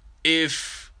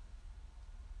if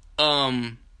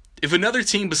another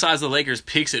team besides the Lakers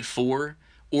picks at 4,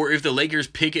 or if the Lakers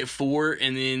pick at 4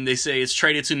 and then they say it's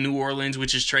traded to New Orleans,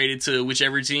 which is traded to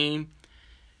whichever team,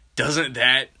 doesn't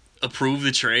that approve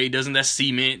the trade? Doesn't that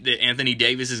cement that Anthony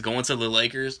Davis is going to the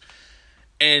Lakers?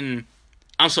 And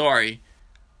I'm sorry,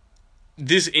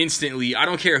 this instantly, I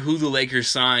don't care who the Lakers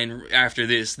sign after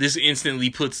this instantly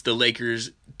puts the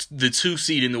Lakers the 2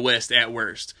 seed in the West at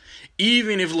worst.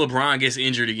 Even if LeBron gets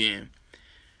injured again.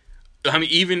 I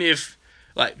mean, even if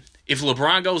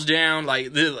LeBron goes down,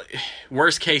 the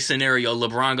worst case scenario,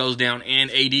 LeBron goes down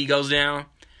and AD goes down,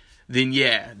 then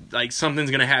yeah, something's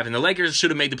going to happen. The Lakers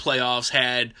should have made the playoffs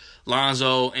had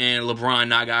Lonzo and LeBron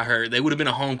not got hurt. They would have been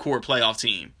a home court playoff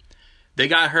team. They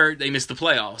got hurt, they missed the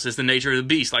playoffs. It's the nature of the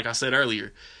beast, like I said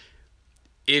earlier.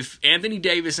 If Anthony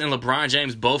Davis and LeBron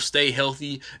James both stay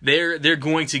healthy, they're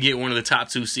going to get one of the top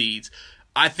 2 seeds.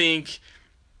 I think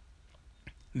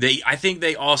they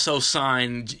also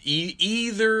signed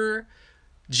either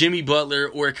Jimmy Butler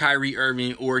or Kyrie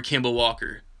Irving or Kemba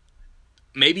Walker.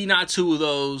 Maybe not 2 of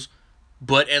those,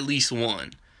 but at least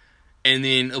one. And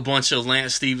then a bunch of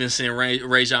Lance Stevenson,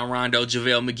 Rajon Rondo,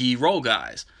 JaVale McGee role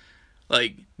guys.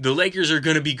 The Lakers are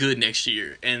going to be good next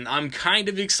year, and I'm kind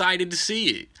of excited to see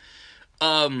it.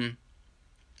 I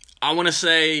want to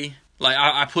say,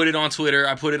 I put it on Twitter,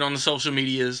 I put it on the social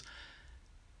medias.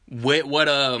 Who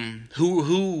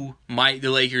might the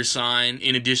Lakers sign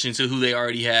in addition to who they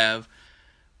already have?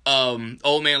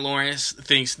 Old Man Lawrence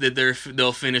thinks that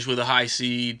they'll finish with a high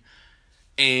seed,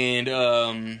 and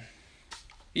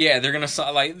they're going to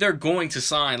sign.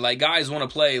 Guys want to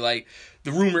play.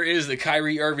 The rumor is that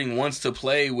Kyrie Irving wants to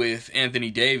play with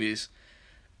Anthony Davis,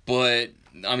 but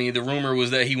I mean, the rumor was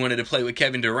that he wanted to play with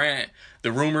Kevin Durant.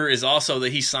 The rumor is also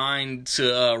that he signed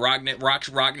to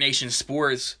Rock Nation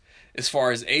Sports as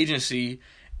far as agency,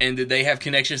 and that they have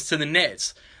connections to the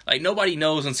Nets. Nobody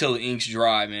knows until the ink's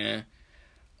dry, man.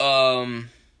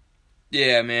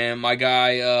 Yeah, man, my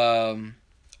guy,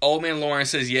 Old Man Lawrence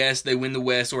says yes, they win the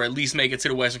West, or at least make it to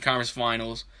the Western Conference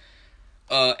Finals.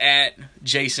 At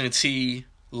Jason T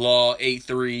Law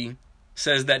 83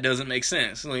 says that doesn't make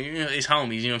sense. It's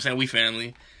homies, you know what I'm saying? We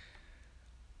family.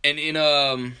 And in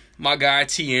my guy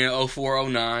TN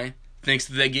 0409 thinks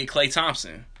that they get Klay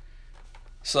Thompson.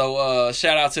 So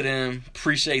shout out to them.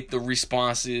 Appreciate the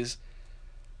responses.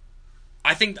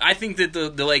 I think that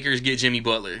the Lakers get Jimmy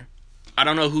Butler. I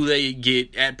don't know who they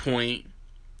get at point,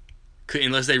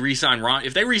 unless they re-sign Rondo.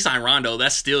 If they re-sign Rondo,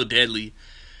 that's still deadly.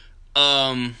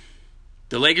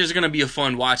 The Lakers are gonna be a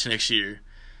fun watch next year.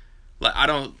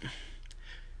 The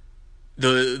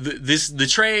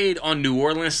trade on New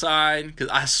Orleans side, because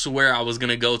I swear I was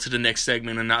gonna go to the next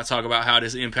segment and not talk about how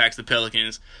this impacts the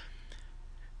Pelicans.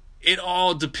 It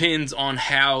all depends on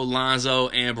how Lonzo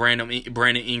and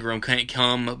Brandon Ingram can't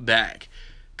come back.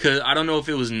 Because I don't know if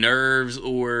it was nerves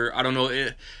or I don't know.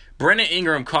 Brandon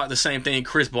Ingram caught the same thing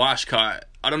Chris Bosh caught.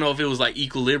 I don't know if it was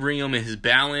equilibrium and his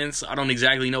balance. I don't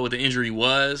exactly know what the injury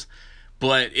was.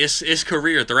 But it's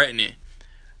career threatening.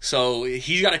 So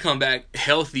he's got to come back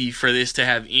healthy for this to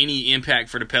have any impact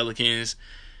for the Pelicans.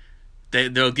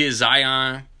 They'll get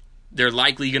Zion. They're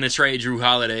likely going to trade Drew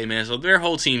Holiday, man. So their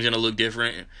whole team's going to look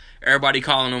different. Everybody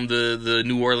calling them the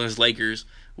New Orleans Lakers,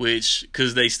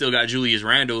 because they still got Julius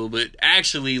Randle. But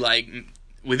actually,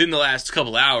 within the last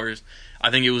couple hours, I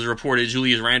think it was reported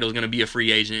Julius Randle is going to be a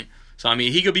free agent. So, I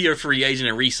mean, he could be a free agent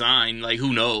and re-sign.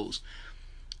 Who knows?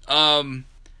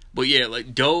 But yeah,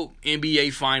 dope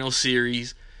NBA Finals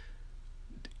series.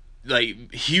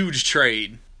 Like, huge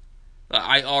trade.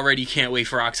 I already can't wait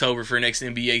for October for next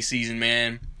NBA season,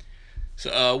 man.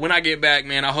 So when I get back,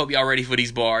 man, I hope y'all ready for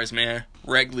these bars, man.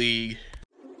 Rec League.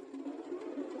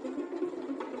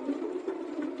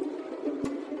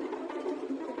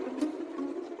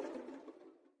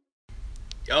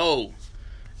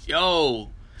 Yo,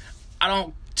 I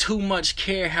don't too much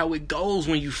care how it goes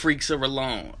when you freaks are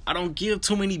alone. I don't give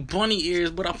too many bunny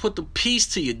ears, but I put the piece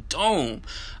to your dome.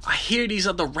 I hear these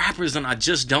other rappers and I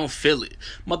just don't feel it.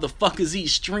 Motherfuckers eat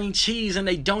string cheese and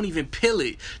they don't even peel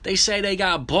it. They say they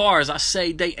got bars, I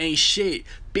say they ain't shit.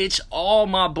 Bitch, all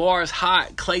my bars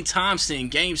hot. Klay Thompson,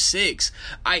 game 6.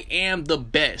 I am the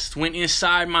best. Went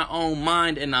inside my own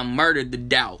mind and I murdered the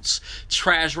doubts.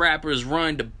 Trash rappers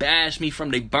run to bash me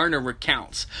from they burner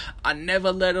accounts. I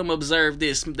never let them observe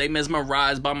this. They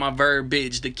mesmerized by my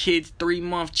verbiage. The kid's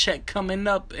 3-month check coming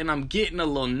up and I'm getting a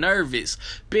little nervous.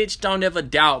 Bitch, don't ever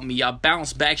doubt me. I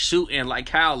bounce back shooting like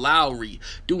Kyle Lowry.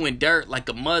 Doing dirt like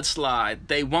a mudslide.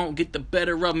 They won't get the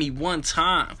better of me one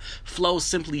time. Flow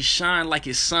simply shine like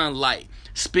it's sunlight.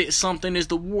 Spit something is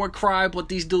the war cry, but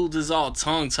these dudes is all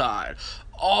tongue-tied.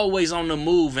 Always on the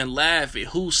move and laugh at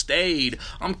who stayed.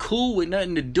 I'm cool with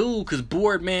nothing to do, cause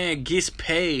bored man gets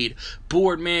paid.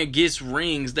 Bored man gets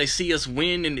rings. They see us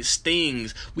win and it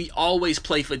stings. We always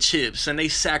play for chips and they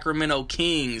Sacramento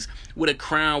Kings. With a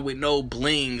crown with no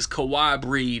blings. Kawhi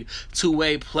breed.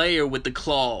 2-way player with the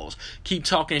claws. Keep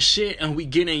talking shit and we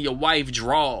get in your wife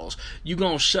draws. You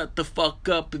gon' shut the fuck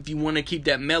up if you wanna keep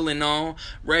that melon on.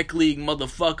 Rec League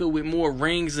motherfucker with more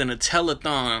rings than a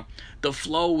telethon. The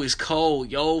flow is cold,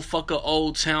 yo. Fuck a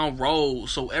Old Town road.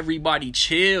 So everybody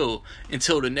chill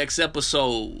until the next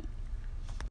episode.